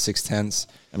 5/10, 6/10.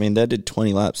 I mean, they did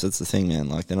 20 laps. That's the thing, man.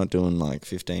 Like, they're not doing like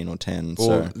 15 or 10.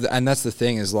 Well, So and that's the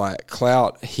thing is like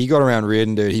Clout, he got around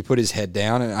Reardon, dude. He put his head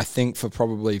down, and I think for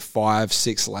probably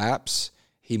 5-6 laps,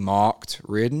 he marked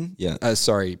Reardon. Yeah.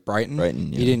 Brayton.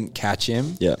 Brayton, He yeah. didn't catch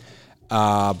him. yeah.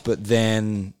 But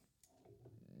then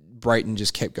Brayton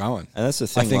just kept going. And that's the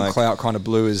thing. I think like, Clout kind of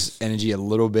blew his energy a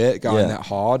little bit going Yeah. that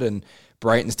hard, and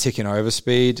Brayton's ticking over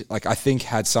speed. Like, I think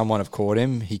had someone have caught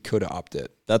him, he could have upped it.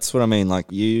 That's what I mean. Like,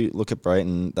 you look at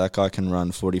Brayton, that guy can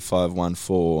run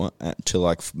 45.14 to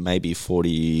like maybe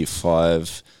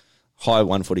 45, high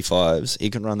 145s.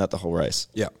 He can run that the whole race.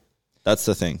 Yeah. That's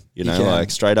the thing, you know, can. like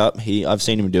straight up. I've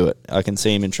seen him do it. I can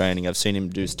see him in training. I've seen him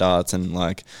do starts, and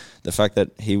like the fact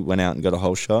that he went out and got a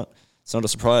whole shot. It's not a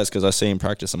surprise because I see him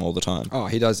practice them all the time. Oh,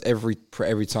 he does every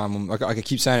time. Like I could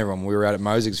keep saying to everyone, we were out at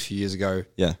Mosix a few years ago,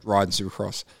 Yeah. riding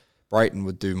Supercross. Brayton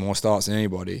would do more starts than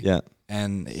anybody. Yeah,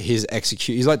 And his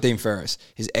he's like Dean Ferris.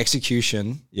 His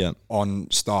execution yeah, on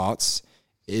starts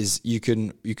is you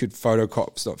could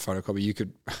photocopy, you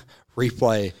could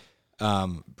replay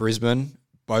Brisbane,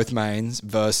 both mains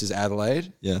versus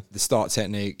Adelaide. Yeah. The start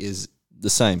technique is The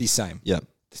same. the same. Yeah.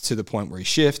 To the point where he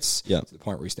shifts, Yeah. to the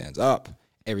point where he stands up,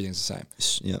 everything's the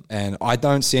same. Yeah. And I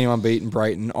don't see anyone beating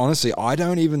Brayton. Honestly, I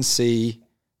don't even see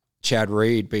Chad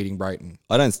Reed beating Brayton.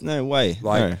 No way.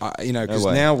 Like, no. Because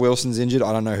way. now Wilson's injured.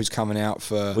 I don't know who's coming out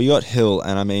for. Well, you got Hill,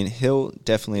 and I mean, Hill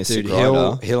definitely a Dude, sick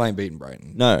rider. Hill ain't beating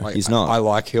Brayton. No, he's not. I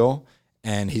like Hill,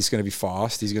 and he's going to be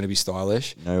fast. He's going to be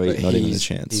stylish. No, but not even a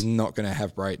chance. He's not going to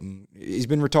have Brayton. He's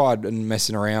been retired and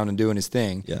messing around and doing his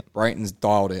thing. Yeah. Brayton's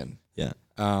dialed in. Yeah.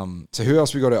 So who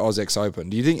else we got at AusX Open?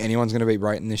 Do you think anyone's going to beat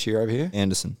Brayton this year over here?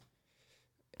 Anderson.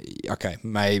 Okay,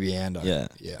 maybe Ando. Yeah.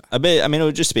 Yeah. I mean, it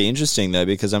would just be interesting, though,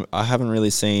 because I haven't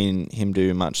really seen him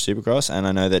do much Supercross, and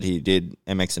I know that he did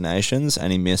MX Nations,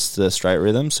 and he missed the straight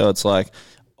rhythm, so it's like,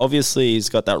 obviously, he's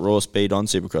got that raw speed on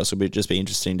Supercross. It'll just be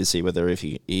interesting to see whether if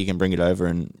he can bring it over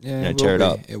and tear it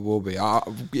up. It will be.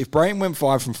 If Brayton went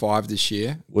 5 from 5 this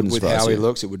year, Wouldn't with surprise how he you.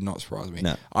 looks, it would not surprise me.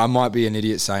 No. I might be an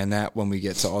idiot saying that when we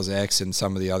get to AusX and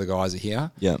some of the other guys are here,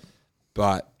 Yeah.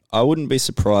 but I wouldn't be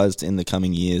surprised in the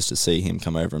coming years to see him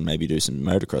come over and maybe do some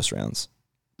motocross rounds.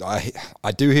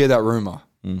 I do hear that rumor.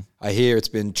 Mm. I hear it's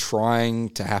been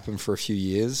trying to happen for a few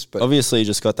years, but Obviously, he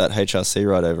just got that HRC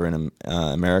ride over in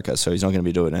America, so he's not going to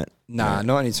be doing it. nah,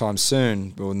 not anytime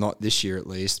soon. Well, not this year at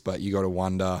least, but you got to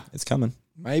wonder. It's coming.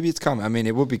 Maybe it's coming. I mean,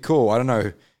 it would be cool. I don't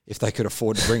know if they could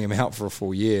afford to bring him out for a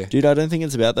full year. Dude, I don't think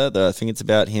it's about that, though. I think it's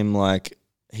about him, like,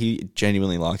 he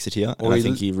genuinely likes it here, and Or I he-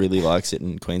 think he really likes it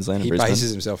in Queensland and He Brisbane.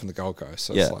 bases himself in the Gold Coast,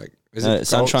 so Yeah. it's like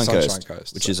Sunshine Gold-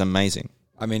 Coast, which So, is amazing.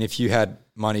 I mean, if you had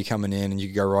money coming in and you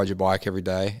could go ride your bike every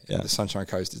day, Yeah. the Sunshine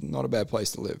Coast is not a bad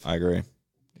place to live. I agree.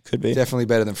 It could be. Definitely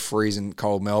better than freezing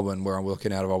cold Melbourne, where I'm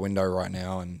looking out of our window right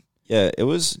now. And Yeah, it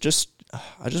was just,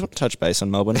 I just want to touch base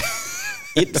on Melbourne.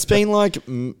 It's been like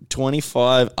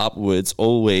 25 upwards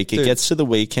all week. It Dude. gets to the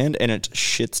weekend and it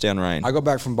shits down rain. I got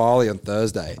back from Bali on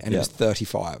Thursday, and it Yeah. was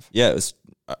 35. Yeah, it was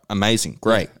amazing.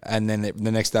 Great. And then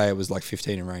the next day it was like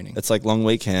 15 and raining. It's like long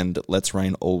weekend. Let's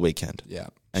rain all weekend Yeah,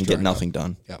 and straight get nothing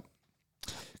done. up. Yep.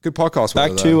 Good podcast.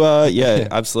 Back weather, to, though. yeah,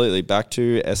 absolutely. Back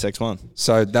to SX1.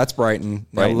 So that's Brayton.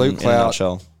 Now Brayton Luke in a Clout.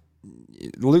 nutshell.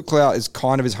 Luke Clout is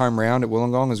kind of his home round at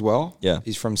Wollongong as well. Yeah.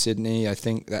 He's from Sydney, I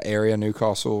think that area,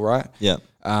 Newcastle, right? Yeah.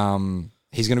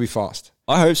 He's going to be fast.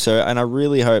 I hope so. And I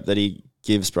really hope that he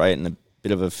gives Brayton a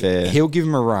bit of a fair. He'll give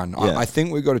him a run. Yeah. I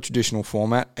think we've got a traditional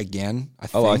format again. I I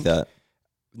think. like that.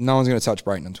 No one's going to touch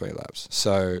Brayton on 20 laps.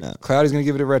 So No. Cloudy's going to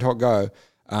give it a red hot go.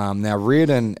 Now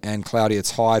Reardon and Cloudy are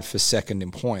tied for second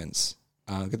in points.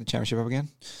 Get the championship up again.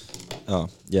 Oh,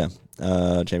 yeah.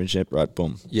 Championship, right,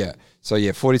 boom. Yeah.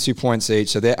 So, 42 points each.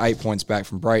 So, they're 8 points back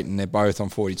from Brayton. They're both on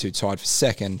 42, tied for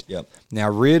second. Yep. Now,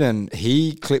 Reardon,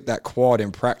 he clipped that quad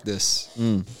in practice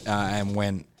and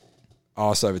went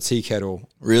arse over tea kettle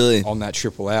Really? on that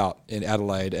triple out in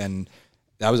Adelaide. And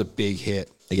that was a big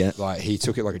hit. Again. Like, he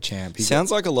took it like a champ. He Sounds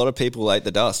like a lot of people ate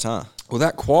the dust, huh? well,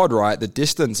 that quad, right, the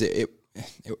distance, I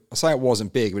say it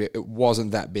wasn't big, but it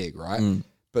wasn't that big, right?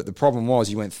 But the problem was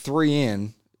you went 3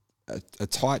 in, a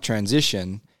tight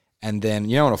transition, and then,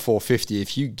 on a 450,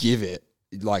 if you give it,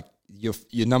 like, your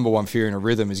number one fear in a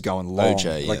rhythm is going long,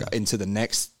 OJ, like yeah. into the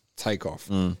next takeoff.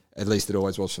 At least it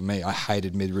always was for me. I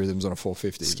hated mid rhythms on a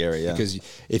 450. Scary, yeah. Because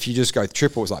if you just go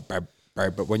triple, it's like, brab,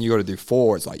 brab, but when you got to do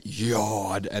 4, it's like,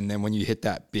 yod. And then when you hit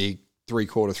that big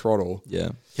 3/4 throttle, Yeah.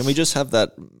 Can we just have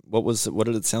that? What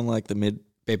did it sound like? The mid?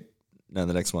 beep, No,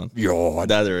 the next one. yod.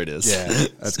 No, there it is. Yeah,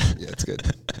 that's good.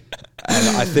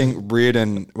 And I think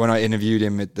Reardon, when I interviewed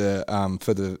him at the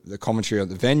for the commentary at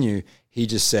the venue, he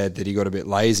just said that he got a bit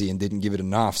lazy and didn't give it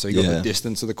enough. So he got Yeah. the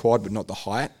distance of the quad, but not the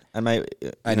height. And mate,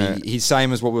 And he's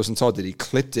same as what Wilson told, that he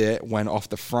clipped it, went off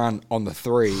the front on the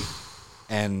 3,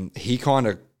 and he kind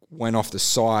of went off the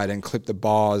side and clipped the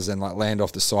bars and like landed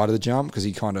off the side of the jump because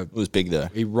he kind of it was big though.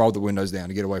 he rolled the windows down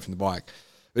to get away from the bike.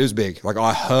 It was big. Like,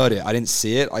 I heard it. I didn't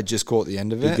see it. I just caught the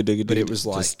end of it. Digga, digga, But it digga, was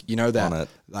like, just that on it.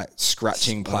 like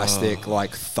scratching plastic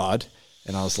like thud.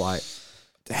 And I was like,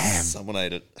 damn. Someone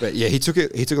ate it. But yeah, he took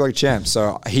it like a champ.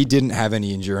 So he didn't have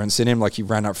any endurance in him. Like, he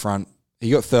ran up front.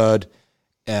 He got third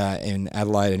in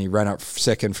Adelaide, and he ran up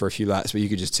second for a few laps, but you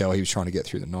could just tell he was trying to get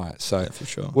through the night. So for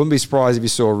sure. Wouldn't be surprised if you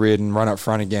saw Reardon run up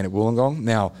front again at Wollongong.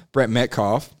 Now, Brett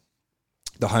Metcalf,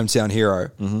 the hometown hero,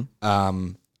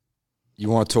 you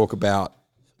want to talk about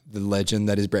the legend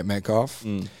that is Brett Metcalf.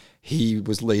 He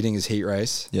was leading his heat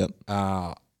race. Yep.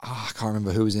 I can't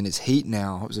remember who was in his heat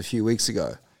now. It was a few weeks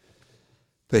ago.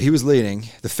 But he was leading.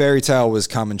 The fairy tale was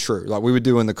coming true. Like we were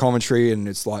doing the commentary, and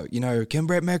it's like, can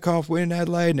Brett Metcalf win in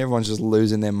Adelaide? And everyone's just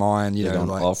losing their mind,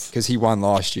 because he won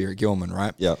last year at Gilman,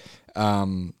 right? Yep.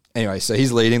 Anyway, so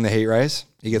he's leading the heat race.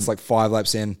 He gets like 5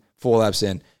 laps in, 4 laps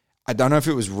in. I don't know if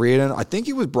it was Reardon. I think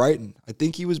it was Brayton. I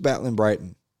think he was battling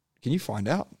Brayton. Can you find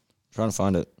out? Trying to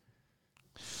find it.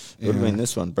 It would have been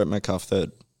this one. Brett Metcalf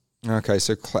third. Okay,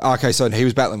 so he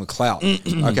was battling with Clout.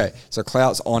 Okay, so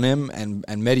Clout's on him, and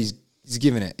Meddy's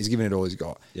giving it. He's giving it all he's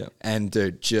got. Yeah. And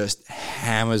dude just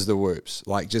hammers the whoops.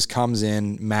 Like just comes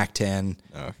in Mach 10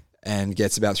 and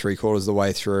gets about 3/4 of the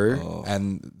way through,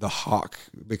 and the huck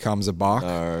becomes a buck.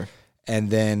 No.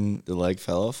 And then The leg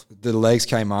fell off. the legs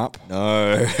came up.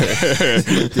 No.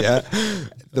 Yeah.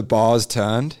 The bars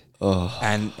turned. Oh.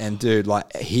 And dude, like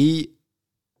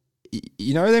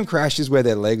them crashes where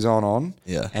their legs aren't on?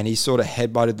 Yeah. And he sort of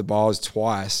headbutted the bars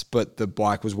twice, but the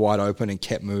bike was wide open and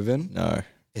kept moving. No.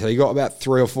 So he got about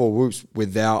 3 or 4 whoops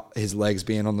without his legs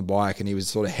being on the bike, and he was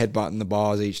sort of headbutting the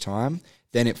bars each time.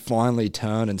 Then it finally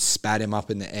turned and spat him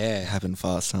up in the air. Happened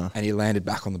fast, huh? And he landed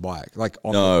back on the bike. But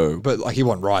he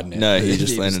wasn't riding it. No, he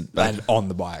just landed back. on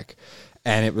the bike.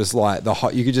 And it was like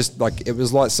you could just it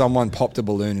was like someone popped a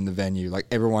balloon in the venue. Like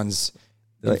everyone's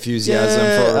enthusiasm for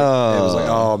it. It was like,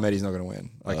 Meddy's not going to win.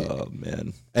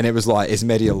 Man. And it was like, is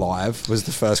Meddy alive? Was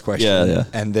the first question. Yeah.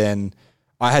 And then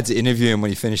I had to interview him when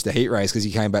he finished the heat race because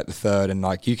he came back to third, and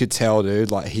like you could tell,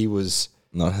 dude, like he was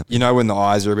not happy. when the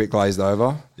eyes are a bit glazed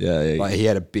over. Yeah. Like he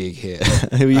had a big hit.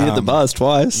 He hit the bars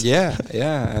twice. Yeah,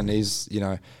 and he's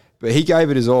but he gave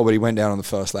it his all, but he went down on the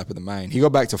first lap of the main. He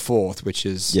got back to 4th, which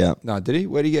is no, did he?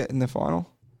 Where did he get in the final?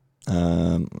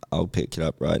 I'll pick it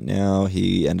up right now.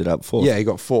 He ended up 4th. Yeah, he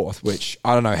got 4th, which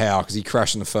I don't know how because he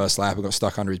crashed in the first lap and got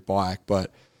stuck under his bike.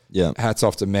 But hats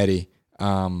off to Meddy.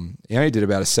 He only did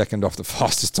about a second off the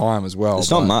fastest time as well. It's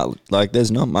not much. Like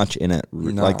there's not much in it.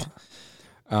 No. Like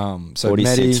so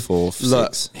 46, Meddy, 4,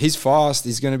 6. He's fast.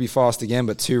 He's going to be fast again.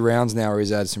 But 2 rounds now where he's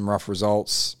had some rough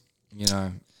results.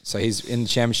 So he's in the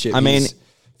championship.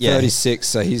 36.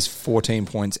 So he's 14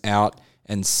 points out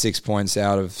and 6 points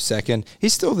out of second.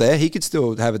 He's still there. He could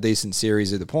still have a decent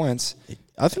series of the points.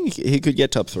 I think he could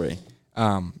get top 3.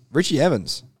 Richie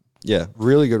Evans. Yeah.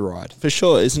 Really good ride. For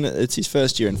sure, isn't it? It's his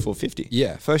first year in 450.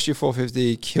 Yeah, first year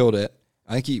 450, killed it.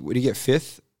 I think would he get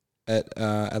 5th at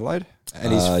Adelaide?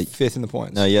 And he's 5th in the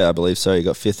points. No, yeah, I believe so. He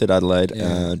got 5th at Adelaide.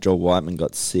 Yeah. Joel Whiteman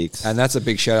got 6th. And that's a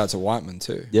big shout out to Whiteman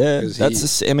too. Yeah,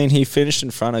 he finished in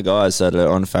front of guys that are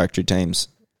on factory teams.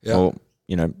 Yeah. Or,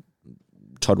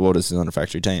 Todd Waters is on a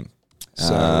factory team.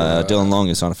 So, Dylan Long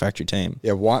is on a factory team.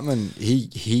 Yeah, Whiteman,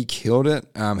 he killed it.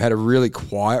 Had a really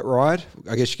quiet ride,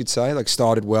 I guess you could say. Like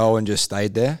started well and just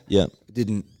stayed there. Yeah.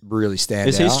 Didn't really stand out.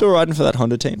 Is he still riding for that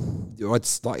Honda team?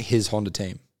 It's like his Honda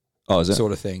team. Oh, is it?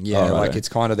 Sort of thing. Yeah, right. it's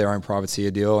kind of their own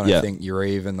privateer deal. And I think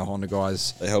Urive and the Honda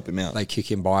guys, They help him out. they kick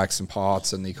him bikes and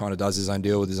parts, and he kind of does his own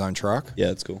deal with his own truck. Yeah,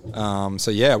 that's cool.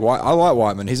 So yeah, I like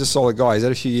Whiteman. He's a solid guy. He's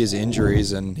had a few years of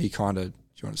injuries, and he kind of, do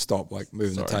you want to stop like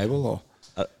moving the table or?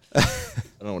 I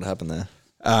don't know what happened there.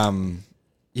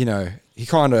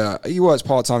 He works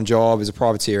part-time job. He's a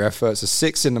privateer effort. So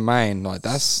 6th in the main, like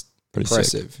that's Pretty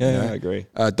impressive. sick. Yeah, I agree.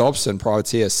 Dobson,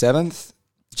 privateer 7th.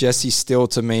 Jesse still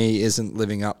to me isn't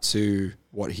living up to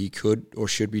what he could or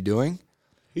should be doing.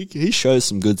 He shows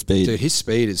some good speed. Dude, his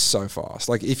speed is so fast.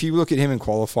 Like if you look at him in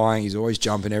qualifying, he's always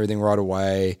jumping everything right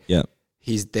away. Yeah.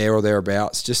 He's there or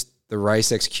thereabouts. Just the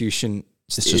race execution,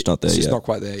 It's just not there It's just yet. not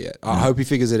quite there yet. I hope he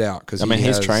figures it out because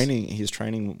he's training. He's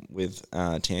training with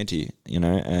Tanti,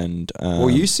 and Well,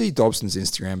 you see Dobson's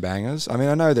Instagram bangers. I mean,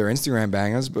 I know they're Instagram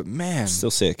bangers, but man, still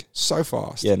sick. so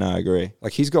fast. Yeah, no, I agree.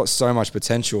 Like he's got so much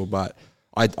potential, but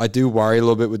I do worry a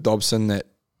little bit with Dobson that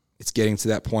it's getting to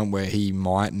that point where he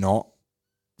might not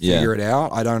figure it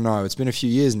out. I don't know. It's been a few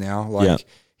years now. Like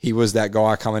he was that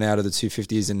guy coming out of the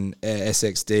 250s and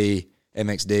SXD,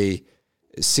 MXD.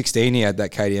 16, he had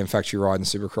that KTM factory ride in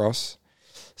Supercross.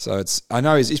 So I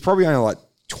know he's probably only like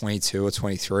 22 or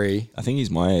 23. I think he's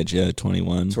my age,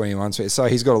 21. 21. So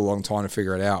he's got a long time to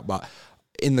figure it out. But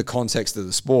in the context of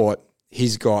the sport,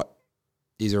 he's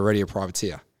already a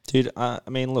privateer. Dude,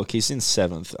 look, he's in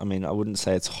 7th. I wouldn't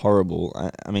say it's horrible.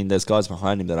 There's guys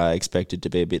behind him that I expected to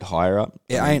be a bit higher up.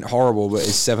 It ain't horrible, but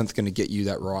is 7th going to get you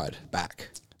that ride back?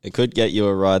 It could get you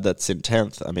a ride that's in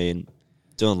 10th.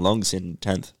 Dylan Long's in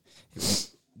 10th.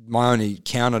 My only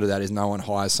counter to that is no one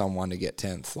hires someone to get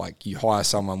 10th. Like you hire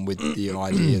someone with the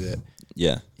idea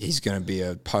that he's going to be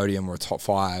a podium or a top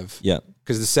 5. Yeah.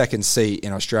 Because the second seat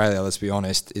in Australia, let's be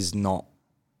honest, is not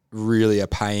really a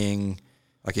paying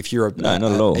Like if you're No,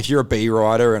 not at all. If you're a B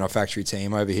rider in a factory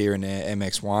team over here in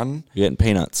MX1, You're getting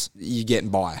peanuts. you're getting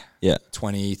by Yeah.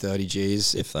 20, 30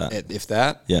 Gs, If that. if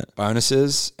that, Yeah.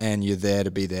 bonuses, and you're there to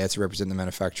be there to represent the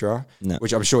manufacturer, No.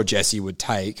 which I'm sure Jesse would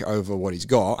take over what he's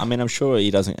got. I mean, I'm sure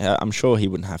he doesn't. I'm sure he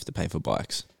wouldn't have to pay for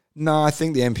bikes. No, I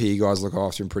think the MPE guys look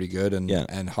after him pretty good, and Yeah.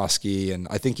 and Husky, and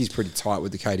I think he's pretty tight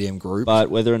with the KTM group.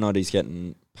 But whether or not he's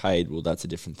getting paid, well, that's a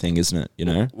different thing, isn't it? You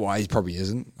know? Well, he probably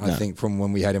isn't. I No. think from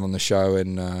when we had him on the show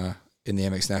in the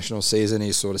MX National season,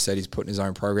 he sort of said he's putting his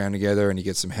own program together and he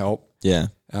gets some help. Yeah.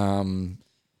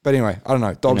 But anyway, I don't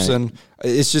know. Dobson,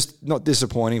 it's just not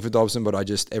disappointing for Dobson, but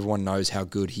everyone knows how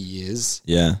good he is.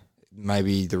 Yeah.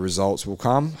 Maybe the results will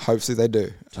come. Hopefully they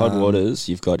do. Todd Waters,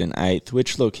 you've got in 8th,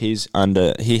 which look, he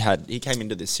came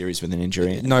into this series with an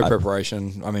injury. No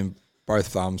preparation. I mean, both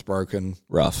thumbs broken.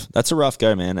 Rough. That's a rough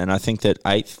go, man. And I think that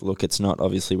 8th, look, it's not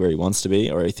obviously where he wants to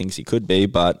be or he thinks he could be,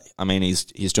 but I mean,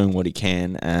 he's doing what he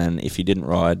can. And if he didn't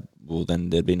ride, well, then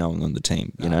there'd be no one on the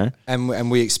team, you know? And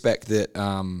we expect that,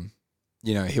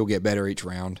 he'll get better each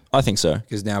round. I think so.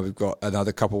 Because now we've got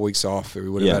another couple of weeks off. We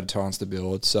would have Yeah. had a chance to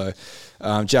build. So,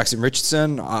 Jackson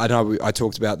Richardson, I know I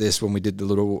talked about this when we did the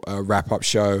little wrap-up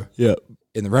show Yeah.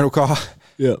 in the rental car.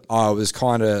 Yeah. I was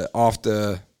kind of,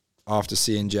 after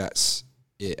seeing Jats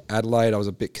at Adelaide, I was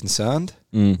a bit concerned.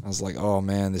 I was like, oh,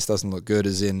 man, this doesn't look good,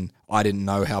 as in I didn't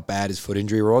know how bad his foot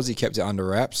injury was. He kept it under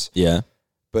wraps. Yeah.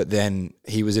 But then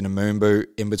he was in a moon boot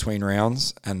in between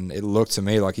rounds, and it looked to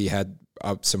me like he had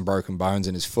some broken bones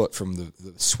in his foot from the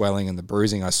swelling and the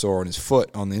bruising I saw on his foot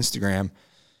on the Instagram.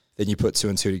 Then you put 2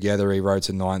 and 2 together. He rode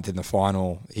to 9th in the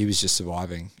final. He was just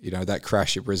surviving. You know, that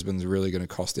crash at Brisbane's really going to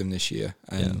cost him this year.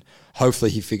 And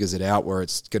hopefully he figures it out where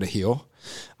it's going to heal.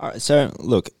 All right, so,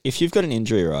 look, if you've got an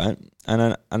injury, right,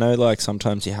 and I know, like,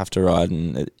 sometimes you have to ride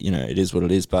and, it is what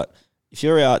it is, but if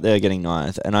you're out there getting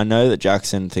 9th, and I know that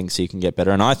Jackson thinks he can get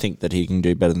better, and I think that he can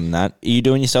do better than that, are you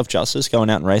doing yourself justice going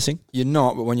out and racing? You're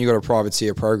not, but when you got a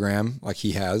privateer program like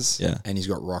he has, Yeah. and he's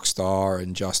got Rockstar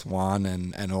and Just One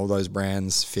and all those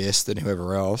brands, Fist and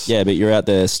whoever else. Yeah, but you're out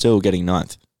there still getting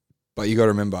 9th. But you got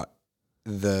to remember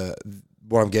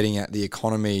what I'm getting at, the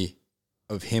economy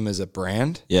of him as a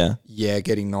brand. Yeah. Yeah,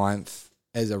 getting 9th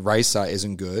as a racer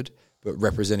isn't good, but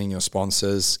representing your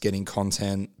sponsors, getting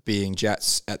content, being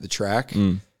Jats at the track,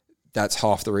 that's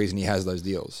half the reason he has those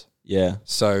deals. Yeah.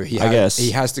 So he has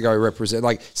to go represent,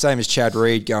 like same as Chad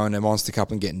Reed going to Monster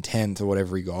Cup and getting 10th or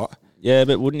whatever he got. Yeah,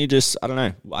 but wouldn't you just, I don't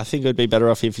know, I think it would be better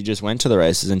off if you just went to the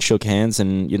races and shook hands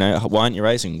and, why aren't you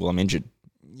racing? Well, I'm injured.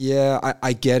 Yeah,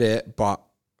 I get it, but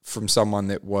from someone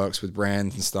that works with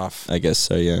brands and stuff, I guess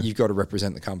so, yeah. you've got to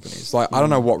represent the companies. Like, I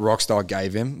don't know what Rockstar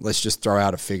gave him. Let's just throw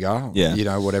out a figure,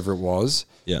 whatever it was.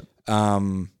 Yeah.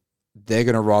 They're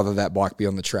going to rather that bike be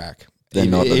on the track. They're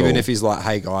not at even all. if he's like,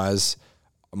 hey, guys,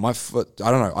 my foot, I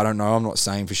don't know. I'm not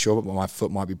saying for sure, but my foot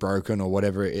might be broken or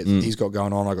whatever he's got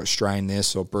going on. I got strained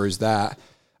this or bruised that.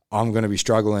 I'm going to be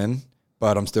struggling,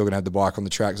 but I'm still going to have the bike on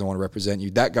the track because I want to represent you.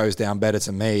 That goes down better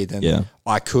to me than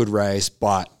I could race,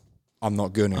 but I'm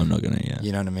not going to. Yeah.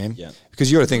 You know what I mean? Yeah.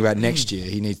 Because you got to think about next year,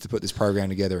 he needs to put this program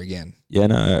together again. Yeah,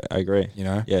 no, I agree. You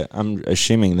know? Yeah, I'm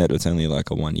assuming that it's only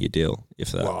like a 1-year deal,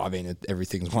 if that. Well, I mean,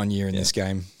 everything's 1 year in this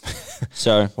game.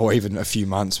 So, or even a few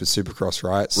months with Supercross,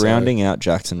 right? So, rounding out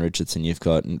Jackson Richardson, you've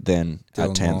got then at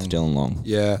 10th, Dylan Long.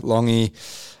 Yeah, Longy.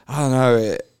 I don't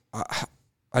know.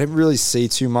 I didn't really see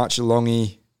too much of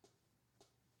Longy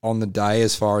on the day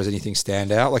as far as anything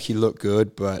stand out. Like, he looked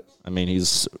good, but I mean,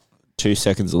 he's 2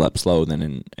 seconds a lap slower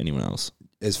than anyone else.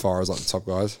 As far as like the top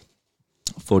guys,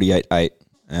 48.8,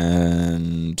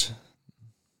 and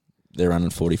they're running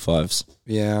 45s.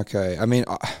 Yeah, okay. I mean,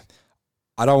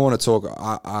 I don't want to talk.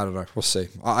 I don't know. We'll see.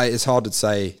 It's hard to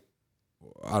say.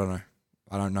 I don't know.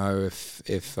 I don't know if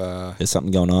there's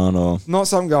something going on or not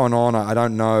something going on. I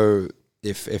don't know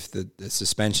if the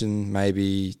suspension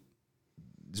maybe.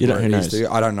 Who knows?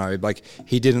 I don't know. Like,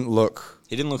 he didn't look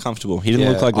comfortable. He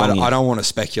didn't look like Longy. I don't want to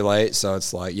speculate, so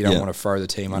it's like you don't want to throw the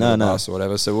team under the bus or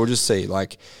whatever. So we'll just see,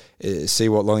 see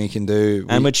what Longy can do.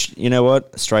 And which, you know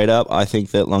what? Straight up, I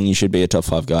think that Longy should be a top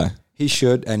 5 guy. He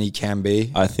should, and he can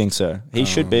be. I think so. He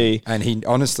should be. And he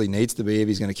honestly needs to be if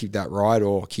he's going to keep that ride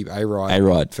or keep a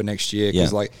ride for next year.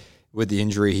 Because with the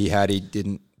injury he had, he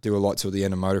didn't do a lot till the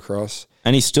end of motocross.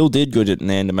 And he still did good at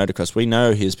the end of motocross. We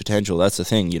know his potential. That's the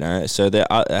thing, So there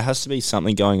has to be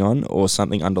something going on or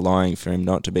something underlying for him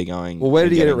not to be going. Well, where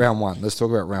did he get it round 1? Let's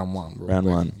talk about round 1. Round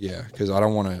 1. Yeah, because I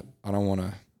don't want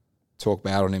to talk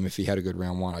bad on him if he had a good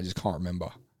round 1. I just can't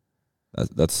remember.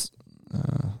 That's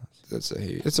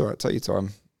it's all right. Take your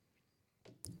time.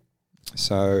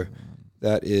 So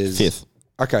that is 5th.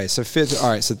 Okay, so 5th. All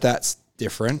right, so that's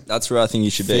different. That's where I think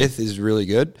you should be. 5th is really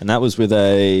good. And that was with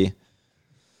a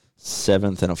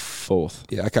 7th and a 4th.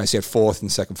 Yeah, okay, so you had 4th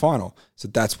and second final. So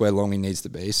that's where Longy needs to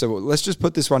be. So let's just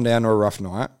put this one down to a rough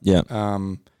night. Yeah.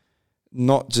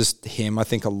 Not just him. I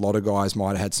think a lot of guys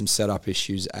might have had some setup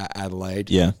issues at Adelaide.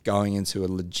 Yeah. Going into a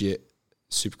legit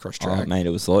Supercross track. Oh, mate, it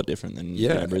was a lot different than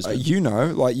Brisbane.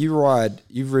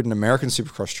 You've ridden American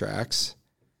Supercross tracks.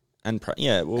 And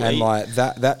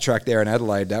that track there in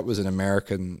Adelaide, that was an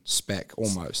American spec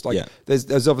almost.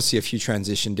 There's obviously a few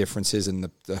transition differences in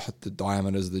the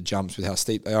diameters of the jumps with how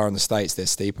steep they are in the States. They're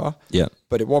steeper. Yeah.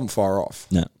 But it wasn't far off.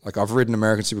 No. Like I've ridden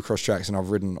American Supercross tracks and I've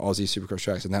ridden Aussie Supercross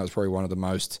tracks, and that was probably one of the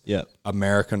most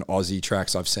American Aussie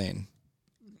tracks I've seen.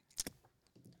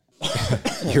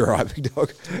 You're right, big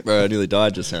dog. Bro, I nearly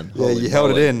died just then. Yeah, you held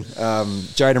it in.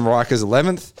 Jaden Riker's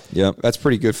 11th. Yep. That's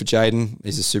pretty good for Jaden.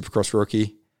 He's a Supercross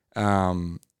rookie.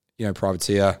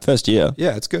 Privateer. First year.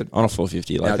 Yeah, it's good. On a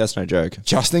 450. That's no joke.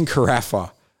 Justin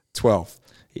Carafa, 12th.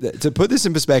 To put this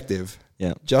in perspective,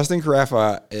 Justin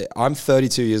Carafa, I'm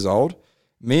 32 years old.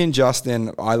 Me and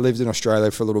Justin, I lived in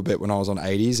Australia for a little bit when I was on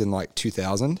 80s in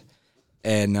 2000.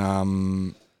 And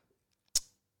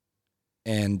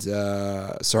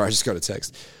sorry, I just got a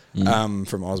text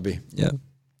from Osby. Yeah.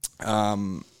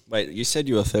 Wait, you said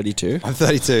you were 32? I'm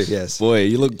 32, yes. Boy,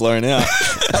 you look blown out.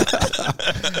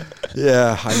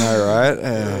 Yeah, I know, right?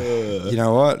 You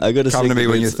know what? I gotta come to me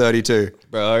when you're 32.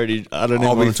 Bro, I don't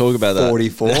even want to talk about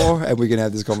 44 and we can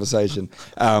have this conversation.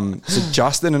 So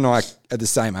Justin and I at the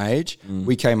same age,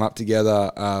 we came up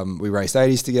together. We raced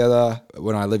 80s together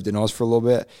when I lived in Oz for a little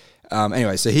bit.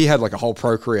 Anyway, so he had a whole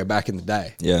pro career back in the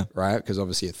day. Yeah. Right? Because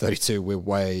obviously at 32, we're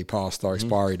way past our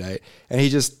expiry date. And he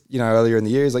just, earlier in the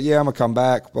year, he's like, yeah, I'm going to come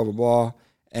back, blah, blah, blah,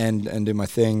 and do my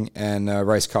thing and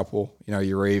race couple.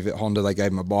 Urive at Honda, they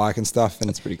gave him a bike and stuff. And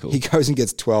that's pretty cool. He goes and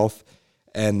gets 12th.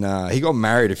 And he got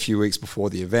married a few weeks before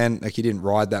the event. He didn't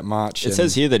ride that much. It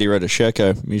says here that he rode a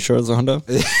Sherco. Are you sure it's a Honda?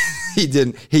 He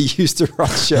didn't. He used to ride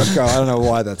Sherco. I don't know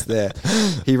why that's there.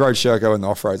 He rode Sherco in the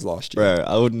off-roads last year. Bro,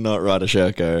 I would not ride a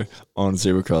Sherco on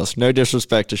Supercross. No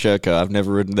disrespect to Sherco. I've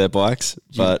never ridden their bikes,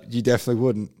 but... You definitely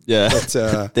wouldn't. Yeah.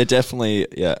 But, they're definitely,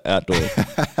 outdoor.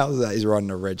 How's that? He's riding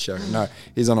a red Sherco. No,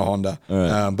 he's on a Honda. All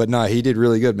right. But no, he did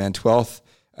really good, man. 12th.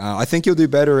 I think he'll do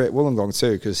better at Wollongong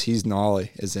too, because he's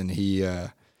gnarly, as in he...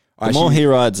 The more he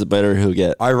rides, the better he'll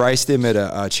get. I raced him at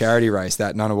a charity race,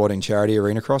 that Nunawading Charity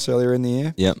Arena Cross earlier in the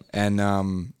year. Yep. And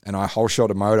I whole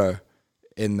shot a moto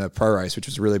in the pro race, which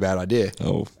was a really bad idea.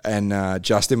 Oh. And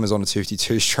Justin was on a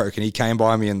 252 stroke, and he came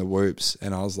by me in the whoops,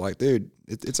 and I was like, dude,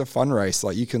 it's a fun race.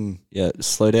 You can... Yeah,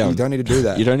 slow down. You don't need to do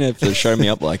that. You don't have to show me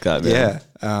up like that, man.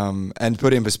 Yeah. And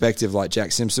put it in perspective,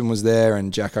 Jack Simpson was there,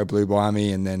 and Jacko blew by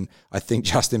me, and then I think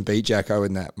Justin beat Jacko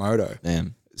in that moto.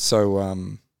 Damn.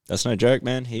 So... That's no joke,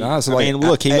 man.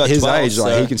 Look, he got his 12, age,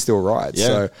 he can still ride.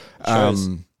 Yeah,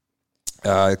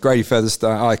 so, Grady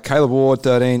Featherstone, Caleb Ward,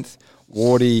 13th.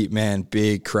 Wardy, man,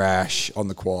 big crash on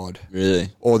the quad. Really?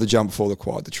 Or the jump before the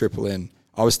quad, the triple in.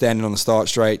 I was standing on the start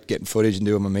straight, getting footage and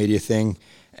doing my media thing,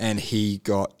 and he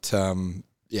got,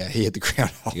 he hit the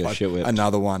ground hard. He got shit whipped.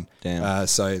 Another one. Damn.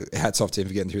 So hats off to him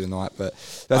for getting through the night. But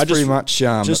that's pretty much...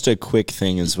 just a quick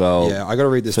thing as well. Yeah, I got to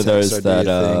read this for those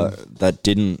that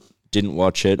didn't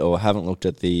watch it or haven't looked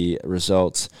at the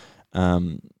results.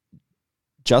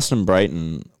 Justin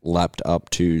Brayton lapped up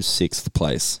to 6th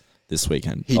place this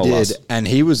weekend. He did, and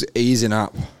he was easing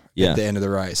up at the end of the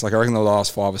race. I reckon the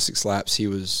last 5 or 6 laps he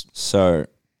was... So,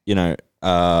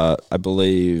 I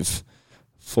believe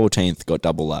 14th got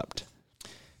double lapped.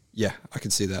 Yeah, I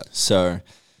can see that. So...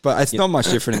 But it's not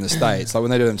much different in the States. When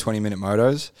they do them 20-minute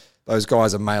motos, those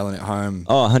guys are mailing it home.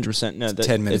 Oh, 100%. No,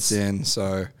 10 minutes in,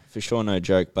 so... For sure, no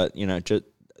joke. But, just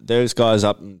those guys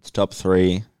up in the top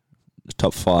 3, the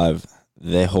top 5,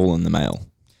 they're hauling the mail.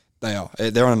 They are.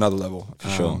 They're on another level. For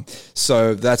sure.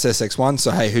 So that's SX1.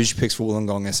 So, hey, who's your picks for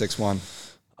Wollongong SX1?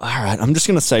 All right. I'm just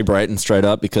going to say Brayton straight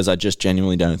up because I just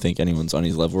genuinely don't think anyone's on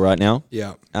his level right now.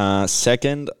 Yeah.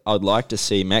 Second, I'd like to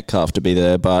see Metcalf to be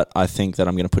there, but I think that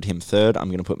I'm going to put him third. I'm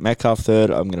going to put Metcalf third.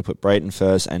 I'm going to put Brayton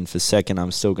first. And for second,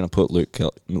 I'm still going to put Luke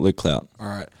Clout. All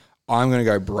right. I'm going to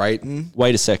go Brayton.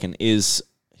 Wait a second. Is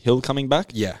Hill coming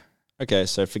back? Yeah. Okay,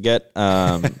 so forget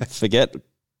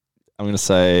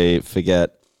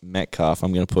Metcalf.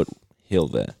 I'm going to put Hill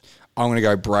there. I'm going to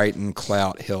go Brayton,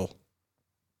 Clout, Hill.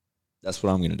 That's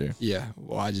what I'm going to do. Yeah,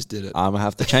 well, I just did it. I'm going to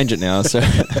have to change it now. So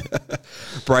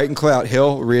Brayton, Clout,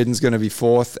 Hill. Reardon's going to be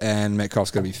 4th, and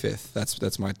Metcalf's going to be 5th.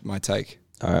 That's my take.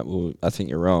 All right, well, I think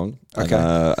you're wrong.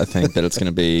 Okay. I think that it's going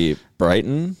to be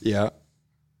Brayton. Yeah.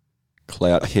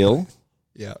 Clout, Hill.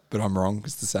 Yeah, but I'm wrong.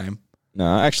 It's the same.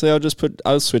 No, actually,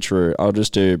 I'll switch route. I'll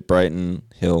just do Brayton,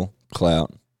 Hill,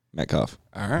 Clout, Metcalf.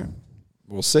 All right.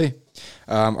 We'll see.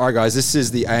 All right, guys, this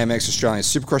is the AMX Australian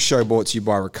Supercross show brought to you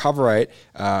by Recoverate.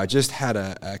 I just had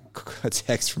a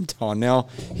text from Darnell.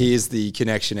 He is the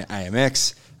connection at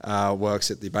AMX,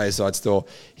 works at the Bayside store.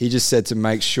 He just said to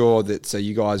make sure that so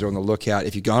you guys are on the lookout.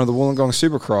 If you're going to the Wollongong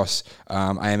Supercross,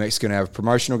 AMX is going to have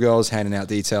promotional girls handing out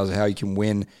details of how you can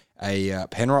win a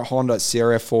Penrite Honda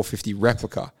CRF 450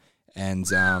 replica and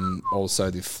also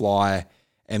the Fly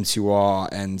M2R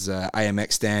and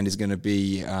AMX stand is going to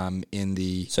be in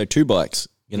the... So 2 bikes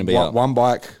going to be up. One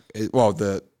bike. Well,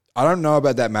 I don't know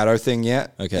about that Matto thing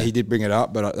yet. Okay. He did bring it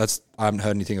up, but I haven't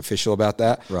heard anything official about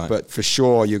that. Right. But for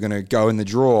sure, you're going to go in the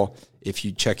draw if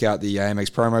you check out the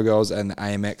AMX promo girls and the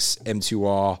AMX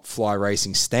M2R Fly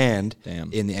Racing stand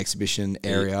in the exhibition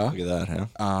area. Look at that,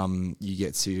 huh? You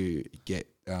get to get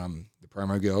the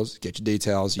promo girls, get your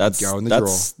details, you go in the draw.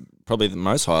 That's probably the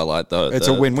most highlight, though. It's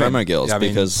a win-win. Promo girls,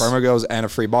 because promo girls and a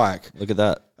free bike. Look at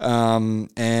that.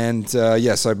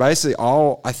 So basically,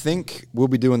 I think we'll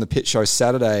be doing the pit show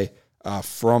Saturday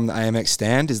from the AMX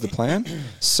stand is the plan.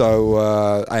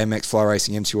 So AMX Fly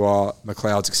Racing M2R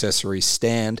McLeod's accessories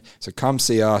stand. So come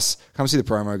see us, come see the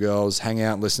promo girls, hang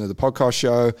out and listen to the podcast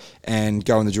show, and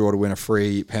go in the draw to win a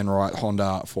free Penrite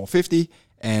Honda 450.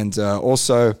 And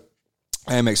also,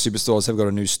 AMX Superstores have got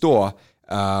a new store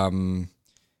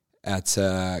at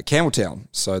Campbelltown.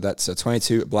 So that's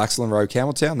 22 Blaxland Road,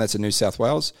 Campbelltown. That's in New South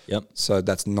Wales. Yep. So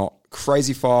that's not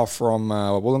crazy far from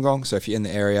Wollongong. So if you're in the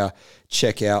area,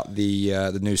 check out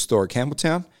the new store at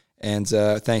Campbelltown. And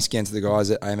thanks again to the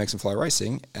guys at AMX and Fly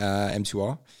Racing,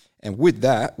 M2R. And with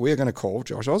that, we're going to call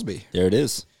Josh Osby. There it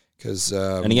is.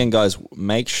 And again, guys,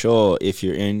 make sure if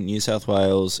you're in New South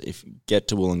Wales, if you get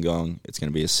to Wollongong, it's going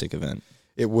to be a sick event.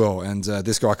 It will, and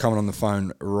this guy coming on the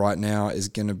phone right now is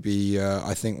going to be,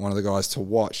 I think, one of the guys to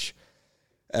watch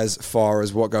as far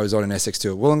as what goes on in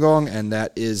SX2 at Wollongong, and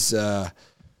that is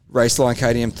Raceline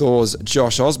KTM Thor's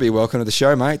Josh Osby. Welcome to the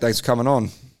show, mate. Thanks for coming on.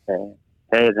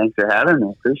 Hey, thanks for having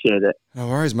me. Appreciate it. No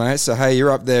worries, mate. So, hey,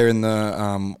 you're up there in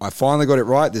the... I finally got it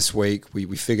right this week.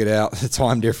 We figured out the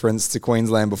time difference to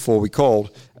Queensland before we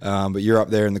called, but you're up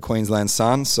there in the Queensland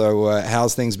sun. So,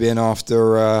 how's things been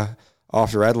after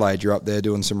Adelaide? You're up there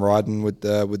doing some riding with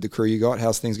the crew you got.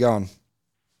 How's things going?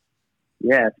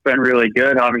 Yeah, it's been really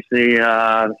good. Obviously,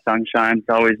 the sunshine's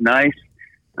always nice.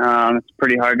 It's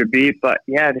pretty hard to beat, but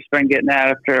yeah, just been getting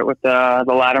after it with the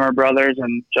Latimer brothers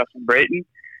and Justin Brayton.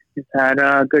 Just had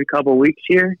a good couple weeks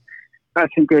here. Got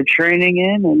some good training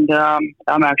in, and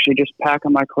I'm actually just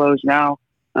packing my clothes now,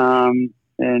 and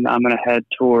I'm going to head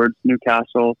towards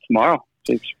Newcastle tomorrow.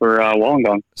 It's for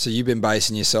Wollongong. So you've been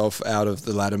basing yourself out of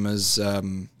the Latimer's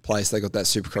place. They got that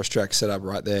Supercross track set up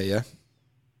right there, yeah?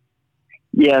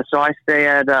 Yeah, so I stay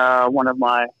at one of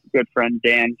my good friend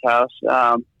Dan's house.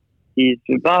 He's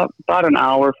about an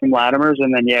hour from Latimer's,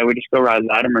 and then, we just go ride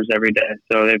Latimer's every day.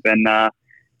 So they've been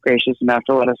gracious enough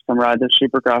to let us come ride the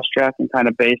Supercross track and kind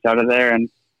of base out of there. And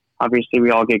obviously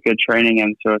we all get good training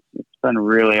in, so it's been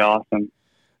really awesome.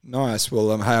 Nice.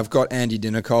 Well, hey, I've got Andy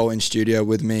Dinnicole in studio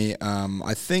with me.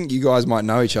 I think you guys might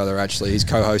know each other, actually. He's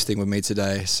co-hosting with me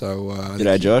today. So,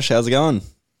 g'day, Josh. How's it going?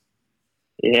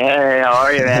 Yeah, how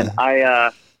are you, man? I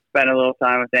spent a little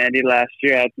time with Andy last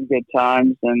year. Had some good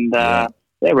times, and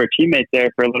we're teammates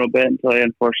there for a little bit until he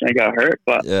unfortunately got hurt.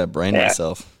 But brained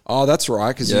myself. Oh, that's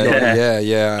right. Because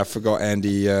I forgot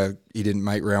Andy. He didn't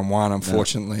make round one,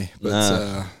 unfortunately.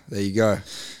 But there you go.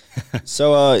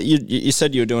 So you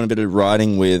said you were doing a bit of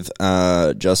riding with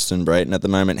Justin Brayton at the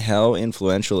moment. How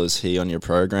influential is he on your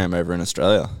program over in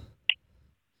Australia?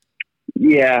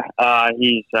 Yeah,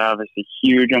 he's obviously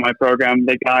huge on my program.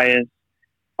 The guy is,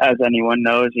 as anyone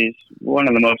knows, he's one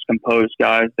of the most composed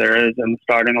guys there is in the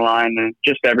starting line, and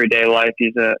just everyday life.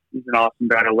 He's an awesome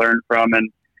guy to learn from,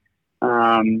 and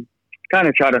kind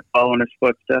of try to follow in his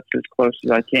footsteps as close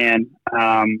as I can.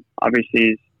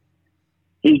 Obviously,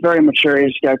 he's very mature.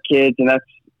 He's got kids, and that's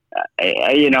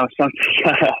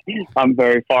something I'm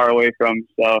very far away from.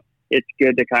 So it's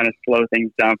good to kind of slow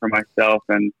things down for myself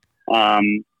and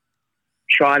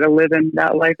try to live in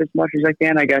that life as much as I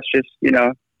can. I guess just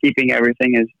keeping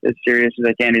everything as serious as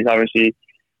I can. He's obviously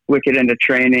wicked into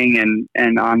training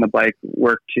and on the bike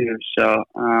work too. So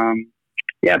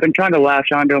I've been trying to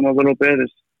latch onto him a little bit as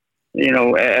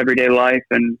everyday life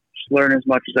and just learn as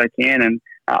much as I can. And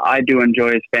I do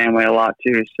enjoy his family a lot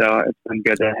too, so it's been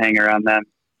good to hang around them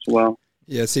as well.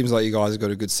 Yeah, it seems like you guys have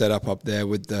got a good setup up there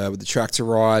with the tractor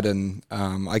ride, and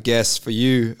I guess for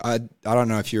you, I don't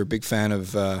know if you're a big fan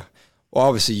of.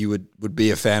 Obviously you would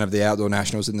be a fan of the outdoor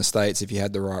nationals in the States if you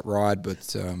had the right ride,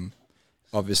 but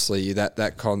obviously the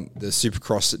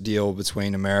Supercross deal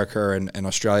between America and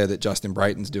Australia that Justin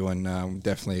Brayton's doing,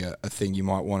 definitely a thing you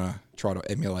might want to try to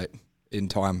emulate in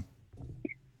time.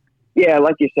 Yeah,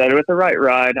 like you said, with the right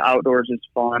ride, outdoors is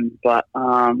fun. But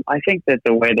I think that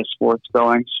the way the sport's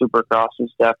going, Supercross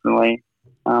is definitely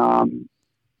on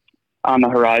the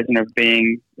horizon of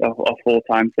being a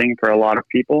full-time thing for a lot of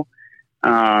people.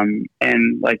 And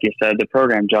like you said, the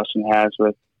program Justin has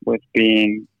with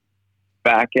being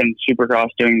back in Supercross,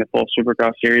 doing the full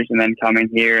Supercross series, and then coming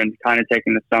here and kind of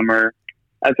taking the summer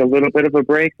as a little bit of a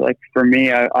break. Like for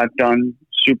me, I've done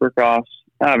Supercross.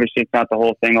 Obviously, it's not the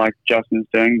whole thing like Justin's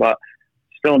doing, but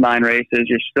still 9 races.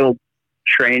 You're still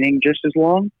training just as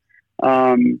long.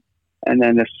 And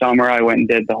then this summer, I went and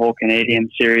did the whole Canadian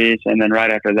series, and then right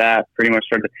after that, pretty much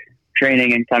started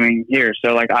training and coming here.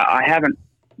 So like I haven't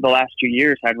the last 2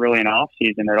 years had really an off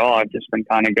season at all. I've just been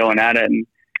kind of going at it, and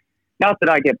not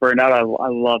that I get burned out. I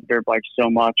love dirt bikes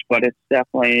so much, but it's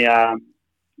definitely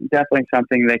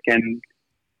something that can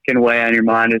weigh on your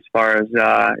mind as far as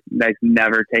like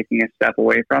never taking a step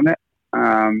away from it.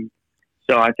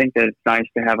 So I think that it's nice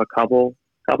to have a couple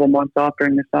months off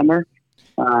during the summer.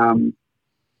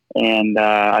 And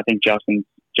I think Justin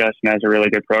has a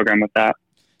really good program with that.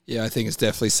 Yeah, I think it's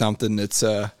definitely something that's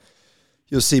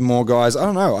you'll see more guys. I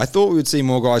don't know. I thought we would see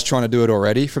more guys trying to do it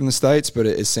already from the States, but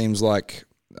it seems like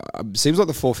the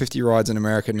 450 rides in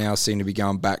America now seem to be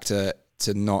going back to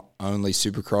not only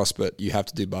Supercross, but you have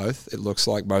to do both. It looks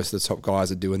like most of the top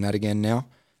guys are doing that again now.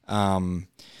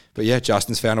 But yeah,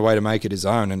 Justin's found a way to make it his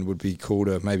own, and would be cool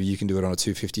to maybe you can do it on a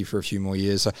 250 for a few more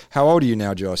years. So how old are you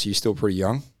now, Josh? Are you still pretty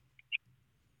young?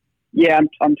 Yeah,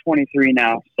 I'm 23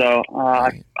 now, so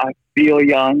I feel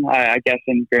young. I guess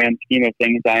in grand scheme of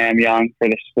things, I am young for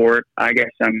the sport. I guess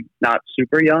I'm not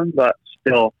super young, but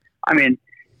still, I mean,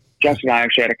 Justin and I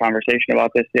actually had a conversation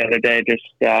about this the other day, just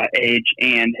age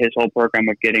and his whole program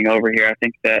of getting over here. I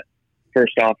think that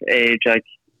first off, age, like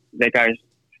that guy's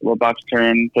about to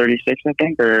turn 36, I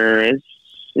think, or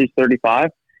he's 35.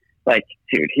 Like,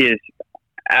 dude, he is,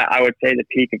 I would say, the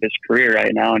peak of his career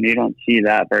right now, and you don't see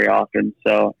that very often.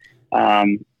 So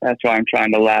that's why I'm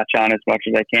trying to latch on as much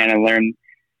as I can and learn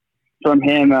from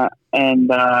him.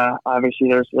 And obviously,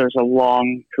 there's a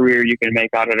long career you can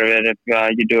make out of it if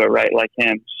you do it right, like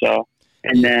him. So,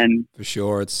 and then for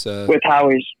sure, it's with how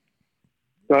he's.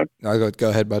 Go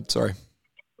ahead, bud. Sorry.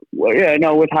 Well, yeah,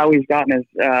 no. With how he's gotten his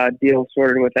deal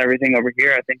sorted with everything over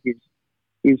here, I think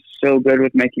he's so good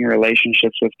with making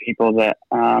relationships with people that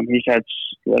he's had,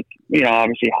 like, you know,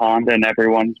 obviously Honda and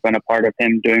everyone's been a part of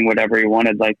him doing whatever he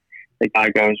wanted. Like, the guy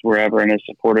goes wherever and is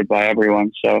supported by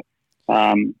everyone. So,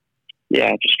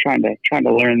 yeah, just trying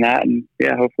to learn that, and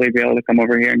yeah, hopefully be able to come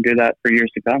over here and do that for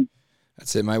years to come.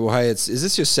 That's it, mate. Well, hey, is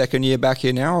this your second year back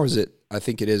here now, or is it? I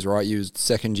think it is, right? You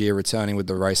second year returning with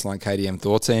the Raceline KTM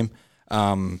Thor team.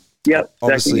 Yep.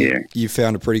 Obviously, you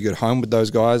found a pretty good home with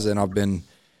those guys, and I've been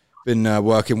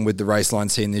working with the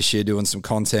Raceline team this year, doing some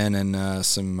content and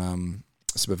some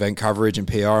event coverage and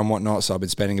PR and whatnot. So I've been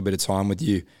spending a bit of time with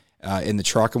you in the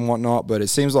truck and whatnot. But it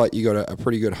seems like you got a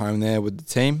pretty good home there with the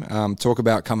team. Talk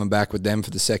about coming back with them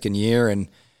for the second year and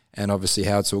obviously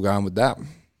how it's all going with that.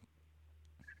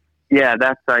 Yeah,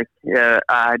 that's like, yeah,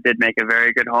 I did make a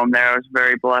very good home there. I was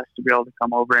very blessed to be able to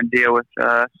come over and deal with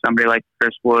somebody like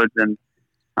Chris Woods and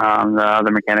the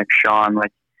other mechanic, Sean.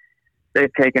 Like,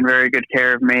 they've taken very good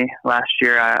care of me. Last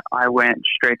year, I went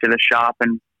straight to the shop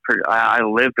and I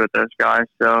lived with those guys,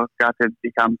 so got to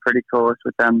become pretty close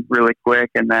with them really quick.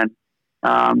 And then,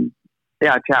 I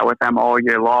chat with them all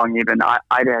year long. Even I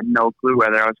had no clue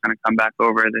whether I was going to come back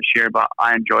over this year, but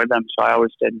I enjoyed them, so I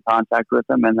always stayed in contact with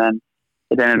them. And then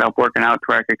it ended up working out to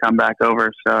where I could come back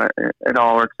over, so it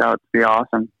all works out to be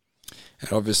awesome.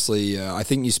 And obviously, I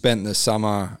think you spent the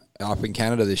summer up in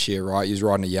Canada this year, right? You was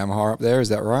riding a Yamaha up there, is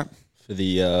that right? For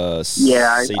the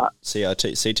CRT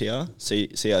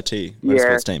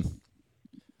motorsports team.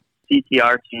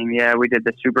 CTR team, yeah. We did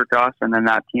the Supercross, and then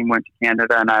that team went to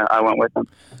Canada, and I went with them.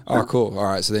 Oh, cool. All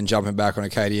right, so then jumping back on a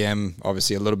KTM,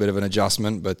 obviously a little bit of an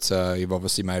adjustment, but you've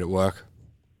obviously made it work.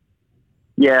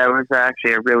 Yeah, it was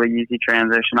actually a really easy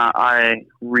transition. I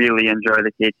really enjoy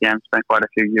the KTM. Spent quite a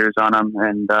few years on them,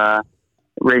 and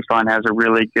Raceline has a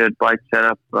really good bike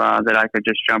setup that I could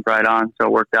just jump right on, so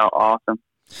it worked out awesome.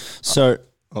 So,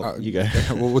 you go.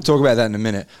 We'll talk about that in a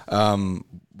minute. I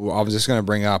was just going to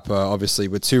bring up, obviously,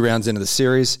 we're 2 rounds into the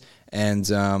series, and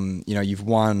you've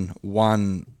won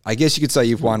one. I guess you could say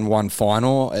you've won one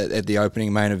final at the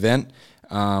opening main event.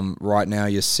 Right now,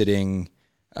 you're sitting.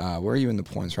 Where are you in the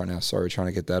points right now? Sorry, trying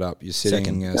to get that up. You're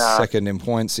sitting second in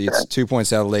points. So it's 2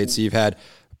 points out of the lead. So you've had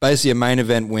basically a main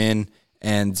event win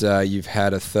and you've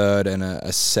had a third and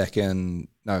a second,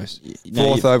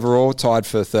 fourth overall, tied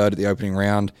for third at the opening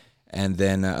round, and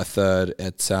then a third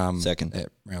at second at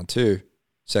round 2.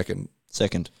 Second.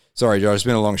 Sorry, Josh, it's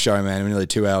been a long show, man. We're nearly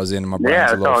 2 hours in, and my brain's Yeah,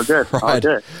 a it's little all good. fried.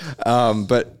 All good.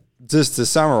 But just to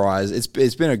summarize,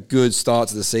 it's been a good start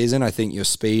to the season. I think your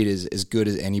speed is as good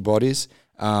as anybody's.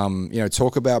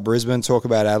 Talk about Brisbane, talk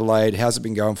about Adelaide. How's it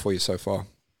been going for you so far?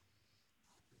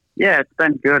 Yeah, it's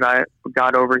been good. I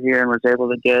got over here and was able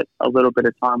to get a little bit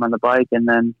of time on the bike, and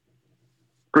then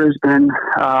Brisbane,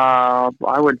 I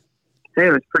would say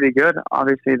it was pretty good.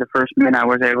 Obviously, the first main I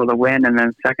was able to win, and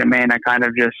then second main I kind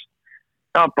of just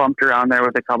got bumped around there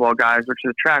with a couple of guys, which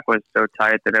the track was so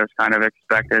tight that it was kind of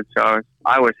expected. So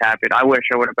I was happy. I wish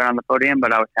I would have been on the podium,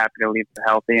 but I was happy to leave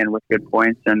healthy and with good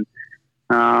points. And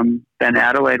then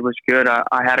Adelaide was good. I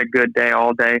had a good day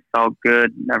all day, felt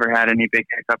good, never had any big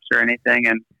hiccups or anything.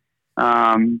 And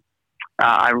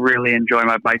I really enjoy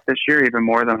my bike this year, even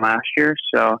more than last year.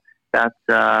 So that's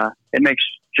it makes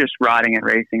just riding and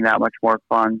racing that much more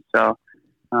fun. So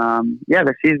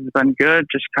the season's been good.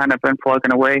 Just kind of been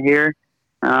plugging away here.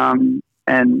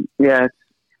 And yeah,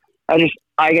 I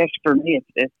guess for me,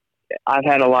 I've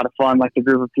had a lot of fun, like the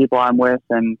group of people I'm with,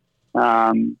 and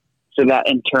so that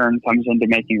in turn comes into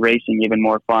making racing even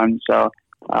more fun. So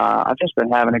I've just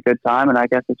been having a good time, and I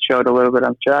guess it showed a little bit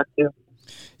on track too.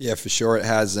 Yeah, for sure it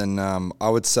has, and I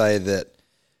would say that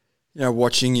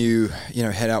watching you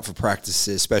head out for practice,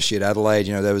 especially at Adelaide,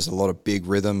 there was a lot of big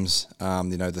rhythms. The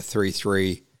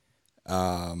 3-3.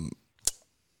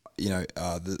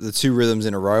 The 2 rhythms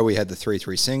in a row. We had the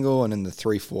 3-3 single and then the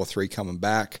 3-4-3 coming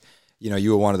back.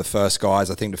 You were one of the first guys,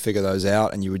 I think, to figure those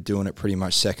out, and you were doing it pretty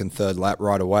much second, third lap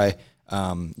right away.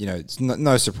 It's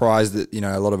no surprise that,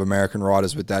 a lot of American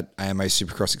riders with that AMA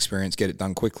Supercross experience get it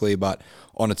done quickly, but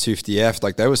on a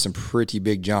 250F, there were some pretty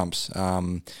big jumps.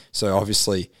 So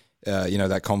obviously,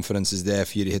 that confidence is there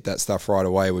for you to hit that stuff right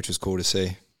away, which was cool to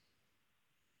see.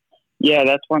 Yeah,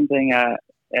 that's one thing.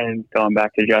 And going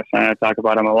back to Justin, I talk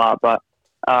about him a lot, but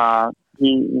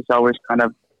he's always kind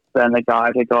of been the guy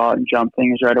to go out and jump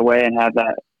things right away and have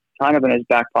that kind of in his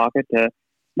back pocket to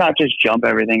not just jump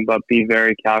everything, but be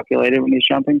very calculated when he's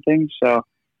jumping things. So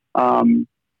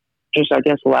just, I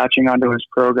guess, latching onto his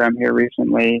program here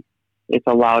recently, it's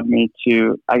allowed me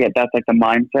to, that's like the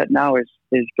mindset now is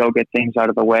go get things out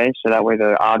of the way. So that way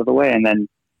they're out of the way. And then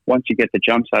once you get the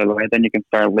jumps out of the way, then you can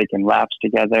start linking laps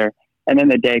together. And then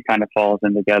the day kind of falls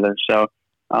in together. So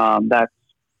that's,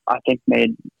 I think,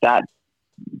 made that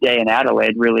day in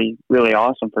Adelaide really, really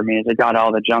awesome for me, as I got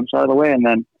all the jumps out of the way. And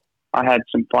then I had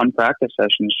some fun practice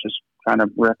sessions, just kind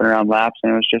of ripping around laps.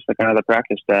 And it was just like another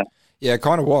practice day. Yeah, it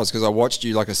kind of was, because I watched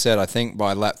you, like I said, I think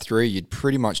by lap 3, you'd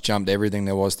pretty much jumped everything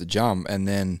there was to jump. And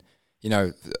then,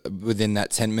 within that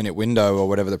 10-minute window or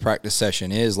whatever the practice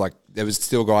session is, there was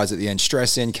still guys at the end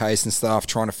stressing, case and stuff,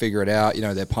 trying to figure it out.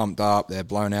 They're pumped up, they're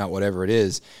blown out, whatever it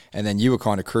is. And then you were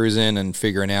kind of cruising and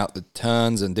figuring out the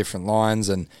turns and different lines,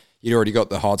 and you'd already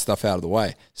got the hard stuff out of the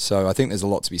way. So I think there's a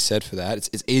lot to be said for that.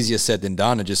 It's easier said than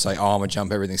done to just say, I'm going to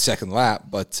jump everything second lap,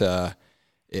 but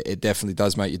it definitely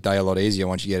does make your day a lot easier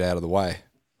once you get out of the way.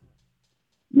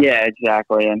 Yeah,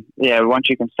 exactly. And yeah, once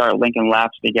you can start linking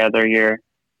laps together, you're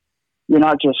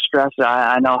not just stressed.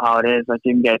 I know how it is.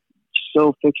 You can get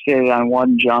so fixated on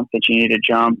one jump that you need to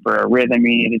jump, or a rhythm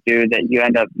you need to do, that you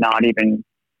end up not even,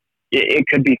 it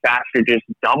could be faster just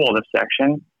double the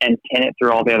section and tin it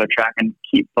through all the other track and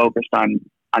keep focused on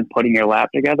putting your lap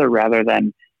together, rather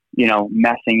than,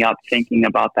 messing up thinking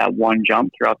about that one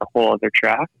jump throughout the whole other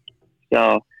track.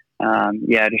 So,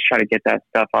 just try to get that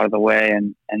stuff out of the way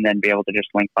and then be able to just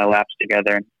link my laps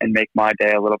together and make my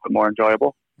day a little bit more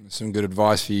enjoyable. Some good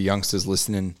advice for you youngsters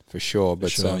listening, for sure.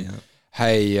 But yeah.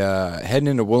 Hey, heading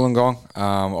into Wollongong,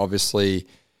 obviously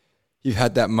you've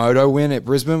had that moto win at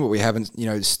Brisbane, but we haven't,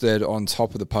 stood on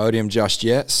top of the podium just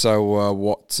yet. So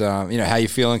what, how you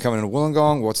feeling coming into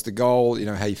Wollongong? What's the goal?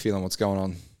 How you feeling? What's going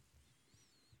on?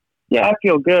 Yeah, I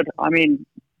feel good. I mean,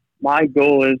 my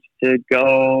goal is to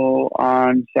go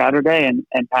on Saturday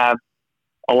and have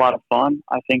a lot of fun.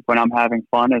 I think when I'm having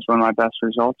fun is when my best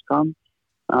results come.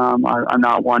 I'm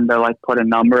not one to put a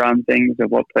number on things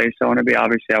of what place I want to be.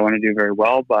 Obviously, I want to do very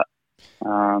well, but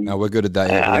no, we're good at that.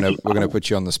 Yeah, we're gonna put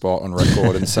you on the spot on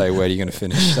record and say where you're gonna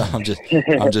finish. So I'm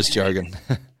just joking.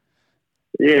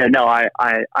 Yeah, no, I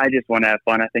just want to have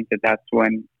fun. I think that's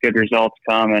when good results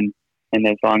come, and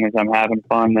as long as I'm having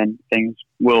fun, then things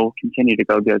will continue to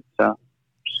go good.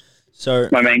 So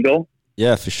my main goal.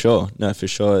 Yeah, for sure. No, for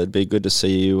sure. It'd be good to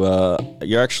see you.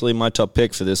 You're actually my top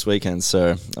pick for this weekend,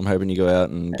 so I'm hoping you go out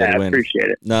and get a win. I appreciate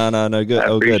it. No, good.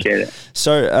 I appreciate it.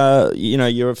 So,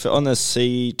 you're on the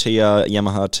CTR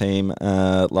Yamaha team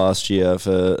last year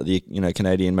for the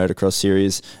Canadian Motocross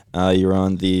Series. You're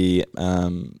on the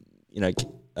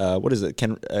what is it?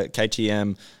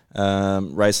 KTM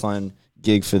Raceline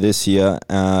gig for this year.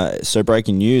 So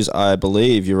breaking news, I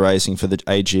believe you're racing for the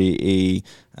AJE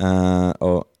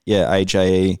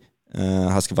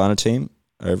Husqvarna team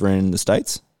over in the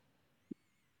States.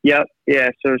 Yep. Yeah.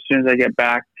 So as soon as I get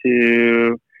back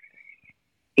to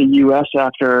the U.S.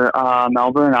 after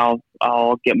Melbourne,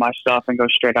 I'll get my stuff and go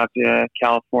straight out to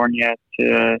California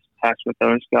to test with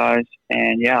those guys.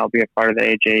 And yeah, I'll be a part of the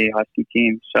AJ Husky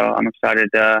team. So I'm excited.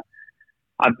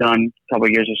 I've done a couple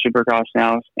of years of Supercross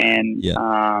now, and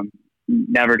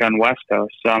never done West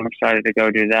Coast. So I'm excited to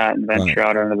go do that and venture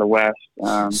out into the West.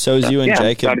 So is you and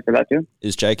Jacob? I'm excited for that too.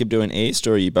 Is Jacob doing East,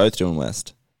 or are you both doing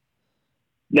West?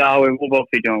 No, we'll both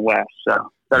be doing West.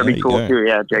 So that'll be cool too.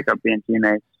 Yeah, Jacob being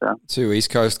teammates. So 2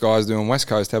 East Coast guys doing West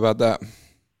Coast. How about that?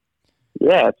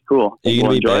 Yeah, it's cool. Are you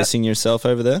going to be basing yourself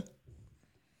over there?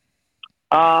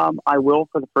 I will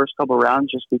for the first couple of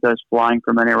rounds, just because flying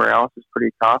from anywhere else is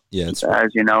pretty tough. Yeah,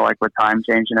 as you know, like with time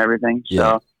change and everything.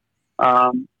 Yeah. So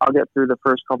I'll get through the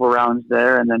first couple of rounds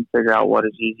there, and then figure out what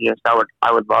is easiest. I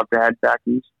would love to head back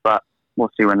east, but we'll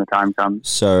see when the time comes.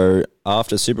 So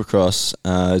after Supercross,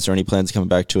 is there any plans coming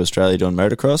back to Australia doing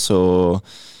motocross, or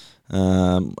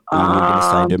are you going to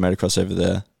stay and do motocross over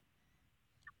there?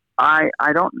 I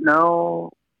don't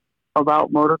know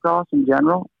about motocross in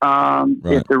general.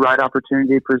 If the right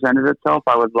opportunity presented itself,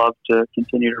 I would love to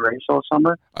continue to race all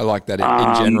summer. I like that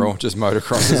in general, just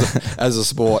motocross as a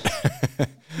sport.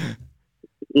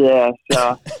 Yeah,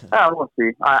 so we'll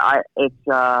see.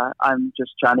 I'm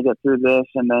just trying to get through this,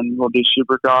 and then we'll do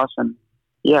Supercross, and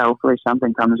yeah, hopefully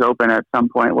something comes open at some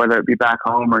point, whether it be back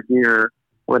home or here,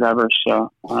 or whatever. So,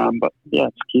 but yeah,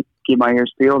 just keep my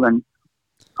ears peeled and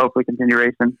hopefully continue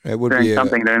racing. It would be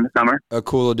something during the summer. A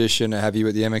cool addition to have you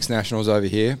at the MX Nationals over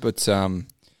here, but I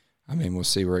mean, we'll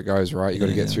see where it goes, right? You got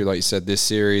to get through, like you said, this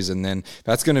series, and then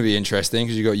that's going to be interesting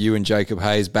because you got you and Jacob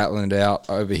Hayes battling it out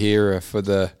over here for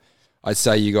the. I'd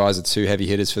say you guys are 2 heavy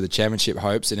hitters for the championship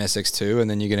hopes in SX2, and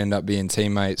then you're going to end up being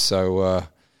teammates. So,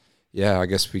 yeah, I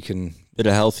guess we can bit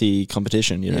of healthy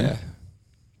competition, you know.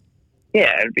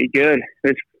 Yeah, it'd be good.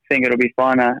 I think it'll be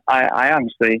fun. I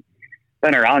honestly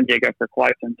been around Jacob for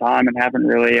quite some time and haven't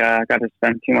really got to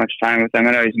spend too much time with him.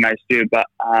 I know he's a nice dude, but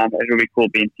it'll be cool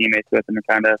being teammates with him and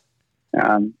kind of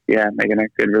making a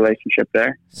good relationship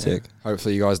there. Sick.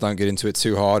 Hopefully you guys don't get into it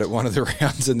too hard at one of the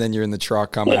rounds and then you're in the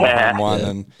truck coming home one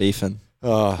and beefing.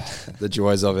 Oh, the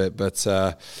joys of it. But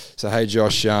so hey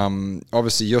Josh,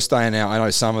 obviously you're staying out. I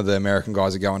know some of the American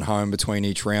guys are going home between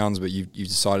each rounds, but you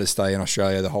decided to stay in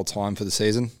Australia the whole time for the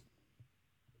season.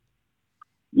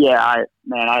 Yeah, I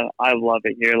love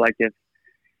it here. Like if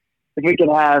we could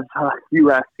have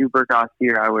U.S. Supercross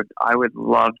here, I would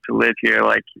love to live here.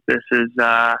 Like this is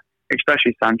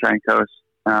especially Sunshine Coast.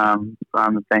 I'm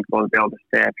thankful to be able to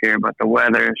stay up here, but the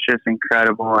weather is just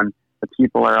incredible and the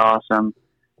people are awesome.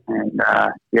 And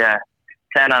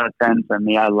 10 out of 10 for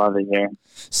me. I love it here.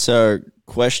 So,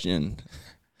 question: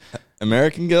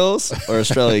 American girls or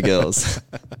Australia girls?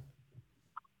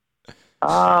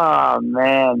 Oh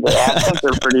man, the accents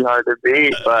are pretty hard to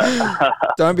beat.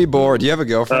 But don't be bored. Do you have a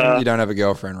girlfriend? You don't have a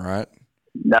girlfriend, right?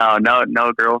 No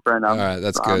girlfriend. All right,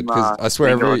 that's good. Because I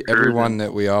swear, everyone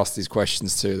that we ask these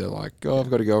questions to, they're like, "Oh, I've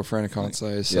got a girlfriend. I can't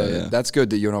say." So that's good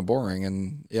that you're not boring.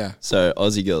 And So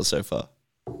Aussie girls so far.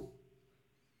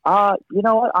 You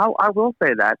know what? I will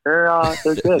say that they're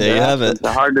good. There you have it.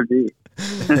 They're hard to beat.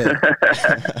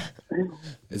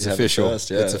 It's official.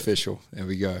 It's official. There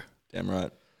we go. Damn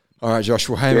right. All right, Josh.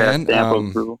 Well, hey man,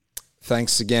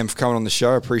 thanks again for coming on the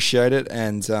show. Appreciate it,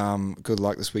 and good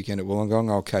luck this weekend at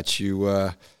Wollongong. I'll catch you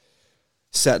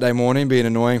Saturday morning, being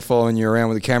annoying, following you around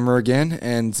with the camera again,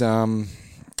 and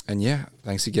yeah,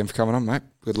 thanks again for coming on, mate.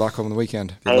 Good luck on the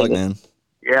weekend. Good luck, man.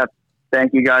 Yeah.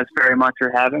 Thank you guys very much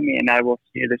for having me, and I will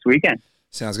see you this weekend.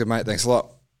 Sounds good, mate. Thanks a lot.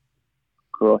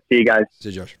 Cool. See you guys.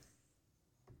 See you, Josh.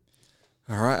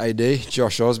 All right, AD,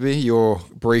 Josh Osby, your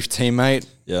brief teammate.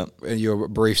 Yeah. Your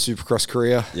brief Supercross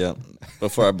career. Yeah.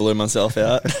 Before I blew myself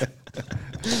out.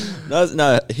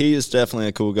 No, he is definitely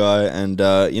a cool guy, and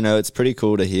it's pretty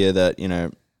cool to hear that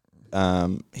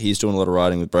he's doing a lot of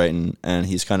riding with Brayton, and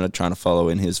he's kind of trying to follow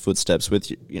in his footsteps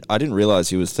with you. I didn't realize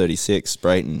he was 36,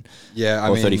 Brayton. Yeah,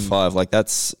 or 35. Like,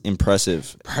 that's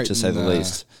impressive, Brayton, to say the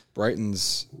least.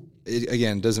 Brayton's,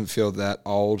 again, doesn't feel that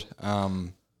old.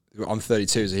 I'm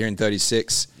 32, so here in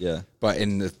 36. Yeah. But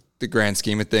in the the grand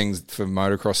scheme of things for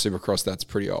motocross, supercross, that's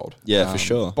pretty old. Yeah, for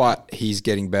sure. But he's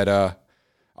getting better.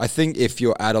 I think if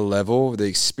you're at a level, the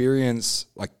experience,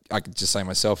 like I could just say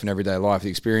myself in everyday life, the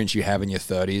experience you have in your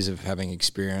 30s of having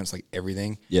experience like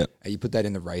everything. Yeah. You put that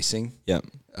in the racing. Yeah.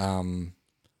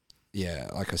 Yeah,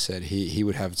 like I said, he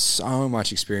would have so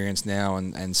much experience now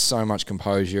and so much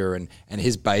composure and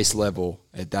his base level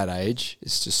at that age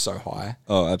is just so high.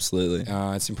 Oh, absolutely.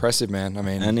 It's impressive, man. I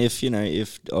mean, and if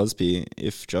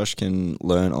Josh can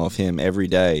learn off him every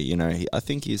day, I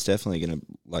think he's definitely going to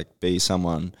like be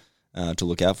someone to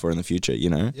look out for in the future.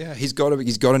 Yeah, he's got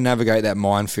to navigate that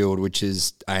minefield, which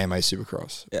is AMA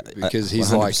Supercross, because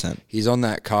he's 100%. he's on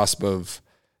that cusp of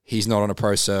he's not on a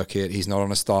pro circuit, he's not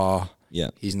on a Star.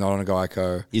 Yeah, he's not on a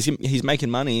Geico. He's making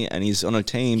money and he's on a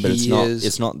team, but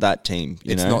it's not that team.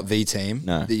 It's not the team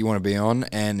that you want to be on,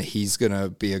 and he's gonna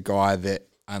be a guy that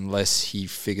unless he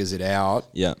figures it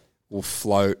out, will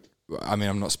float. I mean,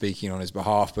 I'm not speaking on his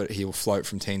behalf, but he will float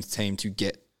from team to team to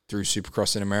get through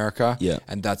Supercross in America. Yeah,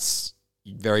 and that's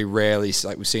very rarely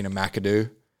like we've seen a McAdoo.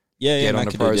 Get on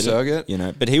a pro circuit.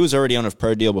 But he was already on a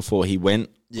pro deal before he went.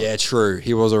 Yeah, true.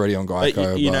 He was already on Geico.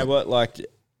 But you know what? Like.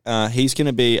 He's going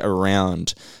to be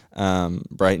around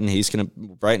Brayton.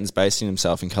 Brayton's basing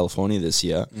himself in California this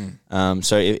year.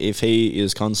 So if he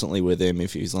is constantly with him,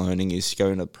 if he's learning, he's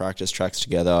going to practice tracks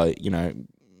together,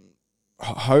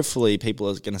 hopefully people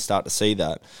are going to start to see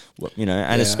that,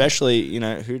 and especially,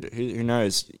 who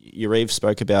knows? Yariv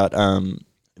spoke about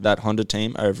that Honda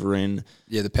team over in...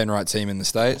 Yeah, the Penrite team in the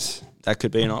States. That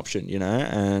could be an option,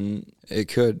 and... It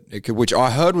could, which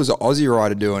I heard was an Aussie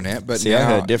rider doing it, but I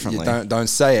heard differently. Don't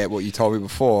say it, what you told me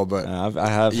before, but I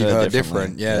have heard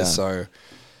different. Yeah, so...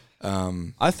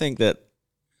 I think that...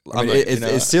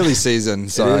 it's silly season,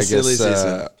 so I guess silly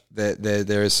season.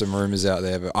 There is some rumours out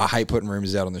there, but I hate putting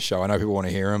rumours out on the show. I know people want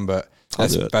to hear them, but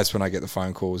that's when I get the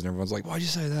phone calls and everyone's like, why'd you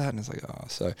say that? And it's like,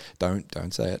 so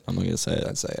don't say it. I'm not going to say it.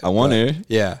 Don't say it. I want to.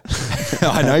 Yeah.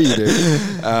 I know you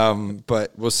do.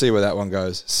 But we'll see where that one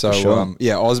goes. So, sure.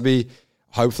 Osby,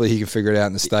 hopefully he can figure it out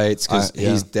in the States because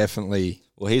he's definitely...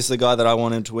 Well, he's the guy that I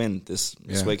wanted to win this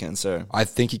weekend, so... I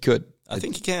think he could. I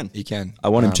think he can. He can. I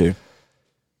want him to.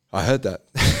 I heard that.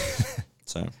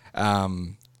 So...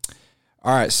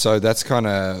 all right, so that's kind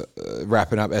of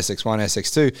wrapping up SX1,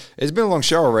 SX2. It's been a long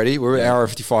show already. We're an hour and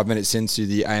 55 minutes into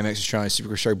the AMX Australian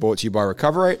Supercross show brought to you by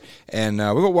Recoverate. And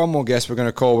we've got one more guest we're going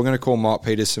to call. We're going to call Mark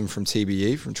Peterson from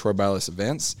TBE, from Troy Bayliss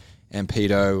Events, and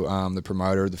Pito, the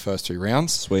promoter of the first 3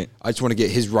 rounds. Sweet. I just want to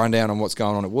get his rundown on what's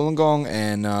going on at Wollongong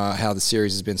and how the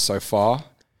series has been so far.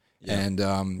 Yeah. And,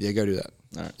 go do that.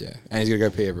 All right. Yeah. And he's going to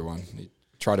go pee everyone. He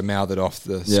tried to mouth it off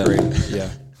the screen.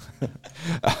 Yeah.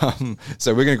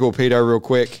 So we're going to call Pito real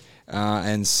quick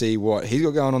and see what he's got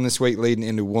going on this week leading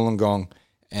into Wollongong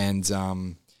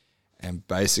and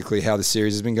basically how the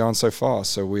series has been going so far.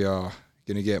 So we are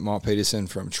going to get Mark Peterson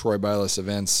from Troy Bayliss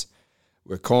Events.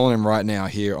 We're calling him right now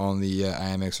here on the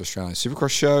AMX Australian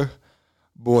Supercross show,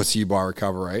 brought to you by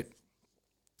Recoverate.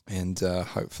 And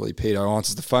hopefully Pito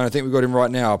answers the phone. I think we've got him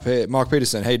right now. Mark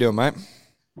Peterson, how you doing, mate?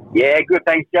 Yeah, good.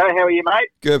 Thanks, Joe. How are you, mate?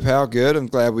 Good, pal. Good. I'm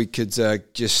glad we could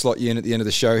just slot you in at the end of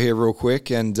the show here real quick.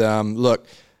 And look,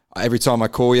 every time I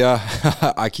call you,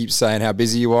 I keep saying how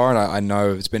busy you are. And I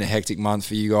know it's been a hectic month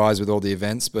for you guys with all the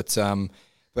events. But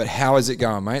how is it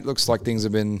going, mate? Looks like things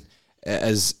have been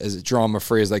as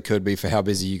drama-free as they could be for how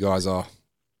busy you guys are.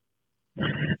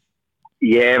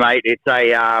 Yeah, mate. It's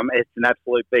an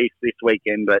absolute beast this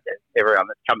weekend. But everyone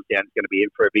that comes down is going to be in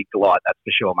for a big delight. That's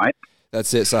for sure, mate.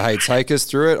 That's it. So, hey, take us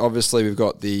through it. Obviously, we've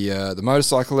got the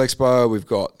Motorcycle Expo. We've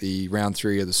got the round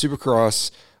 3 of the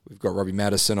Supercross. We've got Robbie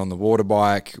Madison on the water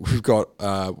bike. We've got,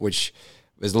 which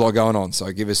there's a lot going on.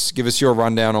 So give us your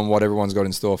rundown on what everyone's got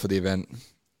in store for the event.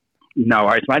 No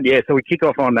worries, mate. Yeah, so we kick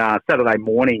off on Saturday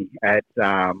morning at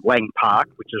Lang Park,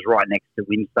 which is right next to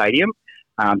Wynn Stadium.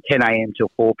 10 a.m. till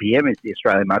 4 p.m. is the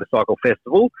Australian Motorcycle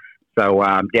Festival. So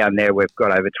down there we've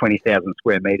got over 20,000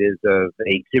 square metres of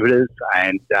exhibitors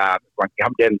and everyone can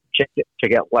come down and check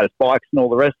out the latest bikes and all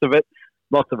the rest of it.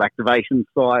 Lots of activation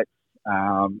sites.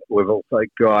 We've also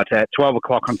got at 12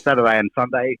 o'clock on Saturday and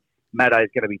Sunday, Matto's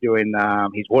going to be doing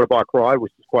his water bike ride,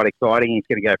 which is quite exciting. He's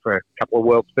going to go for a couple of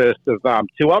world's first of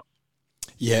 2-ups.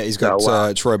 Yeah, he's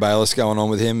got Troy Bayliss going on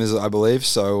with him, I believe.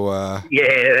 So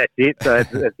yeah, that's it. So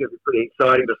it's going to be pretty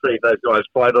exciting to see if those guys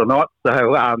played or not.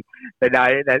 So, but no,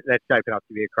 that's shaping up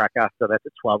to be a cracker. So that's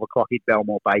at 12 o'clock at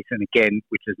Belmore Basin again,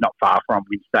 which is not far from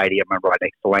Wynn Stadium and right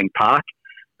next to Lang Park.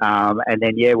 And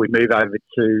then we move over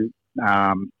to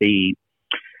the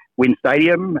Wynn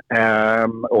Stadium, we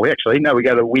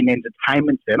go to Wynn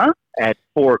Entertainment Centre at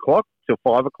 4 o'clock. till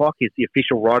 5 o'clock is the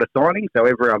official rider signing. So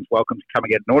everyone's welcome to come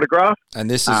and get an autograph. And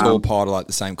this is all part of like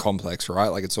the same complex, right?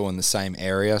 Like it's all in the same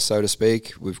area, so to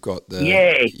speak. We've got the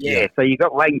yeah. So you've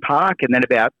got Lang Park, and then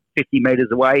about 50 metres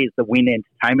away is the Wynn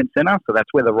Entertainment Centre. So that's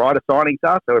where the rider signings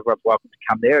are. So everyone's welcome to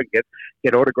come there and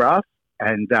get autographs.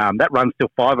 And that runs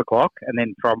till 5 o'clock. And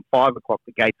then from 5 o'clock,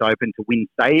 the gates open to Wynn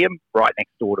Stadium, right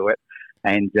next door to it.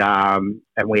 And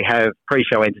we have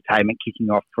pre-show entertainment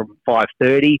kicking off from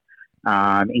 5:30,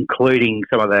 including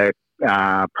some of the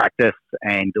practice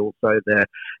and also the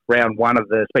round one of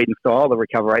the Speed and Style, the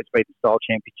Recover 8 Speed and Style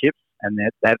Championships. And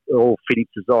that all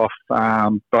finishes off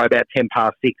by about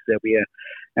 6:10. There'll be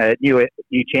a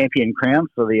new champion crowned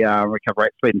for the Recover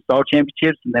 8 Speed and Style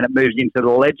Championships, and then it moves into the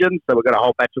Legends. So we've got a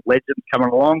whole batch of Legends coming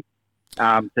along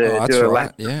to do a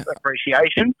lap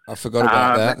appreciation. I forgot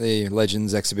about that, the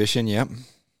Legends exhibition, yep.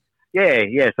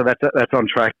 Yeah. So that's on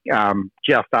track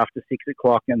just after 6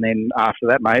 o'clock, and then after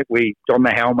that, mate, we don the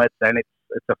helmets, and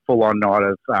it's a full-on night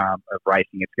of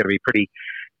racing. It's going to be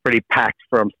pretty packed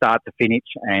from start to finish,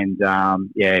 and I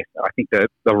think the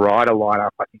rider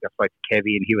lineup. I think I spoke to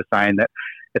Kevy, and he was saying that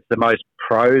it's the most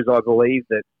pros, I believe,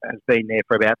 that has been there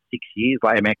for about 6 years,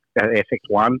 like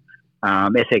SX1.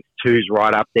 SX2's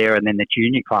right up there, and then the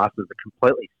junior classes are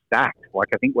completely stacked. Like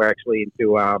I think we're actually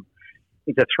into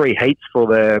 3 heats for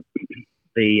the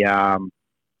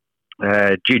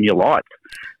junior lights.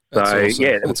 That's so awesome.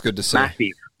 yeah, that's good to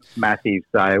see. Massive.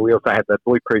 So we also had the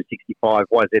Blue Cruise 65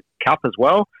 YZ Cup as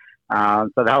well.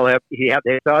 So they'll be out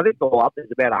there. So I think all up there's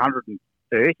about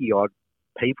 130 odd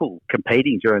people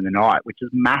competing during the night, which is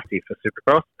massive for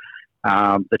Supercross.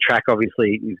 The track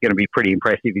obviously is going to be pretty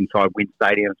impressive inside Wynn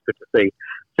Stadium. It's good to see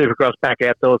Supercross back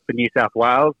outdoors for New South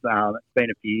Wales. It's been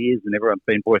a few years and everyone's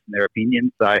been voicing their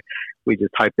opinions. So we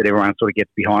just hope that everyone sort of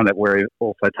gets behind it. We're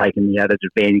also taking the added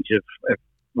advantage of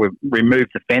we've removed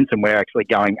the fence and we're actually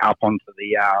going up onto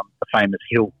the famous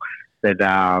hill that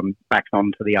backs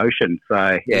onto the ocean.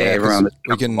 So everyone.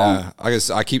 We can. I guess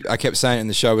I kept saying it in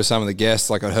the show with some of the guests.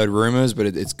 Like I heard rumors, but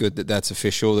it's good that that's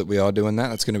official that we are doing that.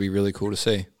 That's going to be really cool to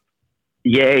see.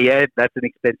 Yeah, that's an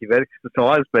expensive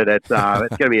exercise, but it's going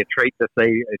to be a treat to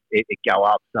see it go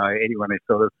up. So anyone who's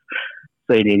sort of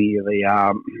seen any of the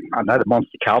the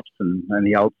Monster Cups and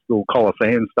the old school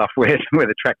Coliseum stuff where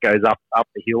the track goes up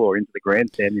the hill or into the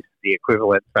grandstand, this is the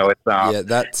equivalent. So it's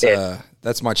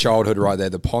that's my childhood right there. I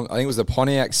think it was the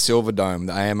Pontiac Silverdome,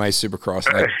 the AMA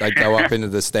Supercross. And they go up into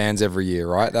the stands every year,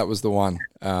 right? That was the one.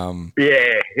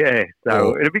 Yeah.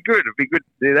 So it'd be good. It'd be good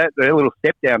to do that. The little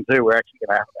step down too. We're actually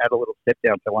going to add a little step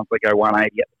down. So once they go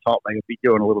 180 at the top, they'll be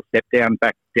doing a little step down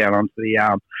back down onto the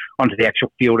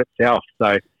actual field itself.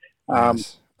 So.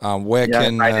 Nice. Where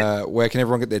can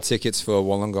everyone get their tickets for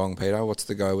Wollongong, Peter? What's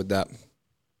the go with that?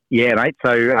 Yeah, mate.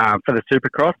 So for the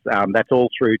Supercross, that's all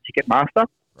through Ticketmaster.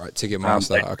 Right,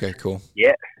 Ticketmaster. Okay, cool.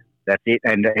 Yeah, that's it.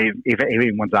 And if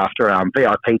anyone's after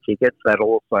VIP tickets,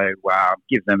 that'll also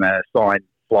give them a signed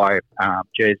Fly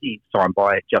jersey signed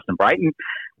by Justin Brayton.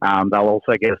 They'll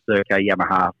also get a Circo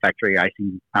Yamaha factory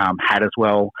racing hat as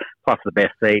well, plus the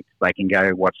best seats. They can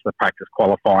go watch the practice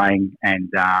qualifying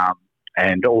and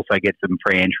also get some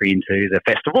free entry into the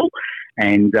festival.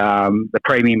 And the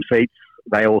premium seats,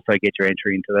 they also get your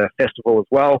entry into the festival as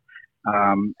well.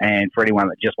 And for anyone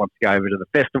that just wants to go over to the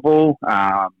festival,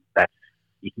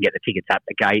 you can get the tickets at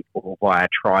the gate or via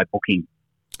Try Booking.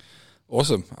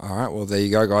 Awesome. All right. Well, there you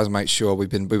go, guys. Make sure we've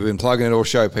been plugging it all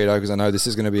show, Peter, because I know this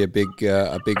is going to be a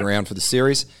big round for the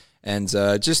series. And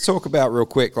just talk about real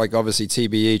quick, like obviously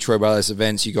TBE, Troy Brothers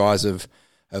Events, you guys have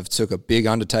took a big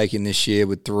undertaking this year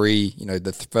with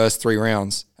the first 3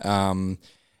 rounds.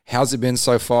 How's it been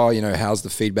so far? How's the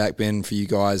feedback been for you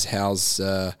guys? How's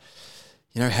the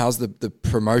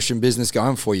promotion business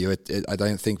going for you? I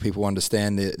don't think people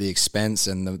understand the expense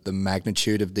and the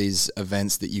magnitude of these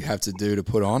events that you have to do to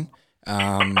put on.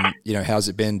 How's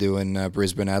it been doing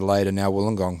Brisbane, Adelaide, and now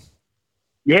Wollongong?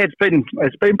 Yeah, it's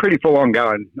been pretty full on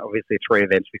going. Obviously, 3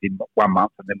 events within 1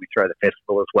 month, and then we throw the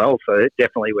festival as well. So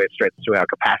definitely we're stretched to our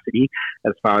capacity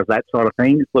as far as that side of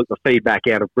things. Look, the feedback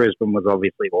out of Brisbane was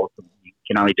obviously awesome. You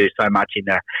can only do so much in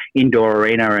the indoor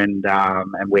arena, and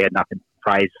we had nothing to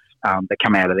praise that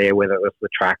come out of there, whether it was the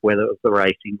track, whether it was the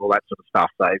racing, all that sort of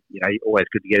stuff. So always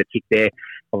good to get a tick there.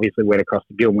 Obviously, went across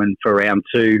to Gilman for round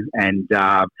 2, and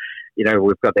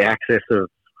we've got the access of.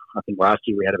 I think last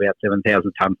year we had about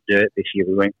 7,000 tonnes of dirt. This year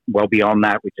we went well beyond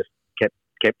that. We just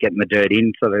kept getting the dirt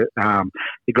in so that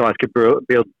the guys could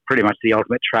build pretty much the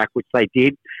ultimate track, which they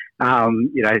did. So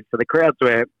the crowds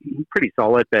were pretty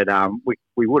solid, but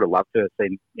we would have loved to have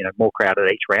seen more crowd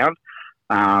at each round.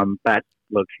 But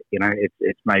look,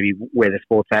 it's maybe where the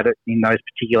sport's at in those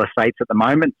particular states at the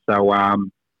moment. So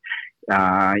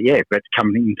but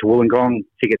coming into Wollongong,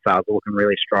 ticket sales are looking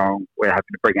really strong. We're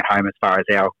hoping to bring it home as far as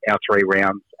our 3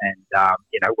 rounds, and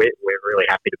we're really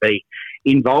happy to be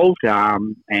involved.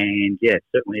 And yeah,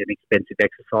 certainly an expensive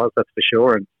exercise, that's for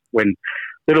sure. And when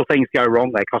little things go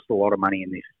wrong, they cost a lot of money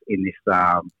in this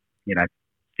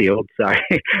field. So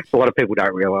a lot of people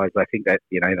don't realise. I think that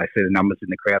they see the numbers in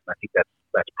the crowd, and I think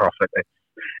that's profit.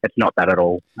 It's not that at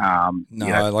all.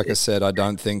 I said, I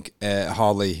don't think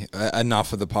hardly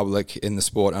enough of the public in the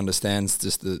sport understands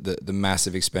just the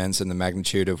massive expense and the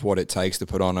magnitude of what it takes to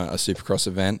put on a Supercross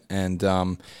event. And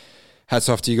hats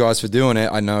off to you guys for doing it.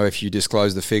 I know if you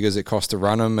disclose the figures it costs to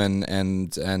run them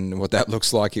and what that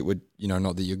looks like, it would,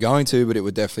 not that you're going to, but it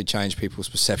would definitely change people's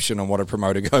perception on what a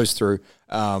promoter goes through.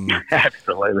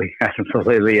 Absolutely.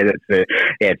 And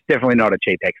it's definitely not a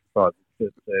cheap exercise.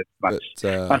 It's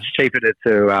much cheaper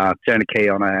to turn a key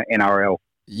on a NRL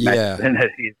than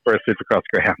it is for a Supercross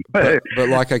ground. but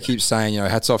like I keep saying,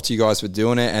 hats off to you guys for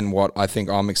doing it. And what I think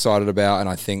I'm excited about, and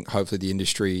I think hopefully the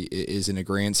industry is in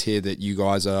agreement here, that you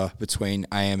guys are, between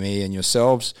AME and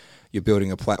yourselves, you're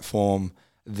building a platform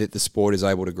that the sport is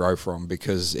able to grow from,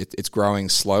 because it's growing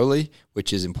slowly,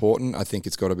 which is important. I think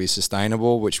it's got to be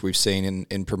sustainable, which we've seen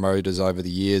in promoters over the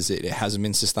years. It hasn't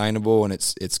been sustainable, and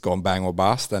it's gone bang or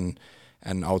bust, and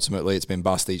ultimately it's been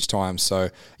bust each time. So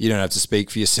you don't have to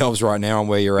speak for yourselves right now on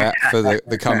where you're at for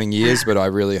the coming years, but I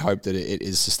really hope that it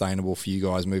is sustainable for you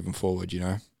guys moving forward,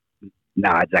 No,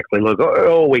 exactly. Look,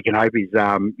 all we can hope is,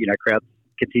 crowds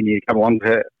continue to come along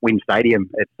to WIN Stadium.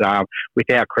 It's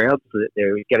without crowds,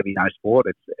 there's going to be no sport.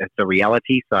 It's a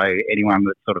reality. So anyone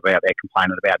that's sort of out there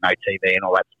complaining about no TV and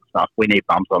all that sort of stuff, we need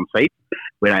bums on seats.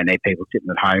 We don't need people sitting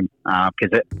at home,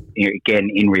 because again,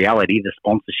 in reality, the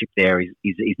sponsorship there is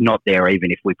not there even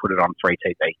if we put it on free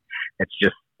TV. It's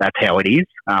just, that's how it is.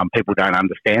 People don't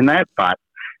understand that, but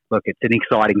look, it's an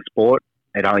exciting sport.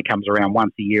 It only comes around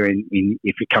once a year in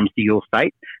if it comes to your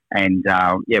state. And,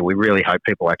 we really hope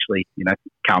people actually,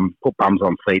 come, put bums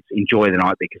on seats, enjoy the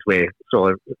night, because we're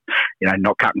sort of,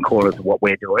 not cutting corners of what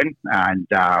we're doing. And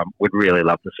we'd really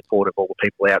love the support of all the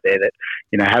people out there that,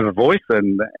 have a voice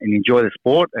and enjoy the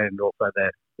sport, and also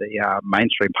the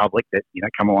mainstream public that,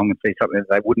 come along and see something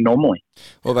that they wouldn't normally.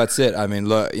 Well, that's it. I mean,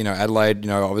 look, Adelaide,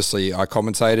 obviously I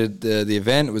commentated the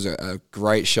event. It was a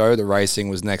great show. The racing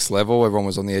was next level. Everyone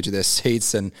was on the edge of their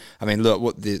seats. And I mean, look,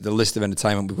 what the list of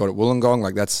entertainment we've got at Wollongong,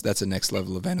 like that's a next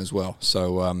level event as well.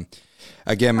 So,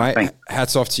 again, mate,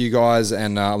 hats off to you guys.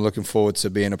 And I'm looking forward to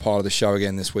being a part of the show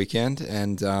again this weekend.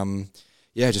 And,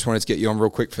 just wanted to get you on real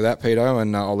quick for that, Pedo,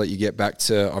 and I'll let you get back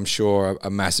to, I'm sure, a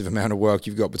massive amount of work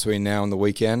you've got between now and the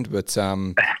weekend. But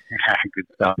good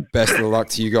stuff. Best of luck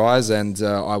to you guys, and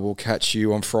I will catch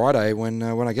you on Friday when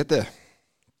I get there.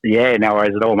 Yeah, no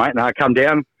worries at all, mate. No, come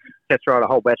down, test ride a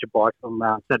whole batch of bikes on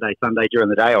Saturday, Sunday during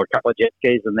the day, or a couple of jet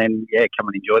skis, and then come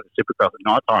and enjoy the Supercross at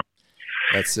night time.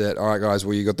 That's it. All right, guys.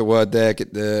 Well, you got the word there.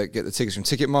 Get the tickets from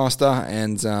Ticketmaster,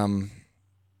 and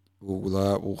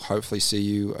we'll hopefully see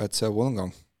you at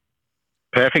Wollongong.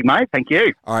 Perfect, mate. Thank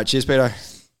you. All right. Cheers, Peter.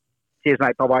 Cheers,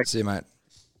 mate. Bye-bye. See you, mate.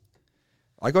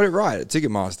 I got it right at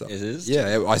Ticketmaster. It is?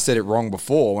 Yeah, I said it wrong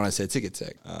before when I said Ticket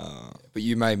Tech. But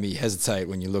you made me hesitate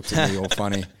when you looked at me all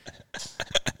funny.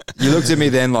 You looked at me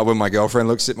then like when my girlfriend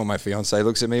looks at me, my fiance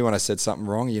looks at me when I said something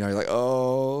wrong. You're like,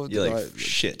 oh. You're like,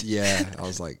 shit. Yeah. I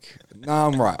was like, no,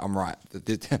 I'm right.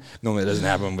 Normally it doesn't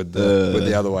happen with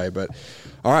the other way. But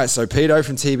all right, so Pedo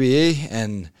from TBE.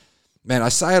 And man, I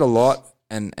say it a lot.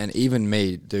 And even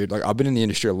me, dude, like I've been in the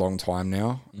industry a long time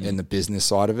now, in the business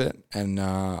side of it. And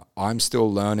I'm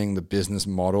still learning the business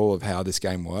model of how this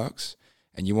game works.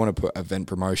 And you want to put event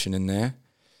promotion in there.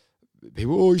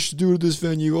 People, you should do it at this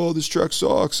venue. Oh, this track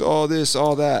sucks. Oh, this,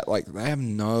 oh, that. Like, they have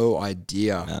no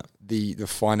idea the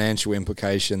financial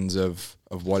implications of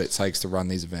what it takes to run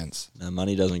these events. No,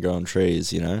 money doesn't grow on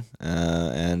trees,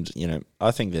 and,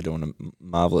 I think they're doing a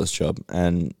marvellous job.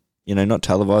 And, not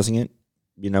televising it,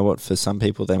 you know what, for some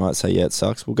people, they might say, yeah, it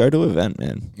sucks. Well, go to an event,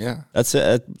 man. Yeah. That's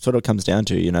it. It sort of comes down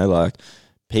to, like,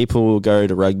 people go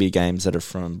to rugby games that are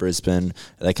from Brisbane.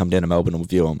 They come down to Melbourne and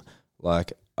view them.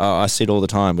 Like, I see it all the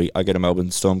time. I go to Melbourne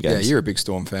Storm games. Yeah, you're a big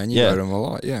Storm fan. You go to them a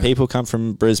lot. Yeah. People come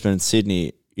from Brisbane and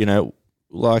Sydney.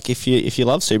 Like if you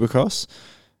love Supercross,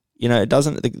 it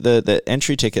doesn't. The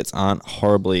entry tickets aren't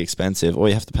horribly expensive. All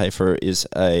you have to pay for is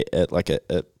a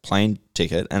plane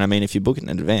ticket. And I mean, if you book it in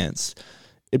advance,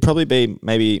 it'd probably be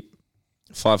maybe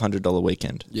 $500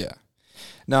 weekend. Yeah.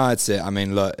 No, it's it. I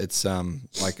mean, look, it's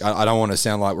like I don't want to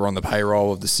sound like we're on the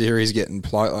payroll of the series getting.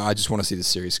 I just want to see the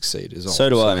series succeed. Is all. So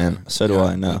do I, man. So do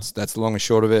I. No, that's the long and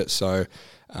short of it. So,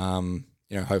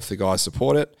 hopefully, guys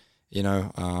support it.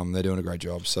 They're doing a great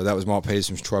job. So that was Mark Peters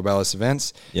from Troy Bayliss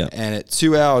Events. Yeah. And at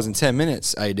 2 hours and 10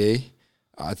 minutes, AD,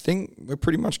 I think we're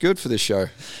pretty much good for this show.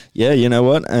 Yeah, you know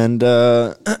what? And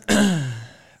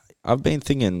I've been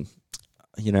thinking,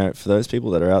 for those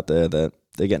people that are out there that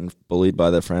they're getting bullied by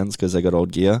their friends because they got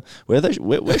old gear, where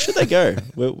should they go?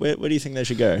 Where do you think they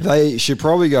should go? They should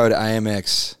probably go to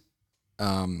AMX,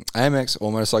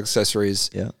 All Motorcycle Accessories.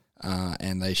 Yeah.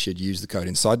 And they should use the code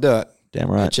Inside Dirt. Damn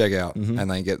right. At checkout,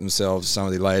 and they get themselves some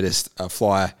of the latest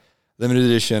Fly limited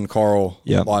edition Coral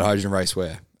light hydrogen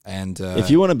racewear. And if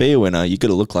you want to be a winner, you got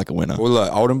to look like a winner. Well,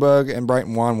 look, Oldenburg and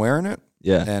Brayton won wearing it.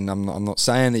 Yeah. And I'm not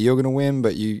saying that you're going to win,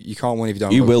 but you can't win if you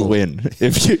don't. You will win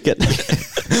if you get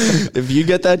if you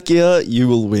get that gear. You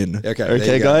will win.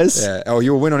 Okay, guys. Yeah. Oh,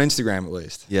 you'll win on Instagram at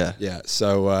least. Yeah. Yeah.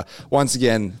 So once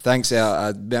again, thanks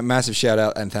massive shout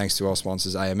out and thanks to our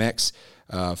sponsors AMX.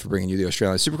 For bringing you the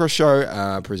Australian Supercross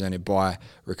Show, presented by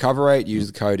Recoverate.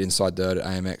 Use the code Inside Dirt at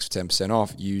AMX for 10%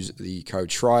 off. Use the code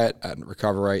Try It at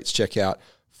Recoverate. Check out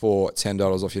for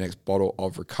 $10 off your next bottle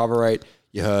of Recoverate.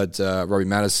 You heard Robbie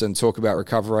Madison talk about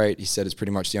Recoverate. He said it's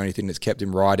pretty much the only thing that's kept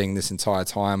him riding this entire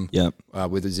time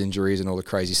with his injuries and all the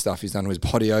crazy stuff he's done to his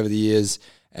body over the years.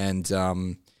 And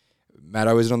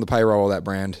Matto isn't on the payroll of that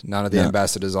brand. None of the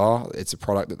ambassadors are. It's a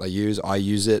product that they use. I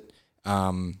use it.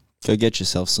 Go get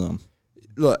yourself some.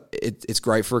 Look, it's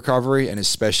great for recovery, and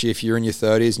especially if you're in your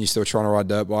 30s and you're still trying to ride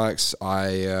dirt bikes.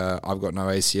 I've got no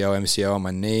ACL, MCL on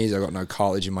my knees. I've got no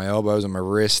cartilage in my elbows, on my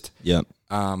wrist. Yep.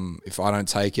 If I don't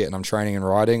take it and I'm training and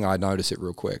riding, I notice it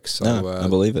real quick. So I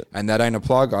believe it. And that ain't a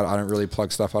plug. I don't really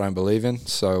plug stuff I don't believe in.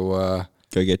 So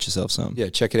go get yourself some. Yeah,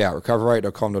 check it out,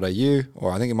 recoverate.com.au,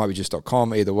 or I think it might be just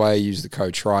 .com. Either way, use the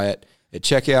code Try It at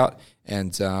checkout.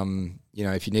 And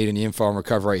if you need any info on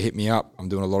Recoverate, hit me up. I'm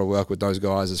doing a lot of work with those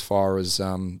guys as far as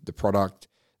the product,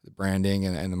 the branding,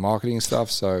 and the marketing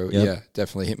stuff. So,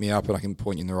 definitely hit me up and I can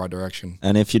point you in the right direction.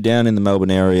 And if you're down in the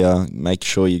Melbourne area, make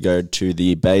sure you go to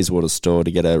the Bayswater store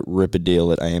to get a ripper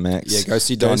deal at AMX. Yeah, go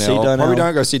see Darnell. Probably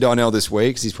don't go see Darnell this week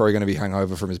because he's probably going to be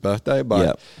hungover from his birthday.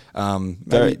 But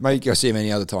maybe go see him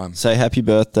any other time. Say happy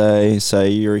birthday. Say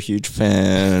you're a huge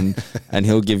fan. And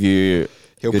he'll give you...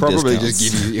 He'll probably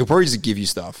just give you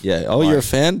stuff. Yeah. Oh, you're a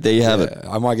fan? There you have it.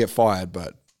 I might get fired,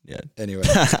 but anyway.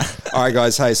 All right,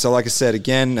 guys. Hey, so like I said,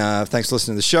 again, thanks for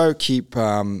listening to the show. Keep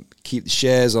the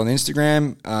shares on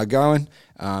Instagram going.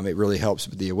 It really helps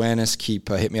with the awareness.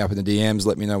 Hit me up in the DMs.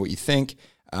 Let me know what you think.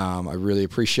 I really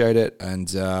appreciate it.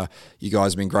 And you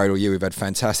guys have been great all year. We've had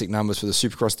fantastic numbers for the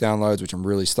Supercross downloads, which I'm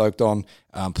really stoked on.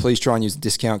 Please try and use the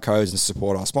discount codes and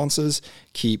support our sponsors.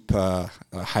 I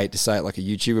hate to say it like a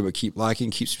YouTuber, but keep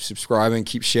liking, keep subscribing,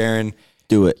 keep sharing.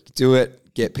 Do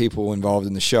it. Get people involved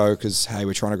in the show because, hey,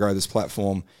 we're trying to grow this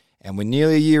platform. And we're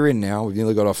nearly a year in now. We've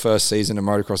nearly got our first season of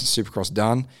motocross and Supercross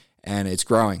done. And it's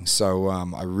growing. So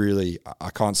I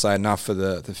can't say enough for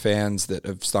the fans that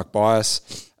have stuck by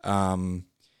us.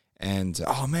 And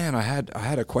oh man, I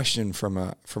had a question from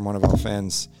one of our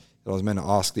fans that I was meant to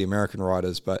ask the American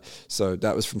riders, so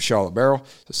that was from Charlotte Barrel.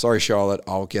 So sorry, Charlotte,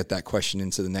 I'll get that question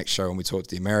into the next show when we talk to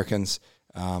the Americans.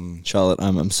 Charlotte,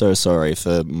 I'm so sorry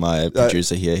for my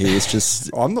producer here. He was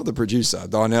just... I'm not the producer.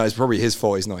 Darnell, it's probably his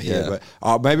fault he's not here.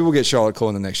 But maybe we'll get Charlotte call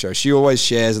in the next show. She always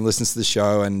shares and listens to the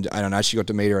show, and I don't know, she got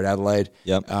to meet her at Adelaide.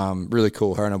 Yep. Really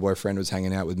cool. Her and her boyfriend was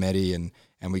hanging out with Medi, and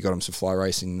we got him some fly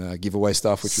racing giveaway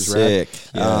stuff, which was sick.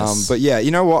 Rad. Yes. But yeah,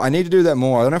 you know what? I need to do that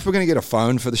more. I don't know if we're going to get a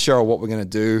phone for the show or what we're going to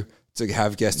do to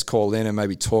have guests call in and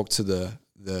maybe talk to the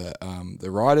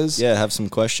riders. Yeah, have some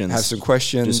questions.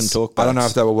 Do some talk. I don't know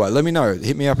if that will work. Let me know.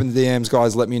 Hit me up in the DMs,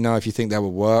 guys. Let me know if you think that would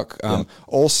work.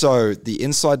 Also, the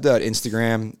Inside Dirt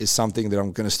Instagram is something that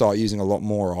I'm going to start using a lot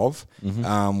more of.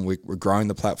 Mm-hmm. We're growing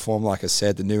the platform. Like I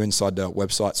said, the new Inside Dirt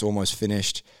website's almost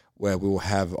finished, where we will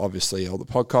have obviously all the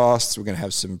podcasts. We're going to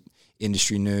have some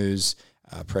industry news,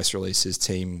 press releases,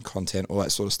 team content, all that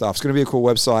sort of stuff. It's going to be a cool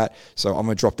website, so I'm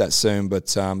going to drop that soon.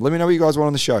 But let me know what you guys want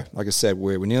on the show. Like I said,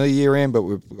 we're nearly a year in, but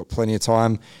we've got plenty of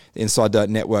time. The Inside Dirt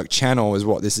Network channel is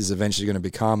what this is eventually going to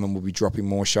become, and we'll be dropping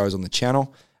more shows on the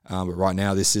channel. But right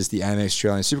now, this is the AMX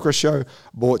Australian Supercross Show,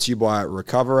 brought to you by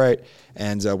Recoverate.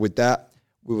 And with that,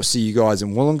 we will see you guys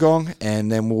in Wollongong,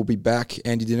 and then we'll be back,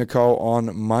 Andy Dinico,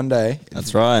 on Monday.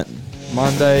 That's right.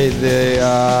 Monday the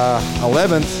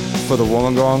 11th for the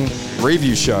Wollongong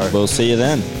review show. We'll see you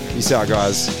then. Peace out,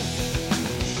 guys.